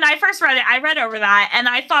 I thought when I first read it, I read over that, and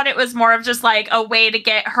I thought it was more of just like a way to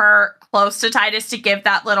get her close to Titus, to give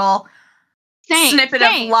that little snippet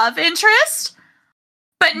of love interest.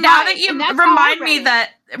 But now that you remind me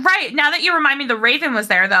now that you remind me the Raven was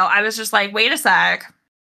there, though, I was just like, wait a sec.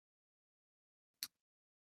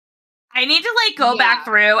 I need to like go back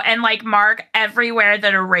through and like mark everywhere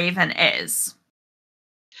that a Raven is.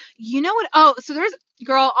 You know what? Oh, so there's,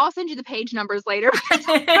 girl, I'll send you the page numbers later.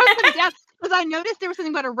 Because I noticed there was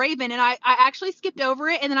something about a Raven, and I actually skipped over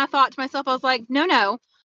it, and then I thought to myself, I was like, no.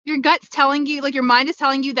 Your gut's telling you, like your mind is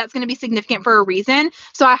telling you that's going to be significant for a reason.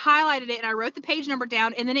 So I highlighted it and I wrote the page number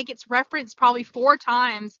down, and then it gets referenced probably 4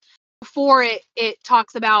 times before it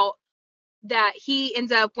talks about that he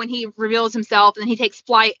ends up, when he reveals himself and he takes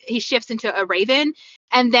flight, he shifts into a Raven,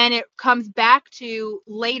 and then it comes back to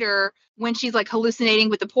later when she's like hallucinating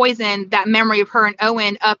with the poison, that memory of her and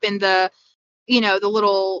Owen up in the, you know, the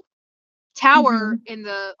little tower on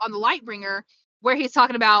the Lightbringer, where he's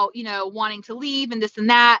talking about, you know, wanting to leave and this and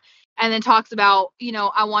that, and then talks about, you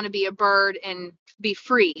know, I want to be a bird and be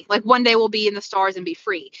free. Like one day we'll be in the stars and be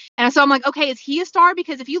free. And so I'm like, okay, is he a star?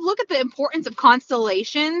 Because if you look at the importance of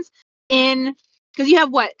constellations because you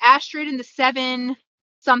have what, Astrid and the 7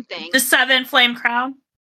 something. The 7 Flame Crown.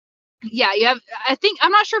 Yeah, you have, I think,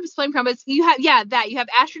 I'm not sure if it's Flame Crown, but you have, you have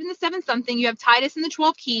Astrid and the 7 something, you have Titus and the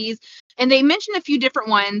 12 keys, and they mention a few different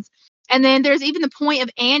ones. And then there's even the point of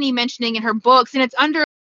Annie mentioning in her books, and it's under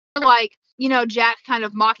like, you know, Jack kind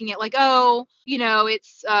of mocking it, like, oh, you know,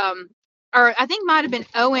 it's or I think might have been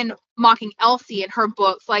Owen mocking Elsie in her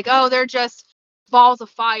books, like, oh, they're just balls of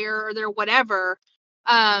fire, or they're whatever.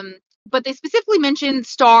 But they specifically mentioned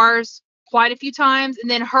stars quite a few times, and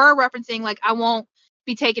then her referencing like, I won't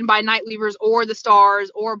be taken by Nightweavers or the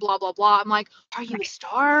stars or blah blah blah. I'm like, are you a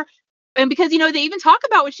star? And because, you know, they even talk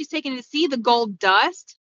about when she's taken to see the gold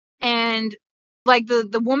dust, and like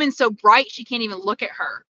the woman's so bright she can't even look at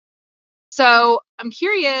her. So I'm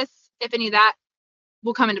curious if any of that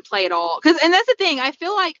will come into play at all. And that's the thing, I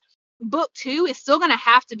feel like book 2 is still going to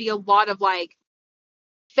have to be a lot of like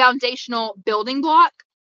foundational building block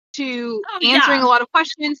to answering a lot of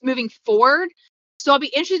questions moving forward. So I'll be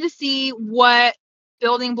interested to see what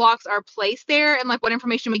building blocks are placed there, and like what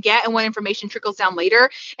information we get and what information trickles down later,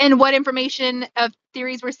 and what information of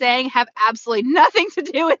theories we're saying have absolutely nothing to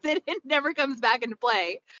do with it and never comes back into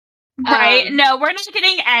play. Right. No, we're not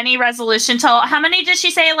getting any resolution till, how many did she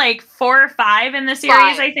say? Like 4 or 5 in the series,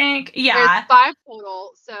 5. I think. Yeah. There's 5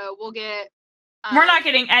 total, so we'll get... we're not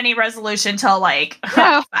getting any resolution till like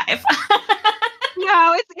no. 5.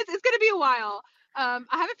 No, it's going to be a while. I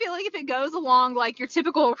have a feeling if it goes along like your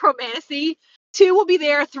typical romantasy, 2 will be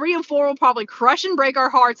there, 3 and 4 will probably crush and break our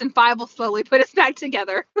hearts, and 5 will slowly put us back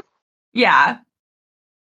together. Yeah.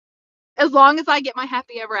 As long as I get my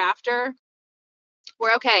happy ever after,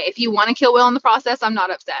 we're okay. If you want to kill Will in the process, I'm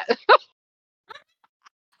not upset.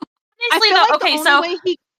 Honestly, though, okay, so...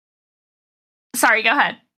 Sorry, go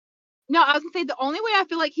ahead. No, I was going to say the only way I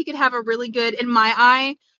feel like he could have a really good, in my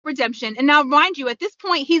eye, redemption. And now, mind you, at this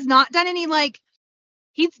point, he's not done any, like...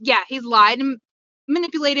 He's lied and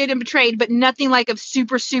manipulated and betrayed, but nothing like of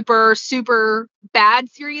super, super, super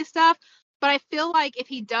bad, serious stuff. But I feel like if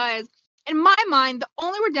he does, in my mind, the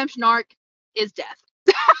only redemption arc is death.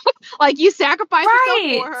 Like, you sacrifice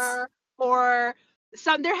yourself for her, or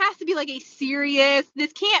there has to be like a serious,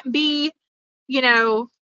 this can't be, a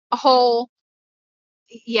whole,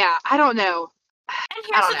 I don't know. And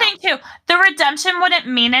here's the thing, too. The redemption wouldn't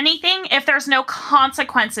mean anything if there's no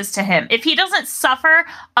consequences to him. If he doesn't suffer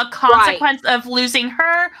a consequence of losing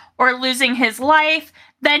her or losing his life,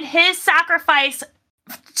 then his sacrifice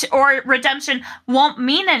or redemption won't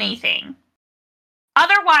mean anything.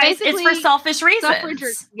 Otherwise, it's for selfish reasons. Suffrage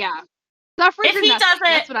if he doesn't,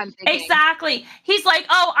 that's what I'm thinking. Exactly. He's like,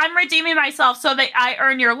 oh, I'm redeeming myself so that I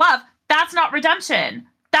earn your love. That's not redemption.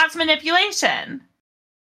 That's manipulation.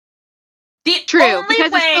 The only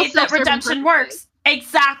way that redemption works,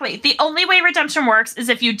 exactly. The only way redemption works is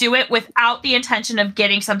if you do it without the intention of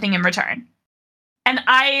getting something in return. And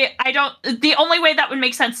I don't, the only way that would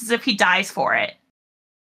make sense is if he dies for it.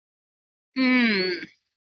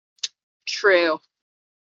 True.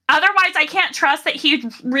 Otherwise, I can't trust that he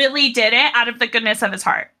really did it out of the goodness of his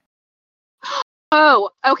heart. Oh,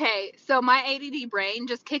 okay. So my ADD brain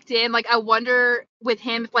just kicked in. Like, I wonder with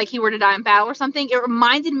him if like he were to die in battle or something. It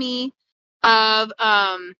reminded me of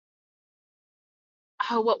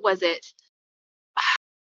what was it?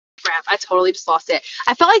 Crap, I totally just lost it.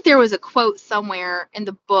 I felt like there was a quote somewhere in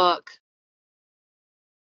the book.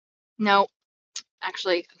 No,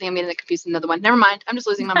 actually, I think I'm getting confused with another one. Never mind. I'm just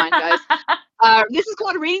losing my mind, guys. This is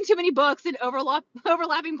called reading too many books and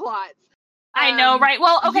overlapping plots. I know, right?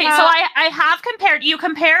 Well, okay, so I have compared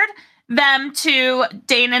them to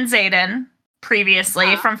Dane and Xaden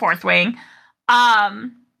previously from Fourth Wing.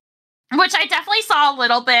 Which I definitely saw a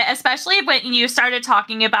little bit, especially when you started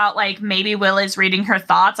talking about, like, maybe Will is reading her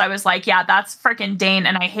thoughts. I was like, yeah, that's freaking Dane,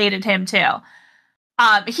 and I hated him, too.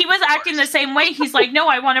 He was acting the same way. He's like, no,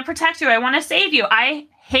 I want to protect you. I want to save you. I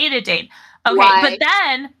hated Dane. Okay, but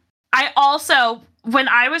then I also, when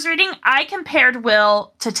I was reading, I compared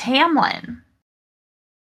Will to Tamlin.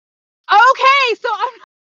 Okay, so I'm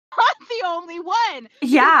not the only one.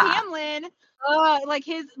 Yeah. Tamlin... like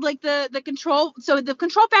his, like the control, so the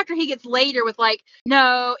control factor he gets later with like,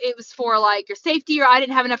 no, it was for like your safety, or I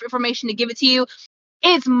didn't have enough information to give it to you.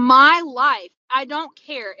 It's my life. I don't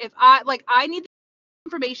care if I need the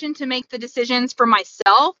information to make the decisions for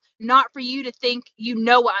myself, not for you to think you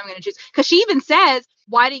know what I'm going to choose. Because she even says,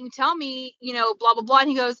 why didn't you tell me, blah, blah, blah. And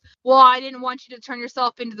he goes, well, I didn't want you to turn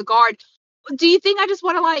yourself into the guard. Do you think I just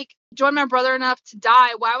want to like join my brother enough to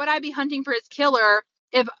die? Why would I be hunting for his killer?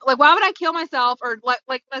 If like, why would I kill myself or let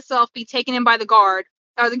myself be taken in by the guard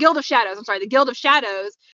or the Guild of Shadows? I'm sorry, the Guild of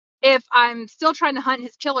Shadows. If I'm still trying to hunt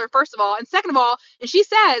his killer, first of all, and second of all, and she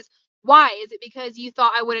says, why? Is it because you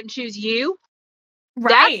thought I wouldn't choose you? Right.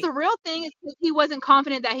 That's the real thing. Is that he wasn't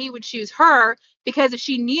confident that he would choose her, because if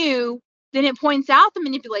she knew, then it points out the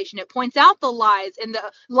manipulation. It points out the lies and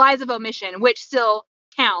the lies of omission, which still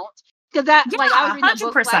count. Because I was reading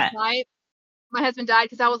the book last night. My husband died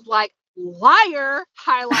because I was like, liar,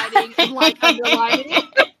 highlighting and like underlining.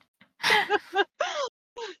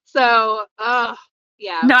 So,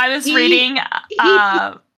 yeah. No, I was reading.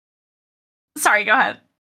 Sorry, go ahead.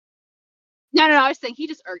 No, I was saying he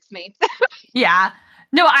just irks me. Yeah.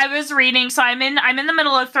 No, I was reading. So I'm in the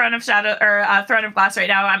middle of Throne of Shadow or Throne of Glass right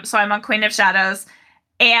now. I'm on Queen of Shadows,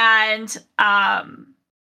 and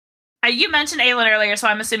you mentioned Aelin earlier, so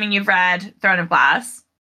I'm assuming you've read Throne of Glass.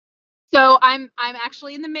 So I'm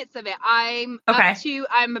actually in the midst of it. I'm about to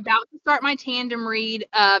start my tandem read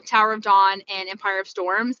of Tower of Dawn and Empire of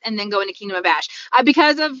Storms, and then go into Kingdom of Ash.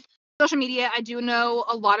 Because of social media, I do know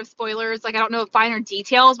a lot of spoilers. Like, I don't know finer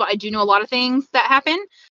details, but I do know a lot of things that happen.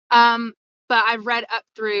 But I've read up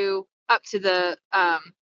through up to the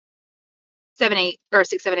 7-8 or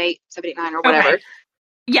 6-7-8, 7-8-9 or whatever. Okay.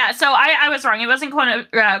 Yeah, so I was wrong. It wasn't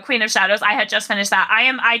Queen of Shadows. I had just finished that.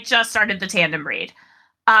 I just started the tandem read.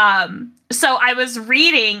 So I was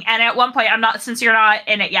reading, and at one point, since you're not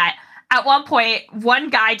in it yet, at one point, one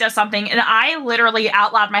guy does something, and I literally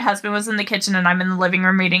out loud, my husband was in the kitchen, and I'm in the living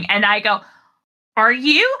room reading, and I go, "Are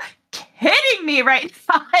you kidding me right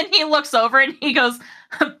now?" And he looks over, and he goes,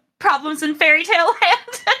 "Problems in fairy tale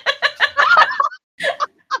land."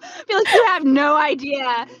 I feel like you have no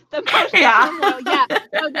idea the turmoil. Yeah.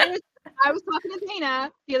 So I was talking to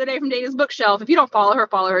Dana the other day from Dana's Bookshelf. If you don't follow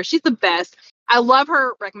her. She's the best. I love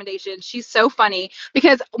her recommendations. She's so funny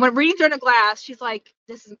because when reading Throne of Glass, she's like,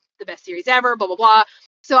 "This is the best series ever, blah, blah, blah."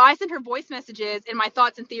 So I sent her voice messages and my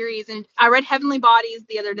thoughts and theories. And I read Heavenly Bodies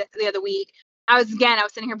the other week. I was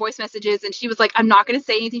sending her voice messages, and she was like, "I'm not going to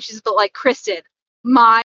say anything." She's but like, "Christin,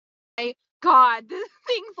 my God, this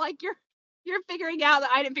thing's like you're figuring out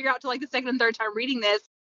that I didn't figure out till like the second and third time reading this."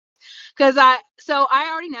 Because I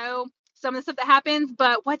already know some of the stuff that happens,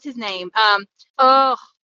 but what's his name?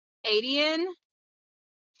 Adian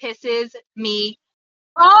pisses me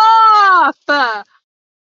off.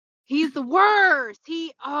 He's the worst.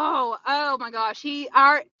 Oh my gosh.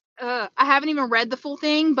 I haven't even read the full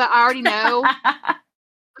thing, but I already know. I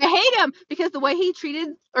hate him because the way he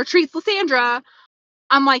treats Lysandra,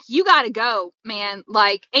 I'm like, you gotta go, man.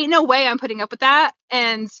 Like, ain't no way I'm putting up with that.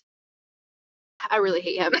 And I really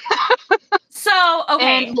hate him. So,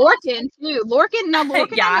 okay. And Lorcan too. Lorcan never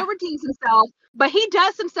redeems himself, but he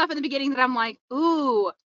does some stuff in the beginning that I'm like,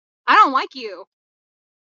 ooh, I don't like you.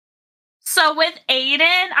 So with Aiden,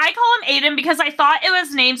 I call him Aiden because I thought it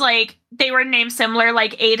was named like they were named similar,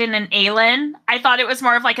 like Aiden and Aelin. I thought it was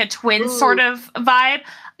more of like a twin sort of vibe.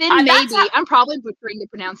 Then maybe I'm probably butchering the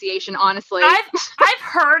pronunciation, honestly. I've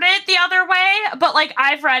heard it the other way, but like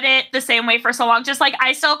I've read it the same way for so long. Just like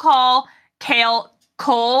I still call Kale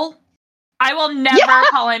Cole. I will never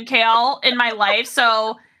call him Kale in my life,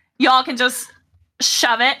 so y'all can just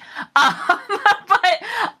shove it. But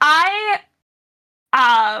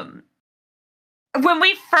when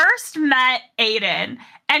we first met Aiden,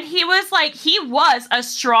 and he was a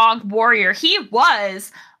strong warrior. He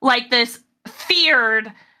was like this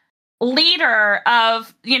feared leader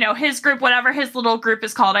of, his group, whatever his little group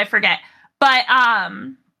is called, I forget. But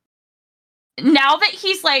now that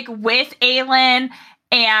he's like with Aelin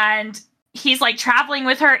and he's like traveling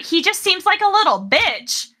with her, he just seems like a little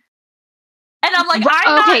bitch. And I'm like,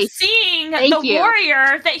 I'm not seeing the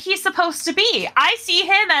warrior that he's supposed to be. I see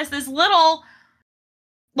him as this little,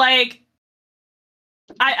 like,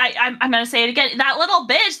 I'm going to say it again, that little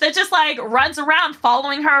bitch that just, like, runs around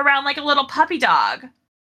following her around like a little puppy dog.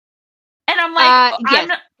 And I'm like,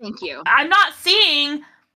 thank you. I'm not seeing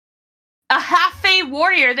a half-fey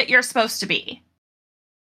warrior that you're supposed to be.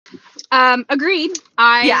 Agreed.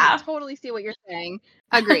 I totally see what you're saying.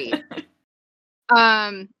 Agreed.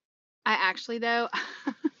 I actually, though,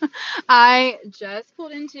 I just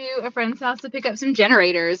pulled into a friend's house to pick up some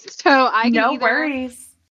generators. So I can no worries.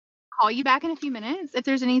 Call you back in a few minutes if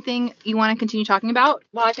there's anything you want to continue talking about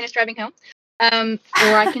while I finish driving home. Or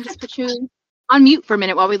I can just put you on mute for a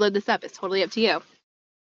minute while we load this up. It's totally up to you.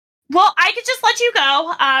 Well, I could just let you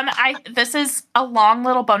go. This is a long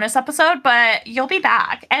little bonus episode, but you'll be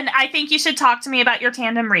back. And I think you should talk to me about your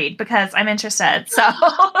tandem read because I'm interested. So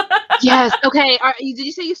yes. Okay. Did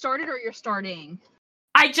you say you started or you're starting?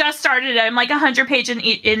 I just started it. I'm like 100 page in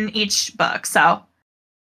each book. So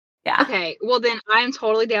yeah. Okay. Well, then I'm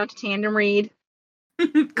totally down to tandem read.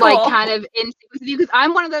 Cool. Like kind of in sync with you because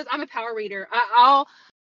I'm one of those. I'm a power reader.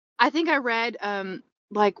 I think I read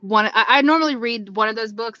like one. I normally read one of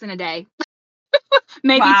those books in a day,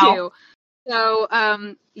 maybe two. So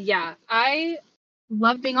yeah, I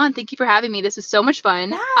love being on. Thank you for having me. This was so much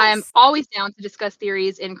fun. Yes. I'm always down to discuss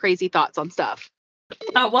theories and crazy thoughts on stuff.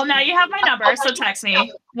 Oh well, now you have my number, so text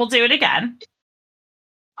me. We'll do it again.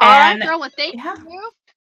 All right, girl. Well, thank you.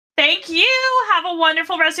 Thank you. Have a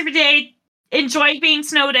wonderful rest of your day. Enjoy being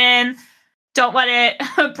snowed in. Don't let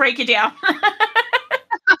it break you down.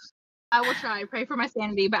 I will try. Pray for my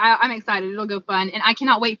sanity, but I'm excited. It'll go fun. And I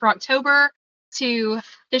cannot wait for October to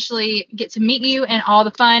officially get to meet you and all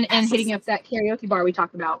the fun and hitting up that karaoke bar we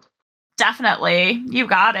talked about. Definitely. You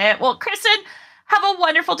got it. Well, Christin, have a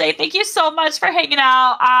wonderful day. Thank you so much for hanging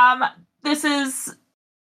out. This is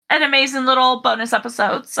an amazing little bonus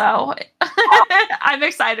episode, so I'm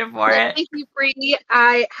excited for it. Thank you, Bree.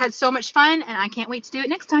 I had so much fun, and I can't wait to do it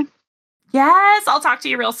next time. Yes, I'll talk to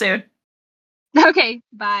you real soon. Okay,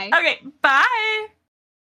 bye. Okay, bye.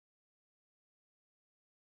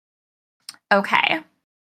 Okay.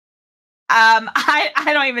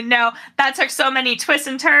 I don't even know. That took so many twists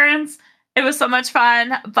and turns. It was so much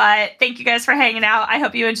fun. But thank you guys for hanging out. I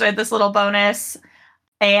hope you enjoyed this little bonus.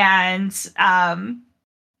 And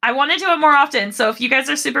I want to do it more often. So if you guys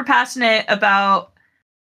are super passionate about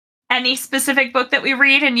any specific book that we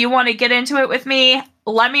read and you want to get into it with me,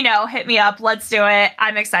 let me know. Hit me up. Let's do it.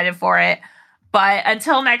 I'm excited for it. But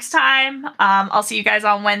until next time, I'll see you guys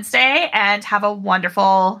on Wednesday and have a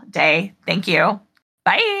wonderful day. Thank you.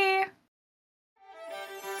 Bye.